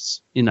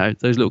just,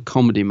 those little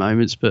comedy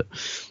moments. But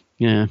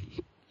yeah.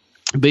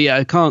 But yeah,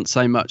 I can't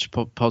say much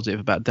positive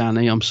about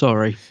Danny. I'm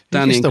sorry.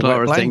 Danny and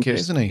Clara blanket,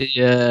 isn't he?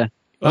 Yeah.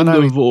 And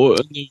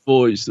the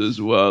voice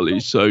as well.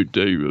 He's so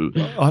deep.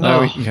 I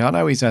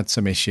know he's had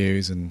some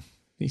issues and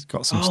he's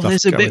got some stuff.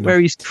 There's a bit where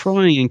he's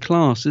crying in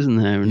class, isn't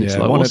there? And it's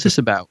like, what's this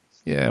about?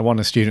 Yeah, one of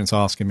the students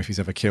asked him if he's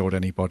ever killed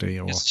anybody.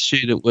 Or a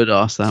student would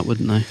ask that,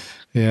 wouldn't they?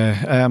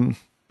 Yeah,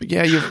 but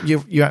yeah,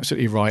 you're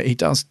absolutely right. He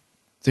does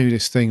do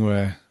this thing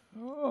where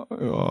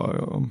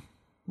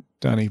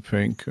Danny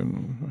Pink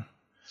and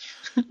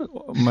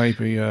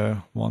maybe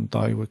one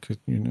day we could,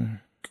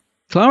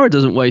 Clara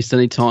doesn't waste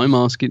any time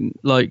asking,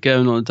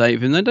 going on a date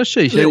with him, then, does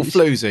she? Little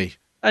floozy.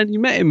 And you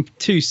met him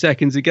 2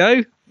 seconds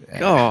ago. Yeah.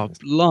 God,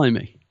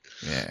 blimey.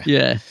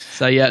 Yeah.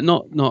 So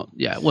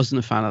wasn't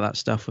a fan of that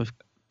stuff with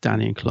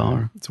Danny and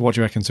Clara. So what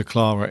do you reckon to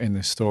Clara in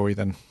this story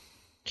then?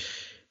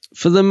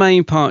 For the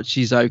main part,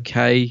 she's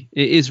okay.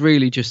 It is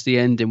really just the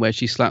ending where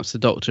she slaps the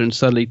doctor and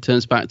suddenly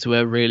turns back to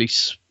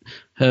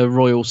her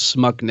royal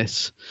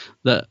smugness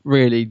that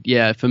really,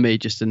 for me,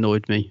 just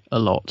annoyed me a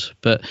lot.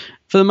 But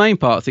for the main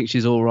part, I think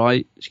she's all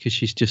right because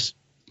she's just,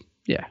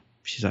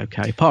 she's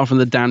okay. Apart from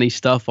the Danny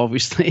stuff,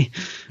 obviously,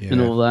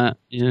 and all that.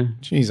 Yeah,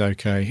 she's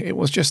okay. It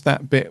was just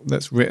that bit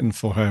that's written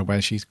for her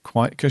where she's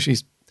quite, because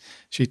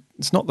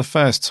it's not the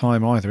first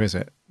time either, is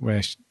it?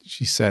 Where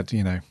she said,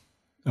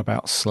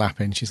 about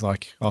slapping. She's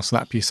like, I'll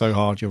slap you so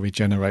hard you'll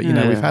regenerate.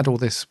 We've had all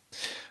this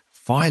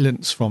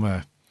violence from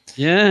her.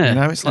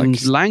 Yeah, it's like,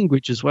 and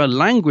language as well.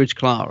 Language,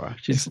 Clara.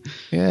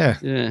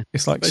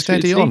 It's like,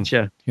 steady on.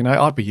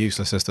 I'd be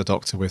useless as the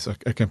doctor with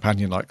a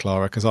companion like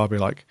Clara because I'd be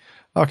like,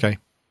 okay,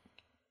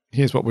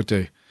 here's what we'll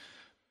do.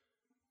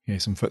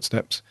 Here's some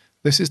footsteps.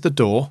 This is the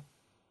door.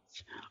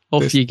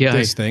 Off you go.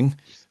 This thing.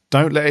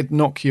 Don't let it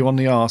knock you on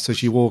the arse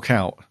as you walk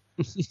out.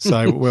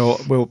 So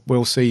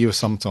we'll see you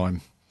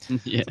sometime.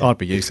 Yeah. I'd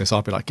be useless.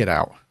 I'd be like, get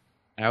out.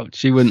 Out.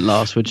 She wouldn't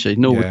last, would she?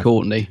 Nor would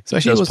Courtney. So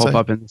she does pop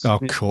up in this. Oh,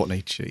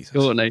 Courtney, Jesus.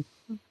 Courtney.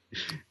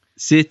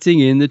 Sitting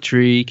in the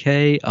tree,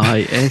 KISSING.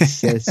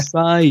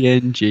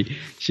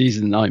 She's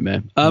a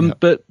nightmare.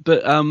 But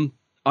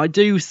I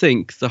do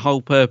think the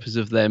whole purpose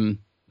of them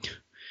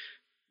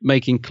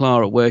making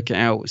Clara work it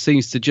out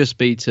seems to just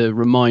be to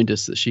remind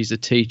us that she's a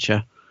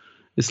teacher.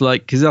 It's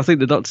like, because I think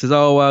the doctor says,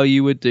 oh, well,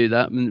 you would do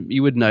that. And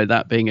you would know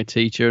that being a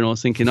teacher. And I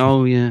was thinking,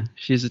 oh, yeah,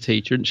 she's a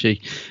teacher, isn't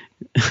she?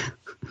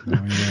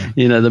 Oh,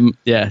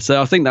 yeah. So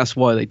I think that's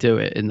why they do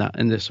it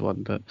in this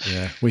one. But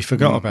we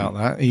forgot about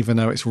that, even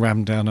though it's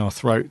rammed down our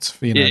throats.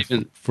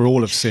 For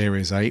all of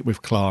Series 8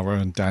 with Clara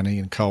and Danny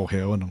and Cole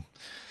Hill and.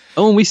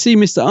 Oh, and we see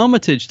Mr.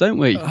 Armitage, don't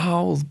we?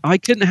 Oh, I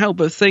couldn't help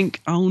but think,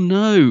 oh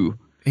no,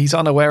 he's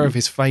unaware of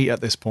his fate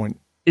at this point.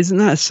 Isn't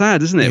that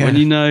sad? Isn't it? When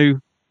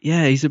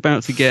he's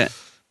about to get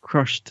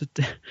crushed to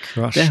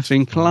death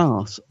in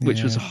class,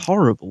 which was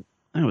horrible.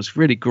 That was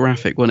really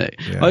graphic, wasn't it?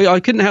 Yeah. I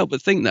couldn't help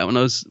but think that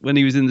when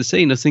he was in the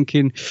scene, I was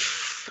thinking,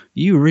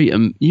 you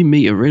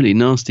meet a really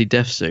nasty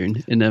death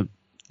soon in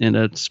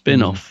a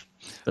spin-off.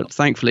 But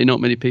thankfully, not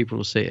many people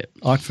will see it.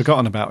 I'd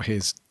forgotten about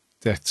his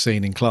death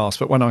scene in class,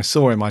 but when I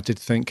saw him, I did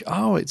think,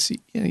 oh, it's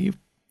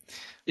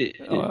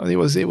it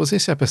was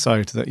this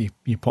episode that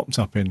you popped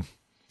up in.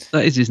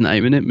 That is his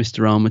name, isn't it,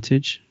 Mr.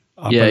 Armitage?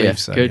 I believe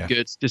so.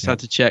 Good. Just had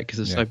to check because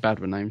they're so bad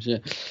with names. Yeah.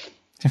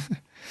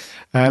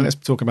 Let's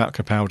talk about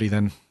Capaldi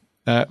then.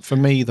 For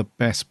me, the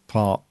best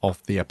part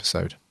of the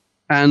episode.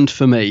 And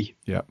for me.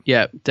 Yeah.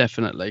 Yeah,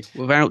 definitely.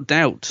 Without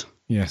doubt.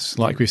 Yes.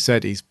 Like we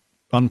said, he's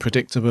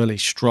unpredictable.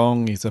 He's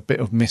strong. There's a bit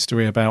of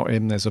mystery about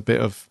him. There's a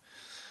bit of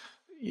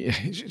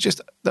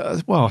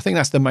I think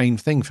that's the main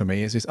thing for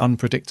me is his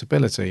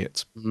unpredictability.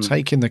 It's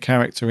taking the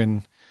character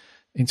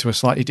into a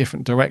slightly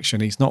different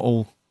direction. He's not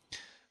all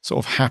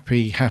sort of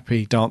happy,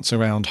 dance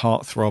around,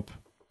 heartthrob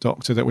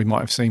Doctor that we might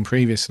have seen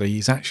previously.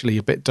 He's actually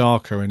a bit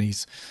darker and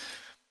he's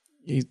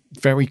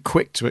very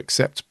quick to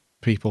accept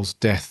people's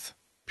death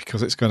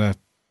because it's going to,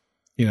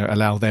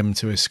 allow them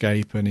to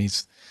escape. And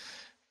he's,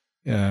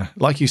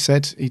 like you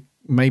said, he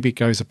maybe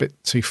goes a bit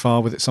too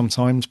far with it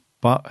sometimes,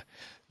 but,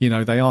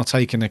 they are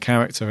taking the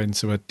character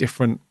into a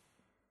different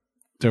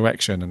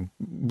direction and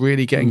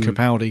really getting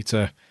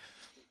Capaldi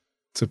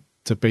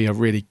to be a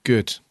really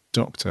good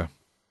Doctor.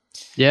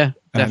 Yeah,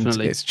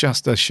 definitely. And it's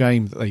just a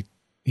shame that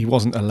he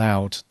wasn't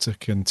allowed to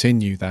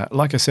continue that.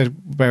 Like I said,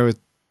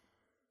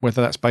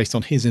 whether that's based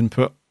on his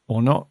input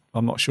or not,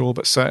 I'm not sure,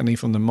 but certainly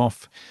from the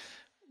Moff,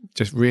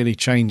 just really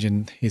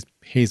changing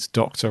his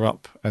Doctor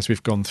up as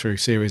we've gone through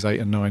Series 8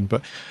 and 9.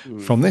 But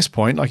from this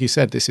point, like you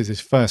said, this is his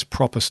first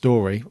proper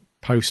story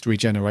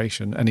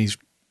post-regeneration, and he's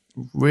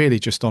really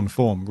just on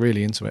form,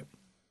 really into it.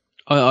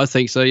 I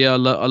think so. Yeah, I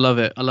love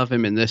it. I love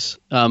him in this.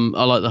 I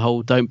like the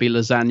whole "don't be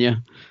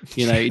lasagna."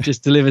 He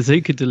just delivers.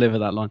 Who could deliver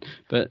that line?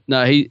 But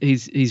no,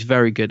 he's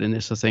very good in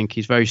this. I think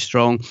he's very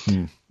strong.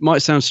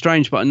 Might sound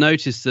strange, but I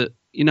noticed that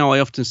I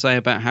often say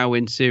about how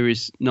in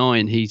series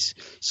 9 he's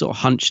sort of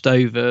hunched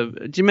over.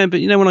 Do you remember?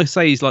 When I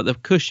say he's like the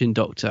cushion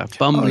doctor,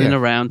 bumbling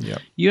around. Yeah.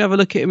 You have a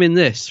look at him in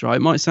this, right?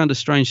 It might sound a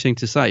strange thing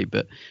to say,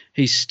 but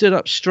he's stood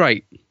up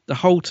straight the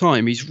whole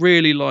time. He's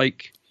really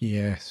like,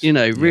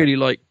 really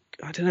like,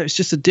 I don't know. It's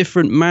just a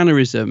different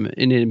mannerism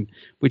in him,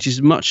 which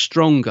is much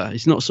stronger.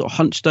 He's not sort of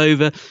hunched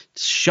over,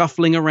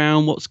 shuffling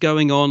around. What's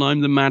going on?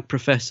 I'm the mad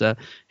professor.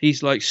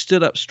 He's like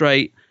stood up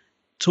straight,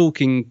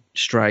 talking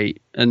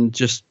straight, and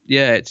just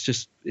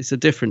it's a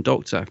different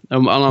Doctor,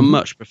 and I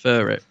much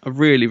prefer it. I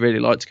really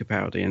liked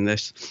Capaldi in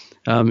this.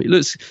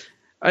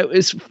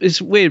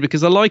 It's weird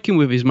because I like him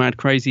with his mad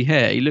crazy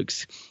hair. He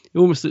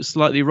almost looks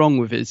slightly wrong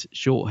with his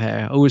short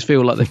hair. I always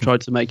feel like they've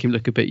tried to make him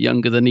look a bit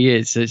younger than he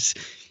is.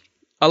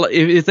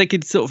 If they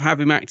could sort of have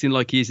him acting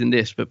like he is in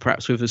this, but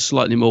perhaps with a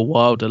slightly more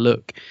wilder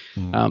look,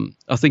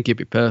 I think he'd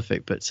be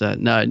perfect. But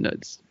no,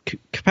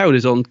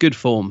 Capaldi's on good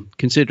form,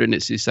 considering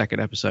it's his second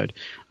episode.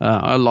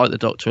 I like the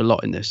Doctor a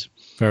lot in this.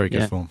 Very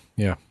good form,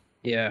 yeah.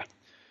 Yeah.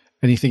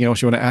 Anything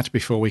else you want to add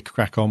before we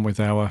crack on with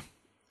our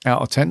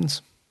out of 10s?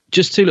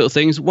 Just two little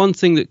things. One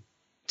thing that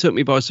took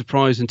me by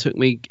surprise and took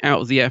me out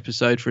of the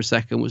episode for a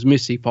second was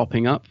Missy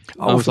popping up.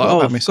 I was like,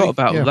 I forgot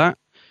about that.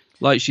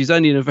 Like, she's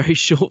only in a very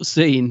short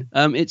scene.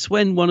 It's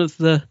when one of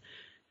the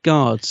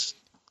guards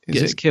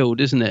gets killed,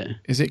 isn't it?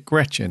 Is it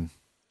Gretchen?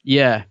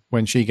 Yeah.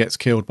 When she gets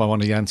killed by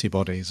one of the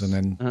antibodies, and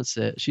then... That's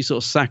it. She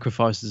sort of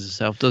sacrifices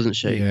herself, doesn't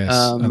she? Yes,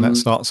 and that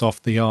starts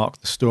off the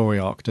story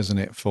arc, doesn't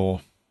it,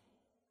 for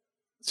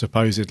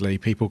supposedly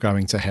people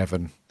going to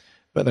heaven,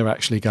 but they're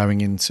actually going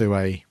into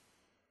a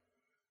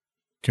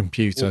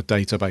computer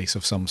database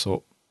of some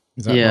sort.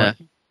 Is that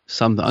right?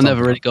 Something. I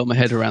never really got my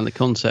head around the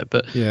concept,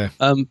 but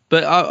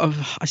but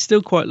I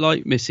still quite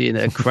like Missy in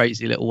a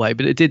crazy little way.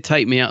 But it did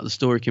take me out of the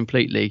story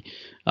completely.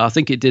 I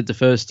think it did the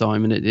first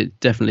time, and it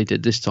definitely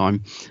did this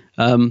time.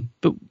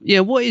 But yeah,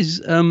 what is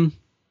I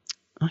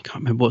can't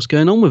remember what's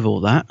going on with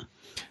all that.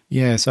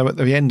 Yeah, so at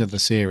the end of the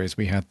series,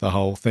 we had the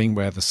whole thing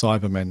where the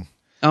Cybermen.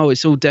 Oh,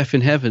 it's all death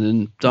in heaven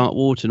and dark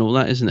water and all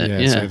that, isn't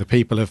it? Yeah. So the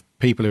people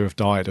who have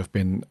died have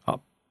been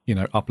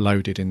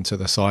uploaded into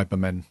the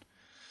Cybermen.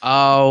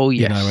 Oh,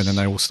 yes. And then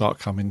they all start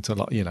coming to,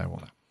 like,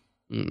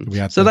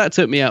 what. So that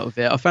took me out of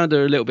it. I found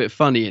her a little bit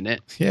funny in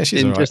it. Yeah,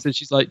 she's interesting. Right.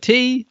 She's like,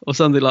 tea or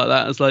something like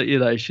that. It's like,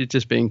 she's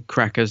just being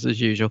crackers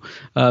as usual.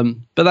 But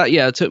that,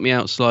 it took me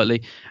out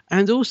slightly.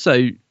 And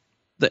also,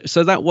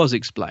 so that was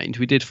explained.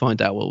 We did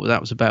find out what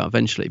that was about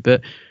eventually.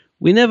 But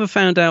we never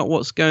found out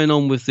what's going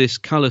on with this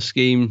colour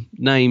scheme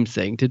name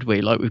thing, did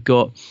we? Like, we've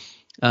got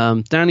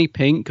Danny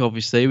Pink,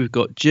 obviously. We've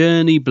got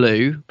Journey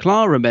Blue.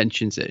 Clara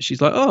mentions it. She's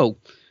like, oh,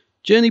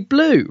 Journey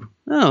Blue.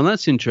 Oh,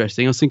 that's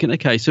interesting. I was thinking,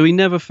 okay, so he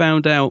never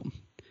found out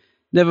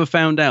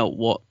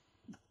what,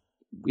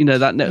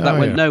 that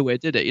went nowhere,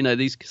 did it?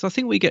 Because I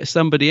think we get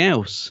somebody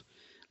else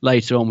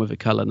later on with a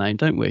colour name,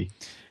 don't we?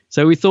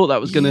 So we thought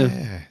that was going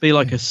to be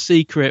like a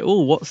secret.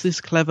 Oh, what's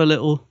this clever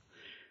little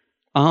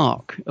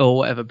arc or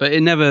whatever? But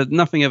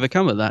nothing ever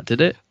come of that, did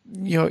it?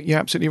 You're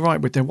absolutely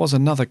right. But there was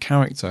another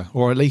character,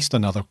 or at least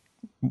another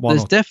one.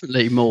 There's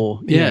definitely more.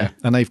 Yeah,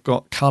 and they've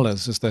got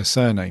colours as their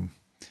surname.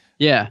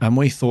 Yeah. And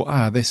we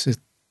thought, this is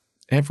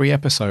every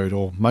episode,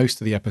 or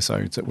most of the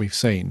episodes that we've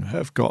seen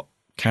have got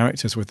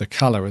characters with the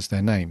colour as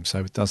their name.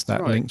 So does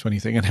that link to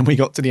anything? And then we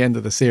got to the end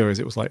of the series,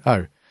 it was like,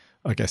 I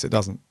guess it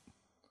doesn't.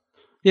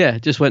 Yeah,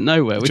 it just went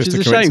nowhere, which is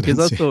a shame because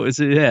I thought it was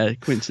a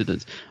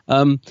coincidence.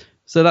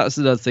 So that's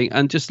another thing.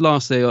 And just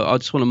lastly, I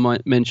just want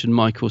to mention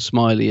Michael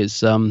Smiley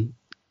as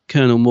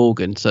Colonel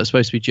Morgan. So it's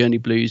supposed to be Journey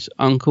Blue's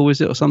uncle, is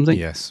it, or something?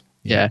 Yes.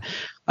 Yeah.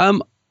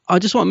 I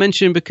just want to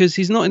mention him because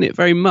he's not in it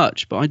very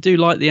much, but I do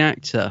like the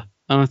actor.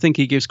 And I think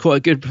he gives quite a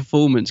good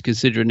performance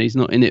considering he's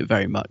not in it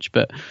very much.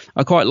 But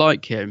I quite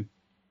like him.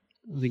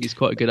 I think he's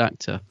quite a good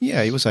actor.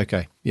 Yeah, he was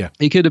okay. Yeah.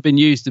 He could have been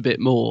used a bit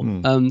more.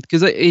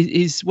 Because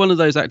he's one of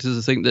those actors,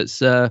 I think,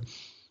 that's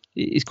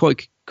he's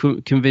quite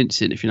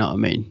convincing, if you know what I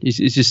mean. I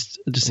just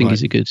think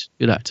he's a good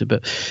actor.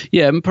 But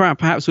yeah,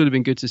 perhaps would have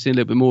been good to see a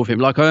little bit more of him.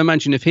 Like, I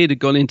imagine if he'd have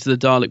gone into the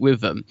Dalek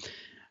with them,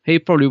 he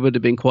probably would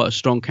have been quite a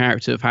strong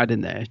character to have had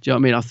in there. Do you know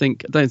what I mean?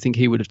 I don't think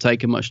he would have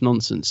taken much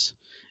nonsense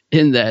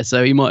in there.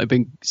 So he might have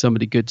been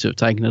somebody good to have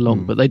taken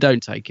along, but they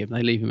don't take him.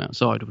 They leave him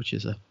outside, which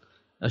is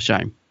a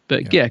shame.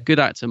 But yeah, good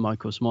actor,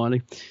 Michael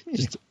Smiley.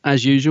 Just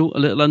as usual, a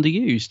little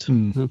underused,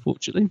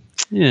 unfortunately.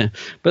 Yeah.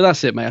 But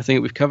that's it, mate. I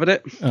think we've covered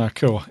it.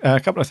 Cool. A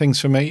couple of things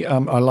for me.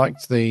 I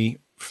liked the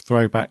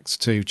throwbacks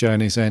to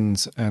Journey's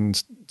End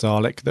and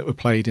Dalek that were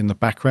played in the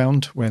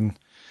background when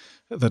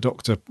the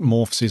Doctor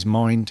morphs his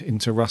mind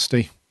into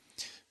Rusty.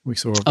 We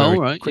saw a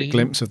very quick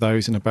glimpse of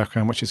those in the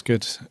background, which is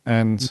good.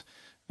 And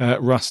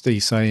Rusty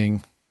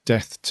saying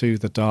death to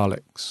the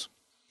Daleks.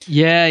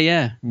 Yeah,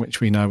 yeah.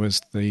 Which we know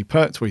as the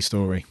Pertwee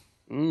story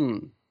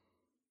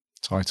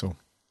title.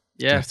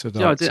 Yeah.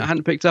 I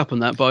hadn't picked up on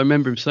that, but I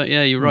remember him saying,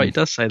 yeah, you're right, he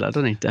does say that,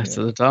 doesn't he? Death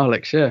to the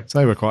Daleks, yeah. So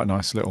they were quite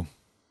nice little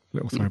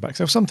throwbacks.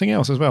 There was something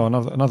else as well,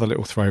 another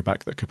little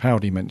throwback that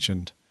Capaldi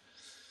mentioned.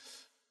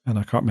 And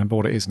I can't remember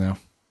what it is now.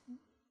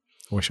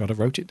 I wish I'd have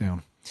wrote it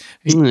down.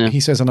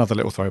 He says another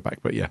little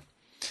throwback, but yeah.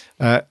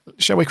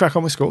 Shall we crack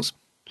on with scores?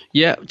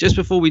 Yeah, just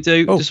before we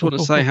do, want to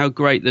say how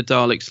great the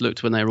Daleks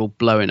looked when they were all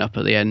blowing up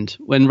at the end.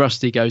 When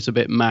Rusty goes a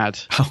bit mad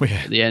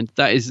at the end,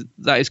 that is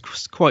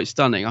quite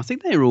stunning. I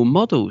think they were all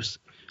models.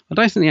 I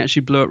don't think they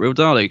actually blew up real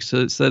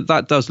Daleks, so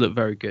that does look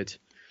very good.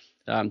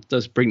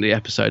 Does bring the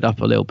episode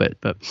up a little bit,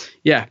 but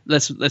yeah,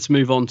 let's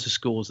move on to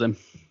scores then.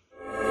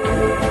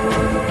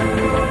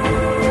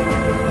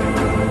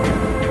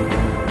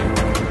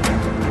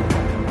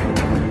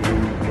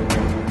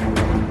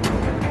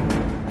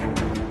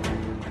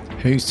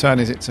 Whose turn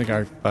is it to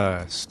go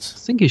first? I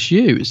think it's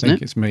you, isn't it? I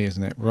think it's me,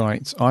 isn't it?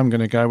 Right. I'm going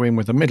to go in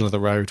with the middle of the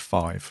road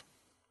 5.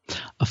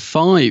 A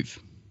 5.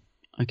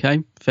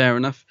 Okay, fair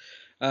enough.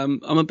 I'm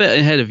a bit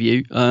ahead of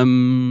you.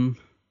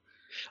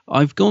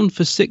 I've gone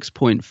for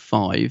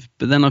 6.5,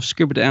 but then I've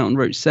scribbled it out and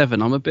wrote 7.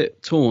 I'm a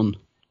bit torn.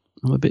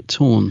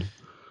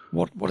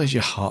 What does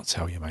your heart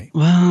tell you, mate?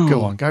 Wow.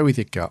 Go on, go with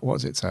your gut. What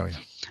does it tell you?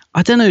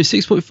 I don't know.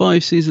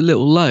 6.5 seems a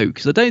little low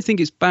because I don't think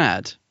it's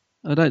bad.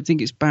 I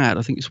think it's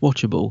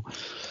watchable.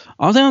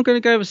 I think I'm going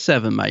to go with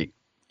 7, mate.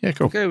 Yeah,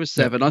 cool. I'll go with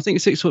 7. I think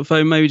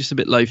 6.5 maybe just a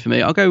bit low for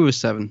me. I'll go with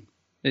 7.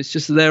 It's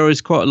just there is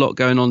quite a lot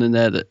going on in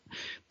there that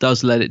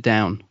does let it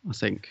down, I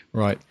think.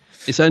 Right.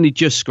 It's only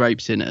just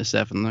scrapes in at a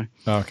 7, though.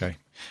 Okay.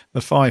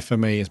 The 5 for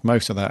me is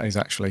most of that is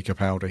actually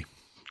Capaldi.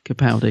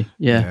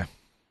 Yeah.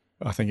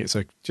 I think it's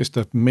just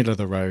a middle of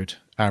the road,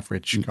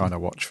 average kind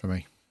of watch for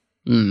me.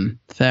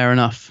 Fair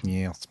enough.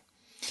 Yes.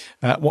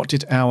 What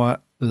did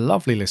our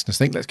lovely listeners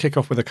think? Let's kick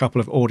off with a couple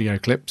of audio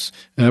clips.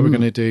 We're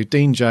going to do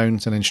Dean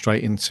Jones and then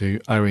straight into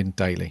Owen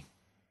Daly.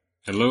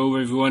 Hello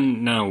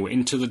everyone. Now,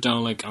 Into the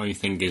Dalek I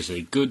think is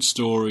a good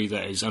story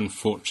that is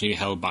unfortunately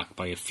held back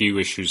by a few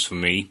issues for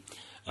me.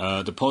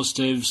 The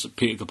positives,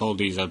 Peter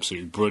Capaldi is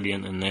absolutely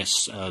brilliant in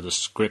this. The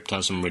script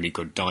has some really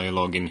good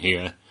dialogue in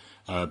here.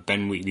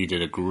 Ben Wheatley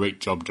did a great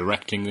job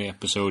directing the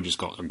episode. It's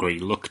got a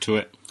great look to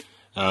it.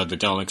 The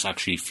Daleks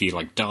actually feel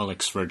like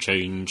Daleks for a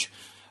change.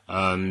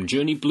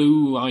 Journey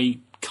Blue I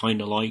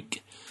kind of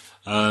like.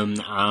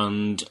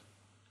 And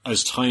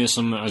as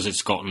tiresome as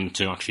it's gotten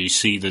to actually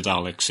see the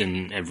Daleks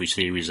in every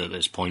series at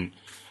this point,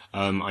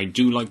 I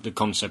do like the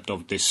concept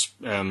of this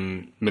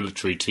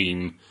military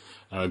team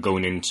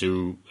going in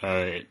to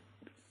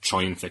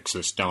try and fix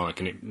this Dalek,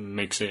 and it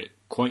makes it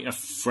quite a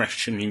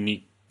fresh and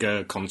unique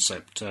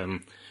concept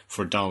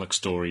for a Dalek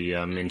story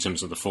in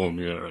terms of the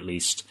formula, at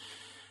least.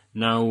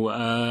 Now,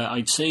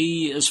 I'd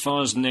say as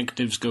far as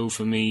negatives go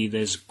for me,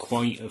 there's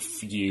quite a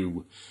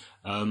few.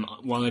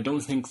 While I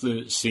don't think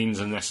the scenes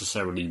are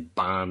necessarily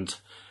bad,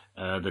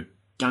 the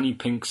Danny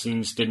Pink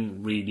scenes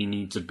didn't really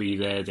need to be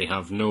there. They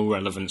have no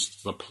relevance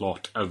to the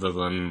plot other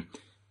than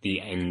the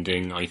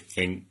ending, I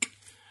think.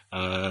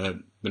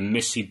 The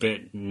Missy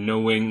bit,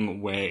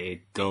 knowing where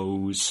it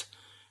goes,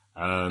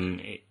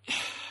 it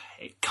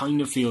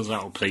kind of feels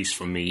out of place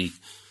for me.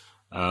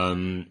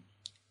 And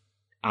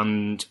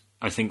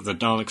I think the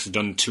Daleks are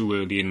done too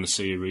early in the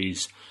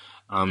series,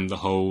 and the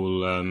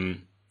whole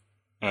Am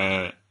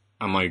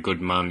I a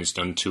Good Man is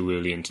done too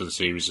early into the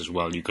series as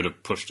well. You could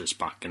have pushed this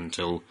back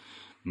until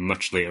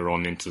much later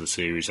on into the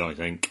series, I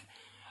think.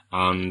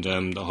 And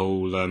the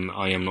whole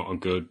I am not a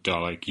good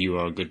Dalek, you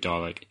are a good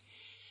Dalek.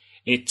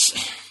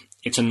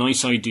 It's a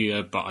nice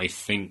idea, but I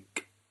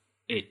think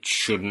it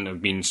shouldn't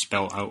have been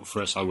spelt out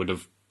for us. I would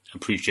have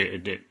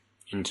appreciated it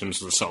in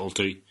terms of the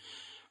subtlety.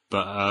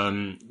 But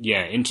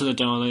Into the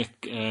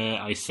Dalek,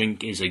 I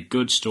think is a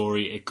good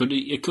story. It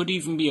could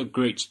even be a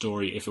great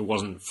story if it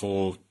wasn't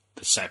for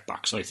the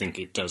setbacks I think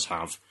it does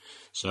have.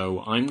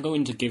 So I'm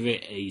going to give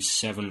it a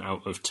 7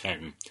 out of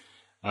 10.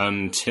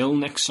 Until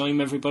next time,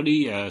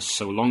 everybody,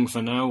 so long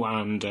for now,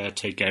 and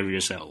take care of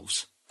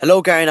yourselves.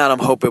 Hello, Gary and Adam.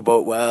 Hope you're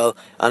both well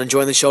and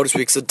enjoying the show this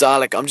week. So,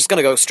 Dalek, I'm just going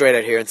to go straight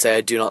out here and say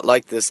I do not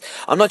like this.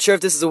 I'm not sure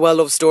if this is a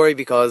well-loved story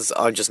because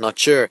I'm just not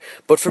sure.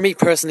 But for me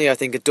personally, I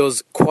think it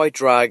does quite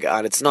drag,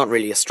 and it's not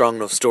really a strong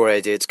enough story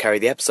idea to carry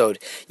the episode.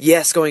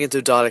 Yes, going into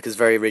a Dalek is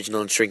very original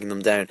and shrinking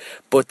them down.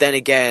 But then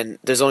again,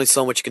 there's only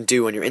so much you can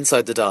do when you're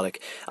inside the Dalek.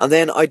 And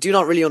then I do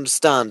not really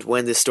understand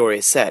when this story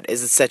is set.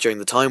 Is it set during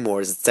the Time War?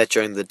 Is it set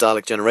during the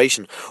Dalek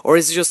generation? Or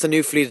is it just a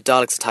new fleet of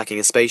Daleks attacking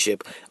a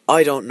spaceship?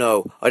 I don't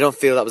know. I don't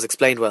feel that was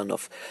explained well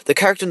enough. The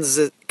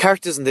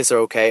characters in this are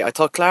okay. I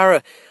thought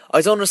Clara,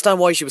 I don't understand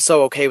why she was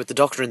so okay with the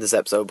Doctor in this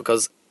episode,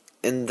 because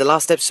in the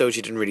last episode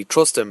she didn't really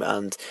trust him,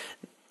 and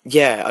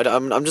yeah,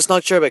 I'm just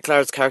not sure about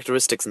Clara's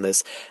characteristics in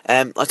this.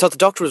 I thought the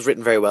Doctor was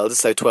written very well. This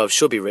is how 12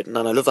 should be written,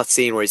 and I love that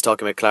scene where he's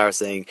talking about Clara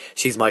saying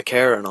she's my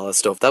carer and all that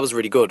stuff. That was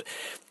really good.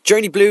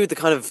 Journey Blue, the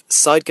kind of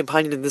side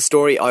companion in this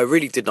story, I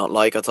really did not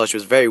like. I thought she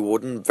was very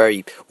wooden,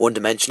 very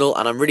one-dimensional,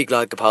 and I'm really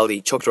glad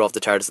Capaldi chucked her off the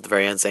TARDIS at the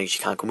very end saying she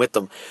can't come with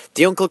them.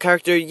 The uncle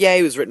character, yeah,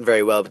 he was written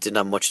very well, but didn't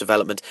have much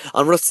development.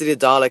 On Rusty the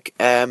Dalek,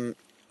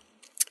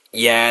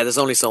 yeah, there's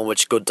only so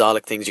much good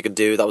Dalek things you can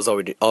do. That was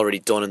already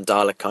done in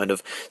Dalek, kind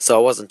of, so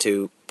I wasn't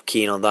too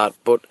keen on that,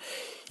 but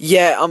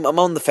yeah, I'm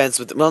on the fence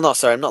with... Well, no,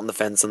 sorry, I'm not on the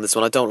fence on this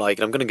one. I don't like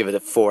it. I'm going to give it a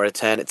 4 out of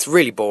 10. It's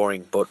really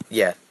boring, but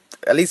yeah.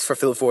 At least for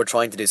Phil Ford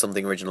trying to do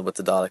something original with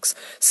the Daleks.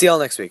 See y'all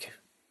next week.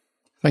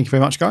 Thank you very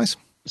much, guys.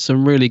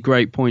 some really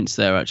great points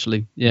there,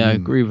 actually. Yeah, I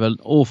agree with an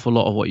awful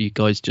lot of what you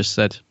guys just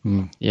said.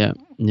 Yeah.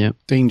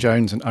 Dean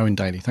Jones and Owen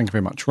Daly, thank you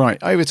very much. Right,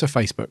 over to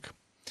Facebook.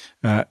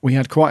 We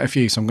had quite a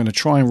few, so I'm going to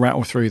try and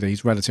rattle through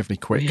these relatively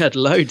quick. We had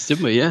loads,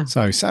 didn't we? Yeah.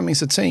 So Sammy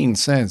Satine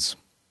says,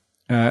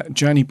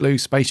 Journey Blue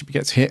spaceship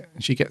gets hit.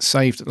 She gets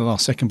saved at the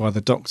last second by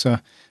the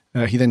Doctor.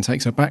 He then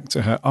takes her back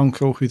to her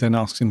uncle, who then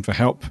asks him for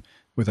help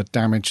with a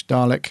damaged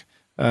Dalek.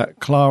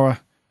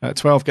 Clara,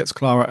 12 gets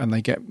Clara, and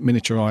they get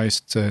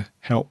miniaturized to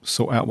help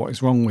sort out what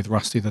is wrong with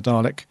Rusty the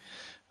Dalek.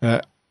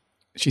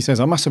 She says,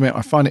 I must admit,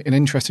 I find it an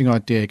interesting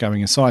idea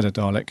going inside a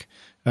Dalek,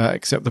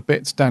 except the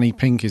bits Danny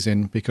Pink is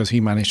in, because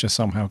he managed to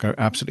somehow go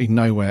absolutely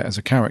nowhere as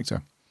a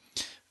character.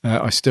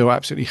 I still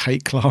absolutely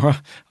hate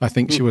Clara. I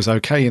think she was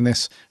okay in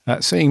this.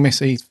 Seeing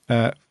Missy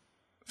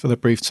for the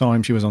brief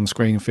time she was on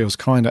screen feels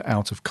kind of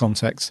out of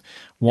context.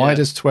 Why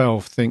does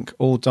 12 think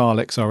all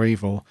Daleks are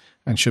evil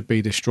and should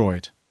be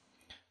destroyed?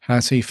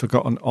 Has he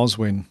forgotten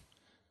Oswin,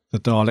 the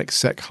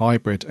Dalek-Sec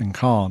hybrid, and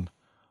Khan,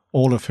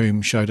 all of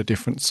whom showed a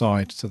different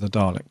side to the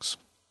Daleks?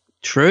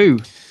 True.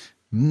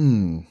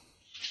 Oswin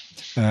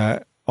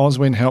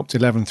helped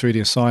 11 through the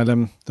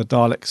asylum. The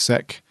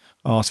Dalek-Sec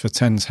asked for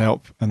 10's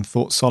help and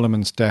thought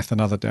Solomon's death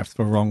and other deaths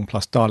were wrong.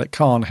 Plus Dalek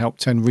Khan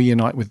helped 10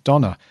 reunite with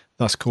Donna,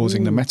 thus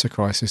causing the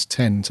meta-crisis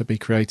 10 to be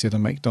created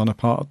and make Donna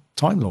part of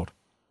Time Lord.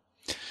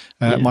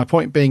 My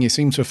point being, he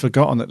seems to have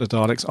forgotten that the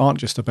Daleks aren't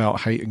just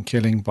about hate and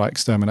killing by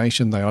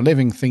extermination. They are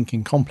living,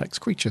 thinking, complex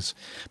creatures.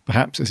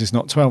 Perhaps this is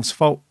not 12's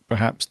fault.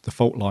 Perhaps the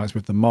fault lies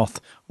with the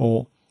Moth,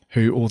 or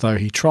who, although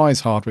he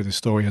tries hard with his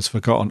story, has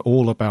forgotten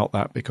all about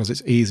that because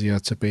it's easier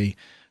to be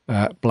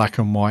black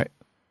and white,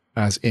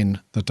 as in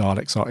the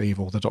Daleks are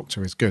evil, the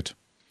Doctor is good,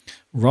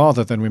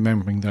 rather than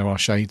remembering there are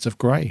shades of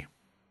grey.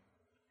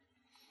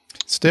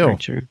 Still,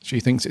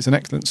 she thinks it's an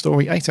excellent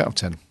story, 8 out of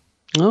 10.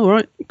 All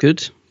right,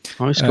 good.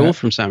 High score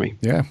from Sammy.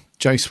 Yeah.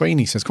 Joe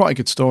Sweeney says, quite a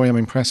good story. I'm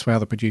impressed with how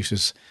the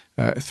producers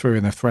threw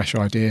in a fresh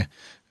idea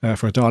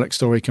for a Dalek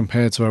story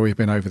compared to where we've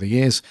been over the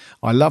years.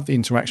 I love the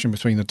interaction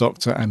between the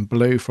Doctor and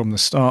Blue from the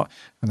start,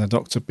 and the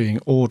Doctor being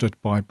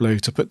ordered by Blue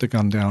to put the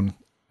gun down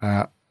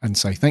and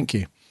say thank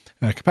you.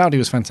 Capaldi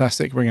was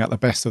fantastic, bringing out the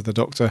best of the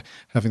Doctor,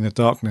 having the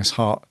darkness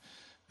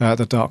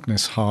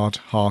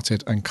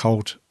hard-hearted and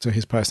cold to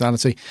his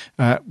personality,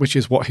 which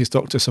is what his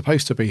Doctor's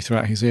supposed to be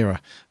throughout his era.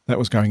 That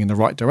was going in the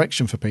right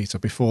direction for Peter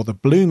before the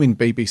blooming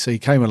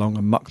BBC came along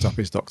and mucked up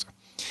his Doctor.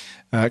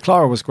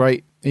 Clara was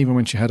great, even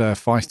when she had her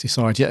feisty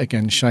side. Yet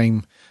again,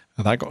 shame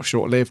that got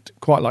short-lived,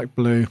 quite like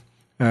Blue.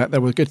 There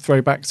were good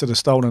throwbacks to the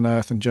Stolen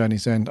Earth and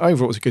Journey's End.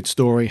 Overall, it was a good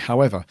story.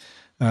 However,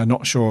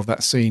 not sure of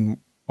that scene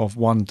of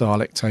one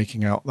Dalek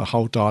taking out the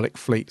whole Dalek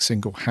fleet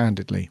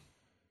single-handedly.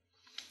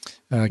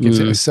 Gives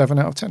it a 7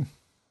 out of 10.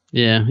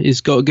 Yeah,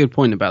 he's got a good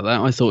point about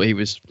that. I thought he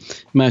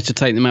managed to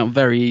take them out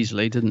very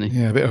easily, didn't he?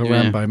 Yeah, a bit of a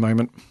Rambo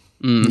moment.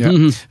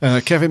 Yeah.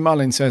 Kevin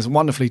Mullin says,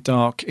 wonderfully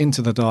dark,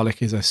 Into the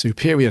Dalek is a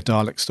superior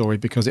Dalek story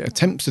because it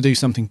attempts to do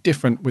something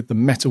different with the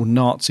metal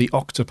Nazi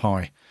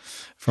octopi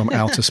from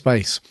outer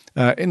space.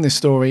 In this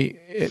story,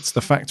 it's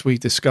the fact we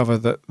discover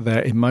that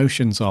their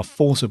emotions are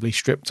forcibly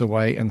stripped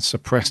away and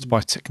suppressed by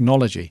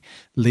technology,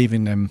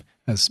 leaving them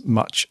as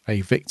much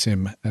a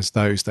victim as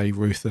those they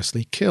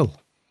ruthlessly kill.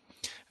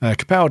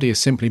 Capaldi is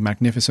simply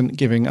magnificent,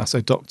 giving us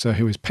a Doctor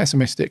who is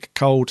pessimistic,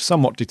 cold,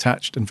 somewhat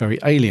detached and very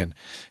alien.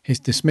 His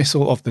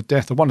dismissal of the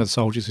death of one of the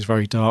soldiers is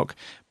very dark,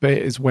 but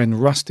it is when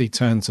Rusty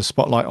turns the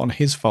spotlight on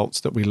his faults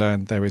that we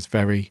learn there is a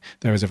very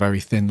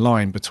thin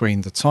line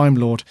between the Time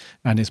Lord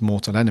and his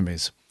mortal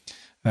enemies.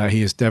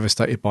 He is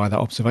devastated by that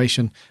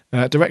observation.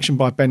 Direction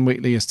by Ben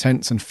Wheatley is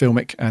tense and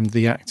filmic, and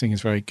the acting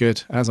is very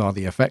good, as are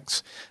the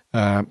effects.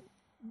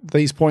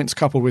 These points,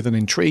 coupled with an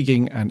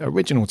intriguing and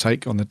original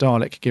take on the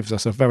Dalek, gives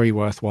us a very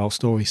worthwhile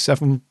story.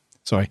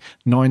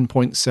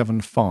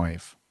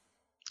 9.75.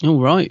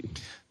 All right.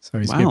 So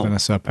he's given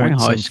us a point. Very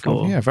high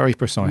score. Yeah, very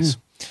precise.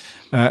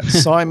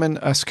 Simon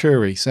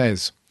Askuri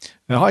says,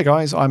 hi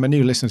guys, I'm a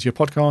new listener to your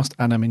podcast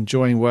and I'm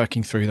enjoying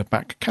working through the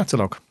back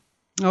catalogue.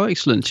 Oh,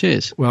 excellent.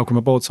 Cheers. Welcome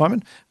aboard,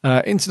 Simon.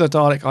 Into the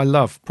Dalek, I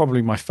love.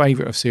 Probably my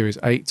favourite of Series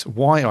 8.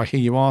 Why, I hear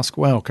you ask?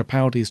 Well,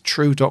 Capaldi's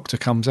true Doctor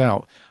comes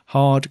out.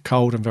 Hard,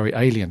 cold and very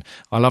alien.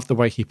 I love the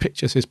way he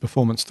pictures his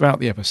performance throughout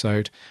the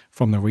episode,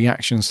 from the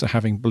reactions to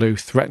having Blue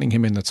threatening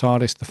him in the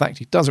TARDIS, the fact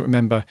he doesn't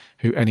remember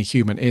who any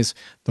human is,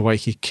 the way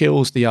he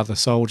kills the other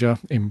soldier,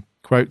 in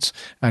quotes,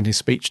 and his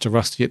speech to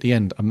Rusty at the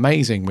end.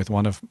 Amazing, with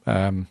one of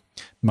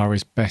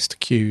Murray's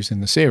best cues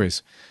in the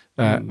series.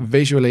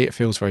 Visually, it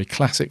feels very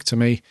classic to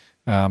me.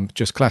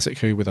 Just classic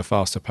Who with a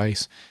faster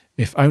pace.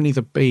 If only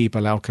the Beeb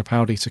allowed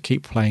Capaldi to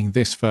keep playing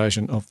this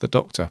version of the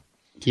Doctor.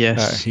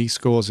 Yes. He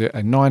scores it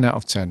a 9 out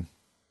of 10.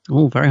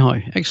 Oh, very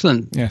high.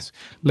 Excellent. Yes.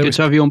 Good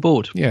to have you on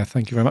board. Yeah,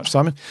 thank you very much,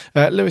 Simon.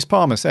 Lewis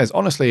Palmer says,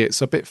 honestly,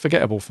 it's a bit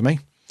forgettable for me.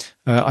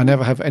 I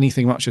never have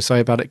anything much to say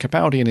about it.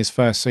 Capaldi in his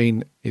first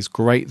scene is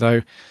great,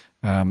 though,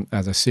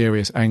 as a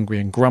serious, angry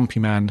and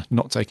grumpy man,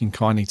 not taking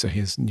kindly to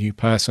his new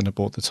person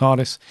aboard the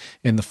TARDIS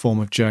in the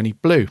form of Journey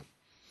Blue.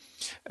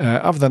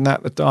 Other than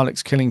that, the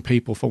Daleks killing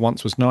people for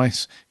once was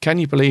nice. Can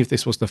you believe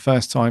this was the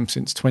first time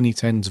since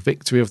 2010's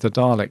Victory of the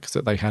Daleks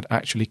that they had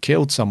actually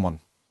killed someone?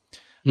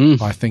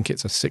 I think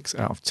it's a 6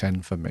 out of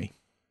 10 for me.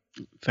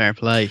 Fair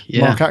play,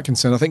 yeah. Mark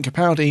Atkinson, I think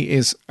Capaldi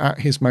is at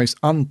his most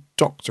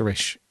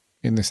undoctorish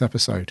in this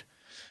episode.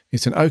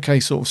 It's an okay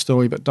sort of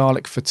story, but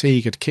Dalek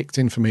fatigue had kicked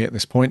in for me at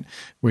this point.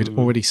 We'd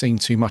already seen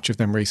too much of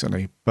them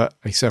recently, but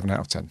a 7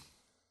 out of 10.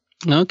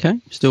 Okay,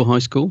 still high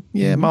school.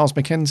 Yeah, Miles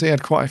Mackenzie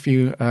had quite a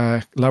few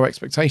low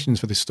expectations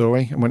for this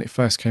story, and when it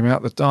first came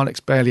out, the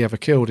Daleks barely ever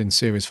killed in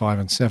Series 5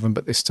 and 7,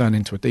 but this turned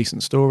into a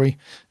decent story.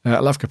 I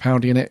love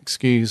Capaldi in it,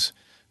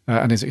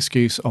 and his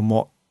excuse on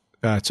what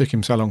took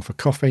him so long for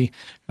coffee.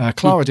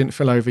 Clara didn't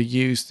feel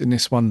overused in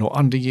this one, nor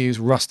underused.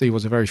 Rusty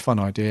was a very fun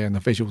idea, and the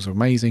visuals are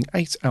amazing.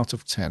 8 out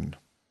of 10.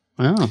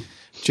 Wow.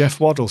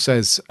 Jeff Waddle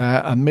says,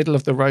 a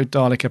middle-of-the-road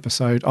Dalek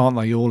episode, aren't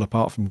they all,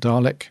 apart from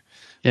Dalek?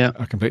 Yeah.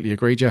 I completely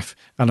agree, Jeff.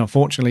 And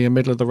unfortunately, a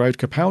middle-of-the-road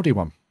Capaldi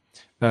one.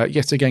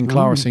 Yet again,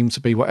 Clara seems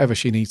to be whatever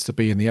she needs to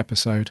be in the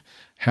episode.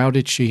 How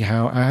did she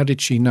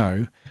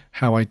know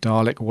how a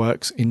Dalek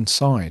works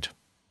inside?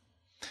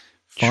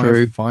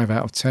 True. 5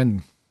 out of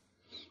 10.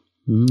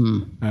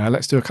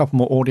 Let's do a couple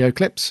more audio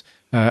clips.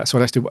 So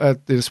let's do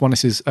this one.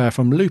 This is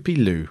from Loopy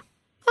Lou.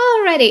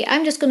 Alrighty,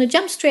 I'm just going to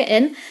jump straight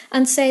in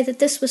and say that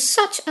this was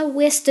such a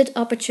wasted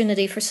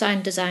opportunity for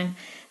sound design.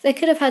 They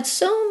could have had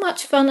so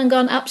much fun and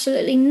gone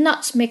absolutely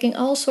nuts making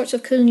all sorts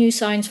of cool new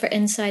sounds for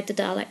Inside the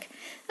Dalek.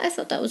 I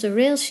thought that was a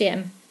real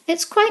shame.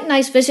 It's quite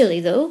nice visually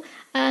though,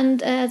 and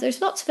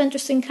there's lots of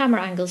interesting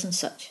camera angles and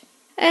such.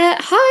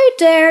 How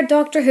dare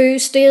Doctor Who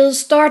steal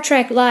Star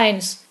Trek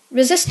lines?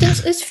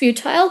 Resistance is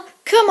futile?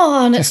 Come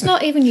on, it's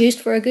not even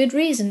used for a good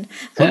reason.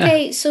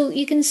 Okay, so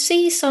you can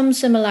see some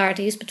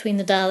similarities between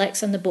the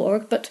Daleks and the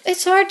Borg, but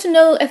it's hard to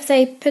know if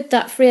they put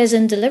that phrase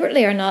in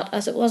deliberately or not,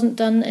 as it wasn't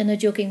done in a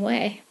joking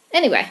way.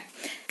 Anyway,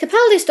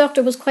 Capaldi's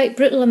Doctor was quite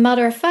brutal and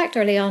matter-of-fact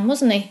early on,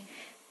 wasn't he?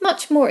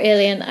 Much more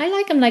alien. I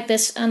like him like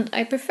this, and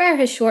I prefer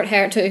his short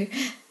hair too.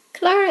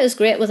 Clara is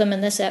great with him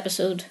in this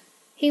episode.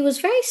 He was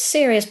very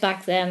serious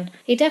back then.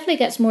 He definitely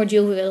gets more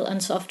jovial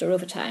and softer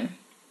over time.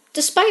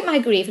 Despite my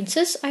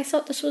grievances, I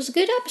thought this was a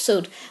good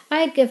episode.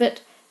 I'd give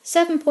it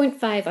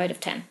 7.5 out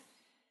of 10.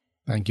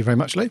 Thank you very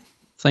much, Lou.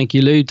 Thank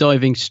you, Lou.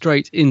 Diving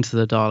straight into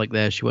the Dalek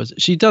there she was.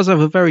 She does have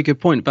a very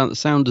good point about the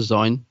sound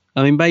design.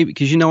 I mean, maybe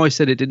because I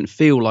said it didn't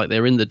feel like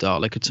they're in the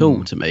Dalek at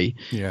all to me.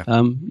 Yeah.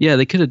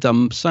 They could have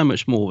done so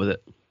much more with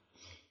it.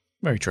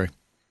 Very true.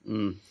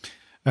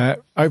 Back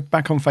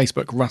on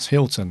Facebook, Russ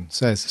Hilton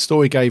says, the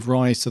story gave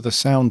rise to the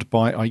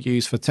soundbite I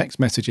used for text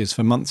messages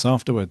for months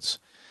afterwards.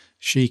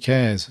 She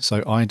cares,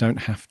 so I don't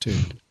have to.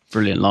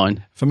 Brilliant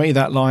line. For me,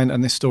 that line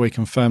and this story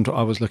confirmed what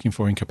I was looking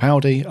for in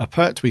Capaldi, a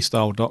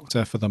Pertwee-style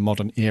Doctor for the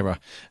modern era.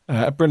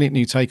 A brilliant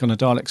new take on a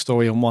Dalek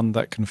story and one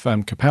that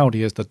confirmed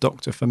Capaldi as the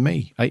Doctor for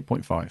me,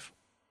 8.5.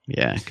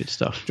 Yeah, good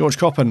stuff. George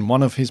Coppen,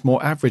 one of his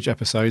more average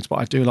episodes, but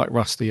I do like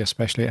Rusty,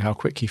 especially at how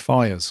quick he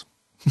fires.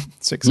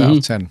 6 out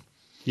of 10.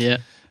 Yeah.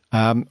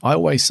 I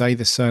always say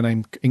this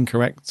surname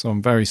incorrect, so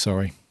I'm very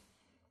sorry.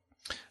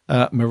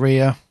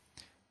 Maria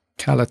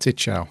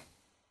Kalatichau.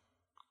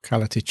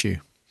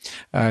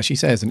 She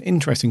says, an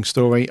interesting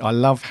story. I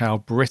love how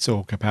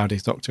brittle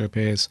Capaldi's Doctor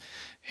appears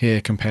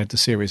here compared to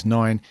Series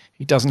 9.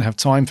 He doesn't have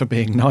time for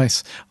being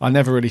nice. I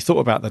never really thought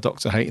about the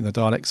Doctor hating the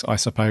Daleks. I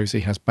suppose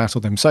he has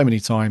battled them so many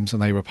times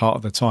and they were part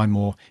of the Time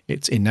War.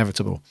 It's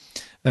inevitable.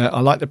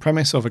 I like the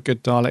premise of a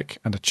good Dalek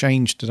and a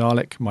changed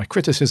Dalek. My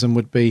criticism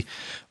would be,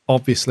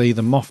 obviously,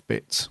 the Moff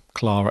bits,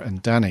 Clara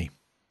and Danny.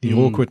 The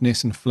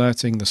awkwardness and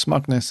flirting, the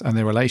smugness and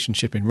their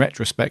relationship in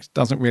retrospect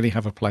doesn't really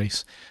have a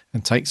place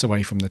and takes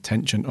away from the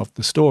tension of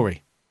the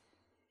story.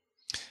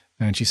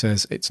 And she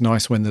says, it's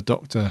nice when the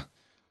Doctor...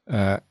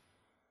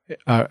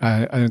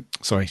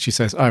 she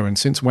says, and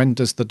since when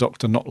does the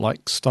Doctor not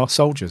like Star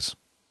Soldiers?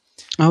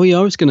 Oh, yeah,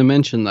 I was going to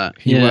mention that.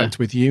 He worked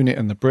with Unit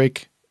and the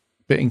Brig,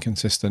 bit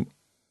inconsistent.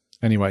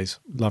 Anyways,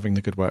 loving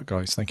the good work,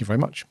 guys. Thank you very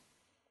much.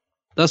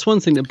 That's one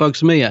thing that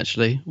bugs me,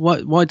 actually.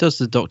 Why does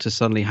the Doctor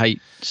suddenly hate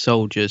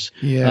soldiers?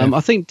 Yeah. I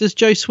think, does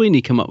Joe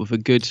Sweeney come up with a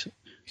good...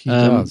 He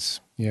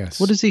does, yes.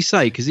 What does he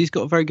say? Because he's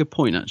got a very good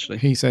point, actually.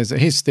 He says that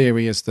his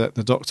theory is that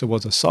the Doctor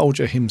was a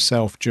soldier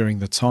himself during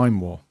the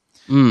Time War.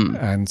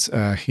 And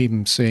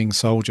him seeing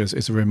soldiers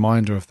is a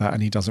reminder of that,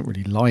 and he doesn't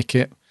really like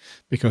it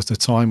because the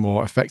Time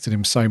War affected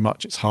him so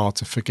much it's hard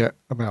to forget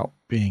about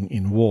being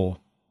in war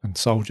and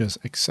soldiers,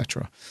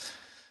 etc.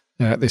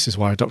 This is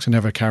why a Doctor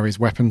never carries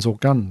weapons or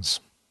guns,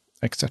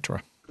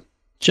 etc.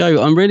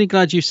 Joe, I'm really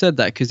glad you said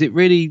that because it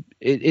really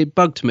it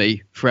bugged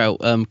me throughout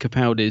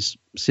Capaldi's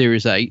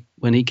Series 8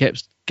 when he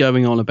kept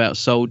going on about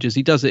soldiers.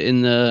 He does it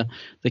in the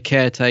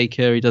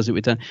Caretaker. He does it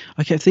with Dan.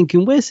 I kept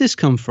thinking, where's this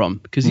come from?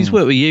 Because he's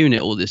worked with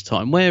Unit all this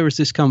time. Where has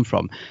this come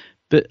from?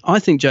 But I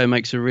think Joe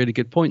makes a really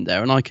good point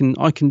there, and I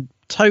can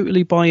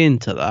totally buy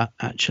into that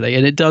actually,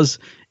 and it does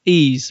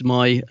ease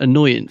my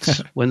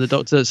annoyance when the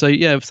Doctor. So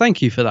yeah,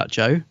 thank you for that,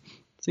 Joe.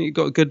 I think you've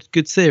got a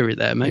good theory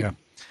there, mate. Yeah.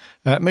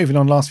 Moving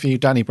on, last few,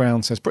 Danny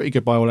Brown says, pretty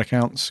good by all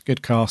accounts.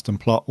 Good cast and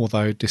plot,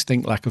 although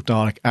distinct lack of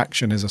Dalek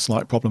action is a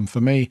slight problem for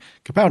me.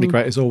 Capaldi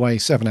great as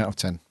always, 7 out of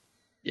 10.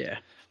 Yeah.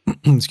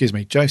 Excuse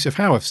me. Joseph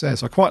Howarth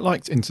says, I quite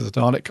liked Into the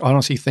Dalek. I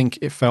honestly think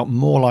it felt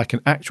more like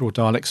an actual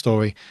Dalek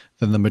story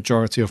than the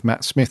majority of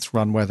Matt Smith's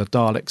run, where the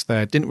Daleks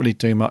there didn't really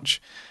do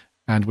much,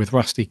 and with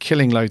Rusty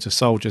killing loads of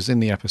soldiers in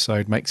the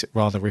episode makes it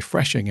rather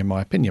refreshing, in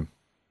my opinion.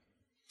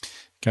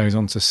 Goes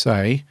on to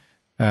say,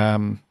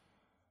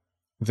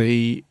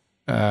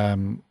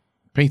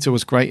 Peter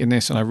was great in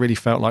this, and I really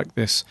felt like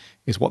this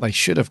is what they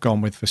should have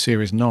gone with for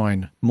Series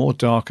 9. More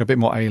dark, a bit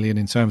more alien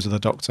in terms of the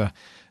Doctor.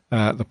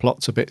 The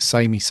plot's a bit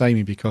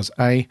samey because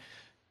A,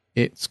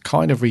 it's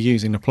kind of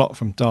reusing the plot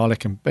from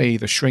Dalek, and B,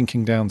 the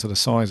shrinking down to the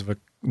size of a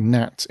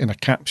gnat in a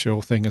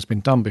capsule thing has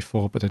been done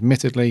before, but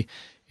admittedly,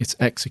 it's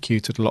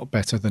executed a lot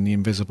better than The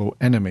Invisible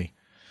Enemy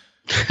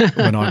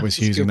when I was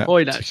using that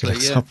particular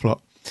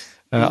subplot.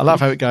 I love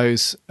how it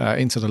goes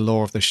into the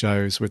lore of the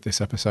shows with this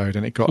episode,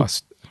 and it got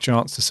us a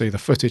chance to see the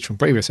footage from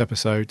previous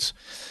episodes.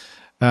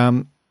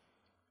 The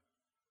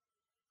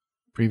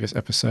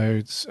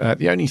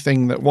only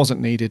thing that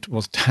wasn't needed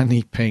was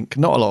Danny Pink.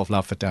 Not a lot of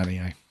love for Danny,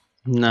 eh?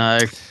 No.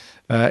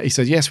 He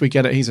said, yes, we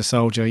get it. He's a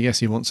soldier. Yes,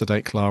 he wants to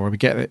date Clara. We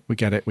get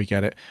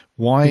it.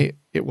 Why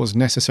it was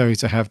necessary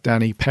to have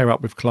Danny pair up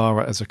with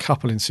Clara as a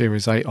couple in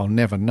Series 8, I'll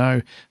never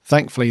know.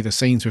 Thankfully, the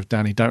scenes with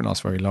Danny don't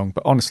last very long,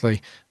 but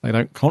honestly, they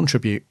don't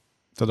contribute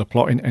to the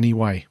plot in any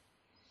way.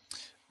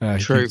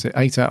 True.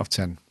 8 out of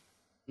 10.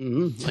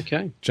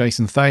 Okay.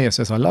 Jason Thayer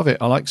says, I love it.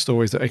 I like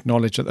stories that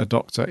acknowledge that the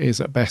Doctor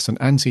is at best an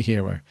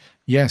anti-hero.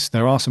 Yes,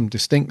 there are some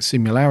distinct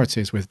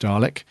similarities with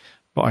Dalek,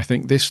 but I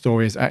think this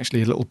story is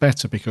actually a little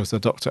better because the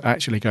Doctor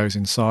actually goes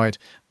inside,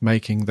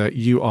 making the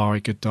 "you are a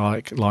good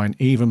Dalek" line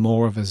even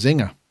more of a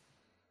zinger.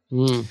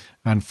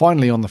 And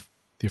finally, on the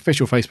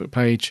official Facebook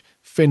page,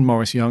 Finn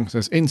Morris Young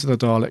says, Into the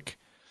Dalek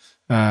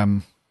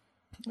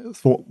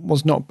thought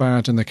was not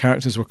bad, and the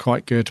characters were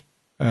quite good,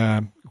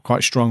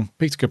 quite strong.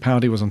 Peter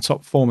Capaldi was on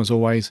top form as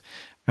always,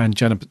 and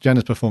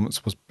Jenna's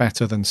performance was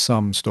better than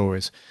some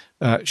stories.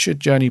 Should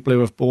Journey Blue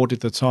have boarded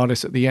the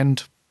TARDIS at the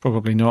end?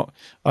 Probably not.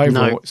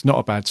 Overall, It's not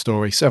a bad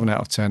story. 7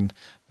 out of 10.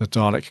 The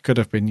Dalek could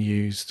have been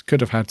used,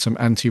 could have had some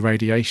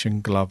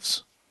anti-radiation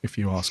gloves, if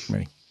you ask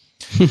me.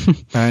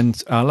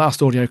 And our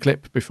last audio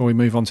clip before we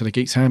move on to the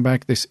Geek's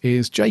Handbag, this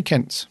is Jay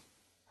Kent.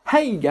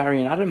 Hey Gary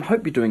and Adam,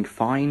 hope you're doing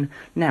fine.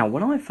 Now,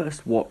 when I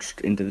first watched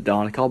Into the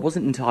Dalek, I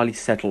wasn't entirely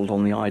settled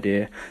on the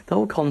idea. The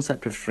whole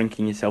concept of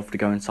shrinking yourself to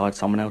go inside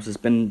someone else has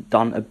been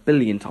done a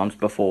billion times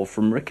before,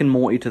 from Rick and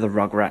Morty to the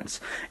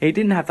Rugrats. It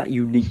didn't have that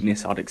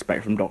uniqueness I'd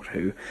expect from Doctor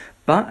Who.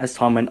 But as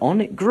time went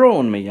on, it grew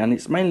on me, and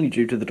it's mainly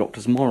due to the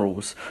Doctor's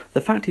morals.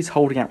 The fact he's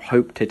holding out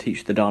hope to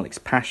teach the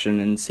Daleks passion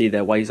and see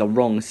their ways are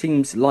wrong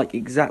seems like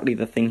exactly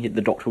the thing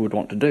the Doctor would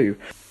want to do.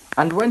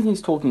 And when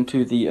he's talking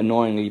to the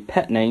annoyingly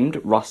pet-named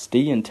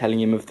Rusty and telling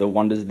him of the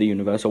wonders of the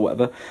universe or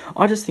whatever,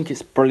 I just think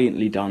it's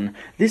brilliantly done.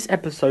 This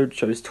episode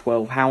shows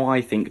 12 how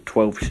I think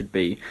 12 should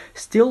be.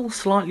 Still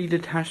slightly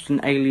detached and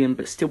alien,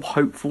 but still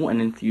hopeful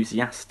and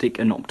enthusiastic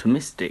and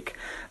optimistic.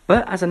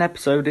 But as an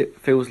episode, it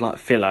feels like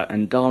filler,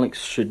 and Daleks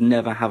should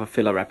never have a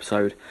filler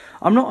episode.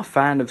 I'm not a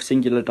fan of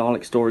singular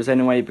Dalek stories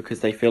anyway,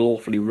 because they feel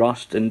awfully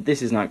rushed, and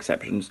this is no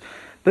exception.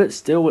 But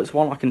still, it's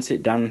one I can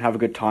sit down and have a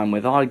good time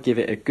with. I'd give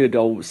it a good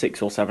old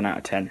 6 or 7 out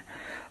of 10.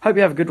 Hope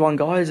you have a good one,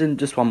 guys, and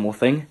just one more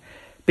thing.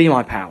 Be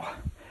my pal.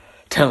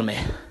 Tell me,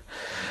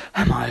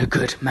 am I a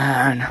good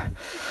man?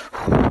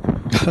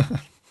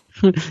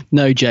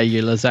 No, Jay,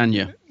 you're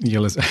lasagna.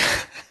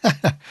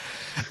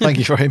 Thank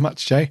you very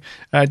much, Jay.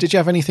 Did you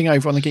have anything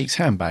over on the Geek's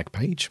Handbag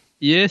page?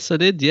 Yes, I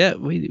did. Yeah,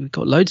 we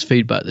got loads of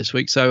feedback this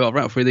week, so I'll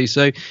rattle through these.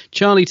 So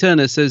Charlie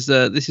Turner says,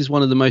 this is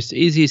one of the most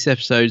easiest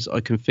episodes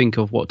I can think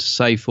of what to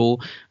say for.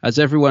 As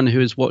everyone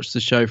who has watched the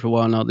show for a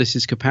while now, this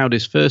is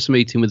Capaldi's first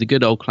meeting with the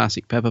good old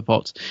classic Pepper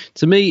Potts.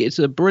 To me, it's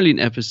a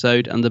brilliant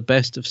episode and the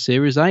best of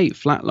Series 8.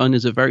 Flatline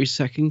is a very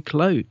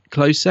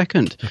close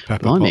second.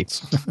 Pepper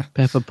Potts.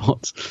 Pepper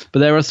Potts. But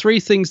there are 3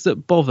 things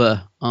that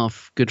bother our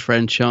good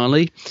friend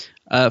Charlie.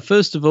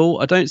 First of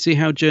all, I don't see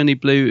how Journey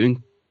Blue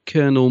and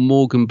Colonel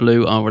Morgan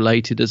Blue are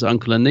related as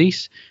uncle and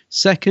niece.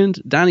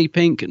 Second, Danny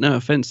Pink, no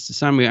offence to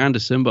Samuel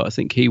Anderson, but I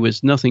think he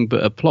was nothing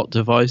but a plot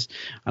device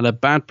and a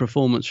bad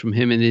performance from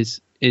him in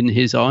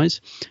his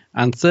eyes.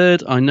 And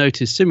third, I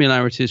noticed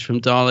similarities from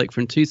Dalek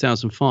from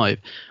 2005.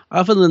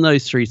 Other than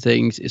those 3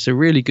 things, it's a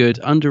really good,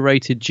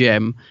 underrated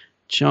gem.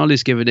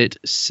 Charlie's given it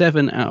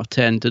 7 out of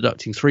 10,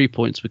 deducting 3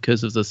 points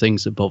because of the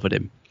things that bothered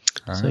him.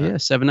 So yeah,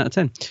 7 out of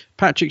 10.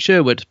 Patrick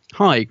Sherwood,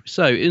 hi.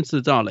 So, Into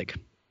the Dalek.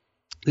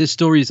 This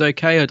story is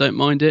okay, I don't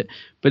mind it,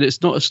 but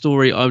it's not a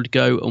story I would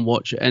go and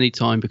watch at any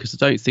time because I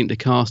don't think the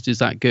cast is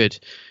that good.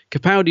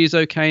 Capaldi is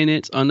okay in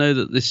it. I know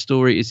that this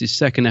story is his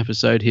second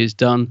episode he has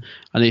done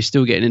and he's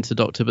still getting into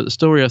Doctor, but the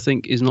story I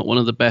think is not one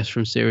of the best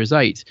from Series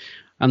 8.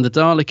 and the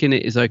Dalek in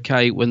it is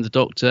okay when the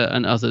Doctor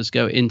and others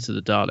go into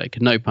the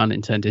Dalek. No pun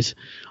intended.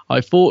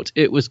 I thought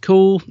it was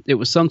cool. It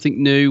was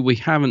something new we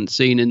haven't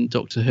seen in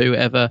Doctor Who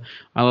ever,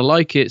 and I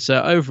like it.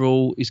 So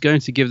overall, he's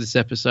going to give this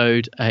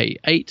episode a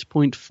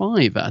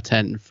 8.5 out of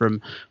 10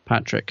 from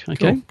Patrick.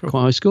 Okay, cool.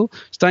 Quite high school.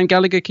 Stan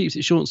Gallagher keeps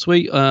it short and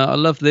sweet. I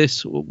love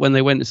this. When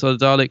they went inside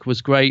the Dalek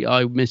was great.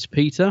 I miss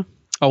Peter.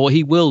 Oh, well,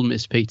 he will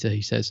miss Peter,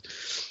 he says.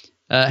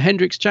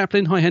 Hendrix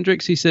Chaplin, hi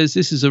Hendrix, he says,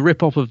 this is a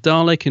rip-off of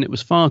Dalek and it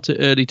was far too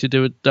early to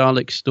do a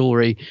Dalek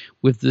story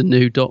with the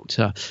new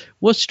Doctor.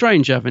 Was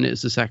strange having it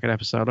as the second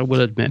episode, I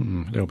will admit.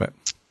 A little bit.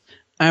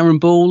 Aaron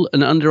Ball,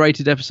 an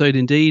underrated episode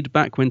indeed,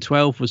 back when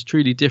 12 was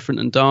truly different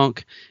and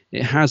dark.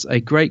 It has a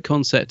great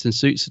concept and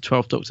suits the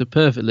 12th Doctor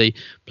perfectly,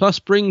 plus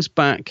brings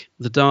back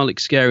the Dalek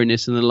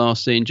scariness in the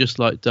last scene, just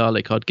like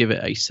Dalek. I'd give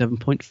it a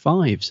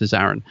 7.5, says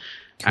Aaron.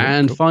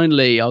 Cool.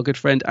 Finally, our good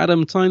friend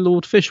Adam Time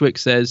Lord Fishwick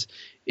says,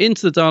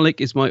 Into the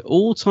Dalek is my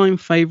all-time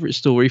favourite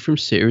story from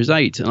Series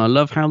 8, and I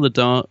love how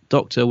the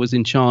Doctor was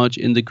in charge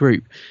in the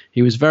group.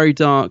 He was very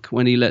dark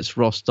when he lets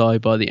Ross die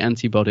by the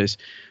antibodies.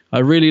 I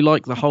really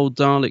like the whole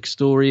Dalek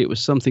story. It was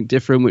something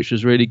different, which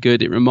was really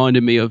good. It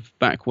reminded me of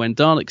back when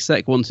Dalek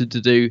Sec wanted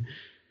to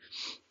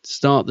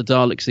start the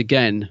Daleks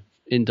again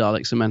in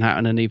Daleks of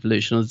Manhattan and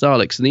Evolution of the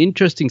Daleks. And the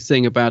interesting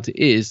thing about it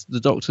is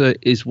the Doctor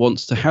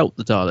wants to help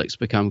the Daleks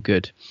become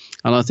good.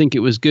 And I think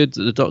it was good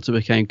that the Doctor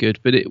became good,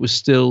 but it was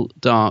still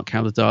dark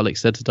how the Dalek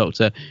said to the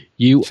Doctor,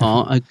 you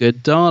are a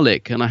good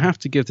Dalek. And I have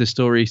to give this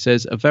story, he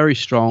says, a very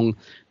strong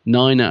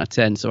 9 out of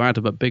 10. So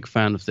Adam, a big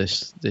fan of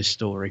this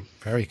story.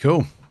 Very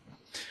cool.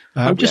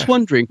 I'm just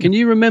wondering, can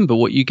you remember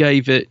what you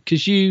gave it?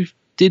 Because you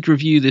did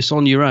review this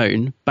on your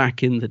own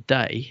back in the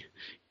day.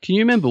 Can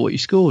you remember what you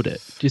scored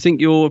it? Do you think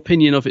your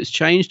opinion of it's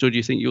changed, or do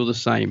you think you're the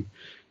same?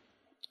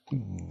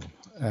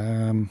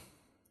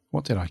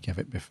 What did I give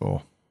it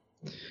before?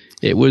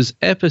 It was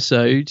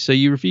episode, so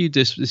you reviewed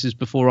this is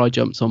before I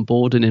jumped on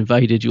board and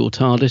invaded your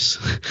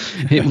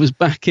TARDIS. It was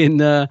back in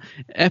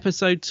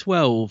episode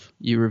 12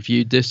 you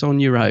reviewed this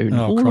on your own.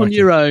 On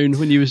your own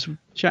when you was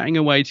chatting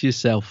away to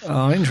yourself.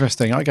 Oh,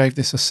 interesting. I gave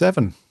this a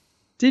 7.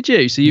 Did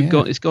you? So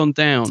it's gone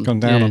down. It's gone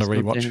down on a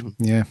rewatch.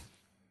 Yeah.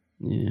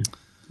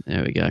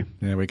 There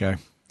we go.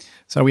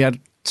 So we had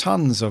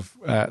tons of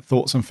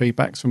thoughts and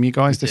feedbacks from you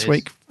guys this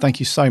week.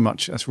 Thank you so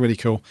much. That's really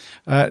cool.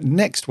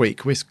 Next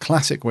week was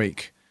Classic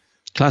Week.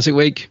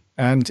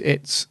 And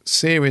it's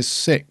Series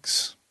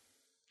 6.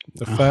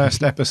 The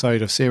first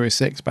episode of Series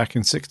 6 back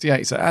in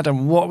 68. So,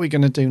 Adam, what are we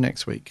going to do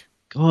next week?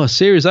 Oh,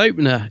 series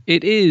opener.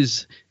 It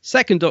is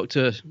Second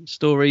Doctor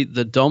story,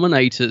 The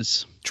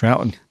Dominators.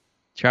 Troughton,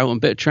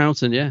 bit of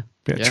Troughton, yeah.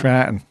 Bit of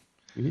Troughton.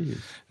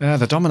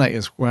 The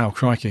Dominators. Wow,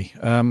 crikey.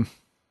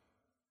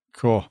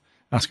 Cool.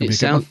 That's going to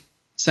be a good one.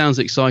 Sounds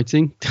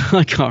exciting.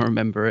 I can't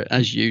remember it,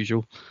 as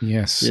usual.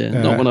 Yes.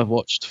 Yeah, not one I've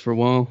watched for a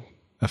while.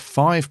 A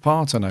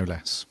 5-parter, no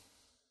less.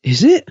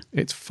 Is it?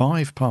 It's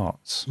 5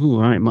 parts. All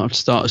right, might have to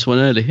start this one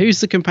early. Who's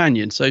the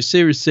companion? So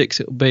Series 6,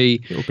 it'll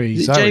be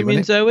Zoe, Jamie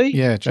and Zoe?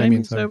 Yeah, Jamie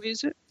and Zoe.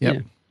 Is it? Yep.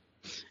 Yeah.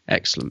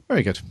 Excellent.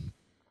 Very good.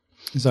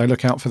 So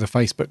look out for the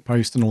Facebook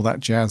post and all that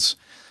jazz,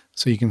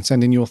 so you can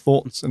send in your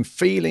thoughts and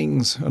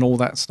feelings and all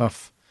that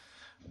stuff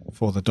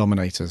for the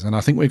Dominators. And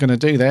I think we're going to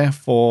do there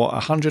for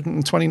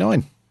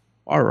 129.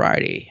 All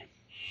righty.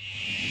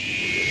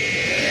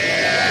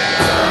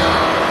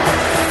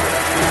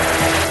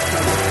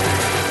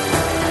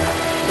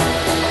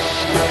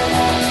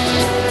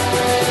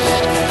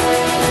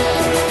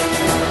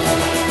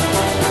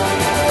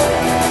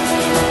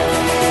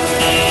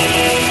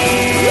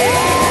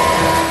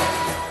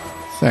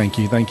 Thank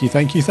you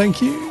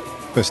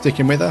for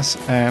sticking with us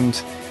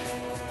and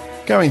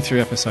going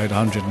through episode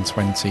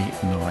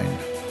 129.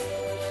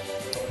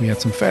 We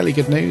had some fairly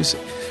good news.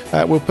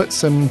 We'll put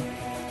some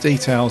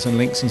details and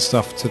links and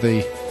stuff to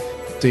the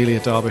Delia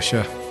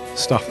Derbyshire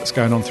stuff that's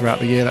going on throughout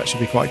the year. That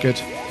should be quite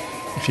good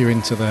if you're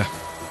into the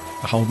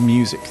whole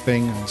music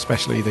thing, and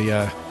especially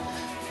the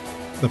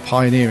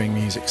pioneering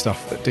music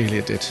stuff that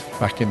Delia did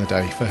back in the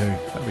day for Who.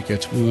 That'd be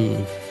good.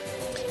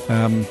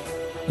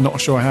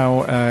 Not sure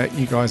how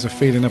you guys are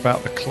feeling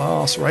about the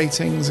class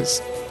ratings. It's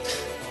a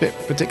bit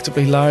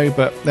predictably low,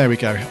 but there we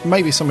go.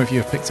 Maybe some of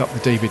you have picked up the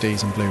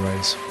DVDs and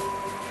Blu-rays,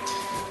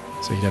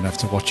 so you don't have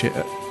to watch it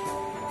at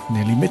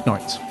nearly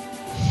midnight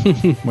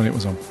when it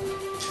was on.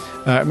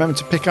 Remember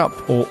to pick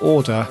up or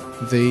order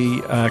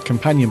the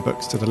companion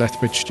books to the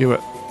Lethbridge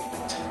Stewart.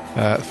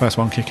 The first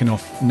one kicking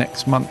off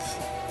next month.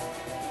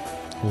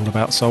 All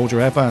about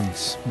Soldier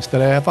Evans, Mr.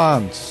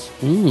 Evans.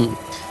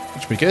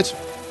 Which will be good.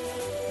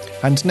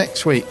 And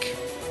next week,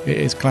 it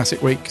is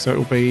Classic Week, so it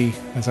will be,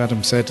 as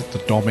Adam said, The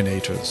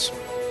Dominators.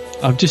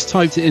 I've just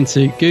typed it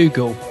into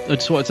Google. I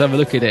just wanted to have a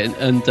look at it,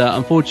 and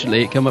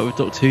unfortunately, it came up with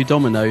Doctor Who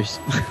Dominoes.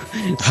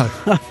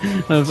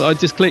 I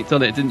just clicked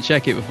on it, didn't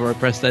check it before I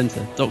pressed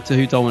enter. Doctor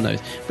Who Dominoes.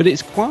 But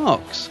it's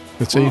Quarks.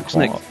 The two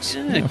Quarks.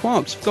 Yeah,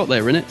 Quarks got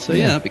there in it, so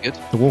yeah, that'd be good.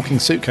 The walking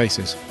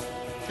suitcases.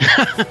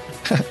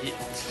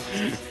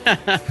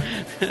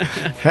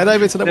 Head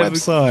over to the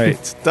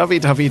website,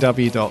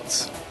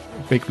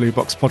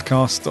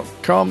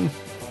 www.bigblueboxpodcast.com.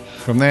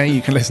 From there,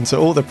 you can listen to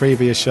all the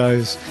previous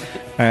shows,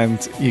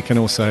 and you can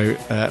also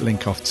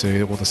link off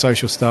to all the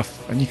social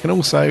stuff, and you can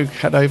also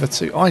head over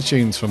to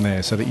iTunes from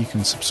there so that you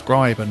can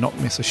subscribe and not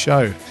miss a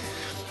show.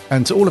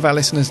 And to all of our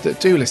listeners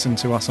that do listen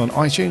to us on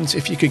iTunes,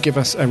 if you could give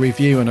us a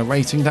review and a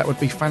rating, that would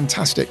be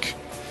fantastic,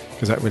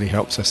 because that really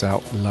helps us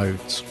out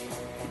loads.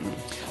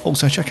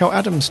 Also, check out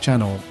Adam's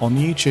channel on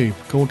YouTube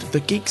called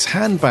The Geek's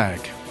Handbag.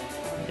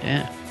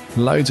 Yeah.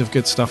 Loads of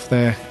good stuff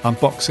there.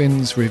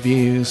 Unboxings,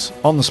 reviews,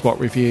 on-the-spot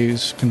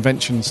reviews,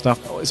 convention stuff.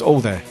 It's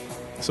all there.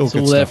 It's all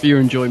good there stuff. For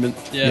your enjoyment.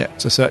 Yeah.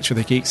 So search for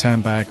The Geek's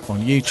Handbag on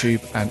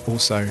YouTube and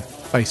also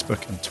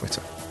Facebook and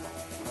Twitter.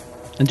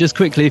 And just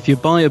quickly, if you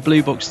buy a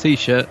Blue Box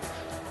t-shirt,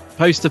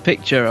 post a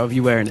picture of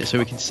you wearing it so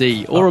we can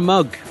see, or a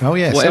mug. Oh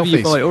yeah, whatever selfies.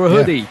 you buy, or a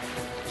hoodie.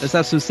 Let's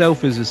have some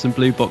selfies with some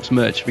Blue Box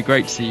merch. It'd be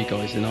great to see you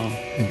guys in our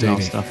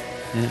stuff.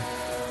 Yeah.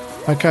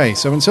 Okay,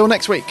 so until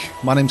next week,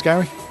 my name's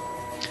Gary.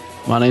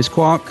 My name's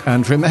Quark.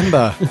 And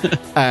remember,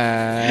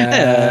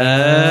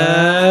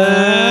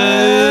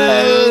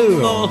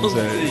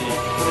 Elmozy.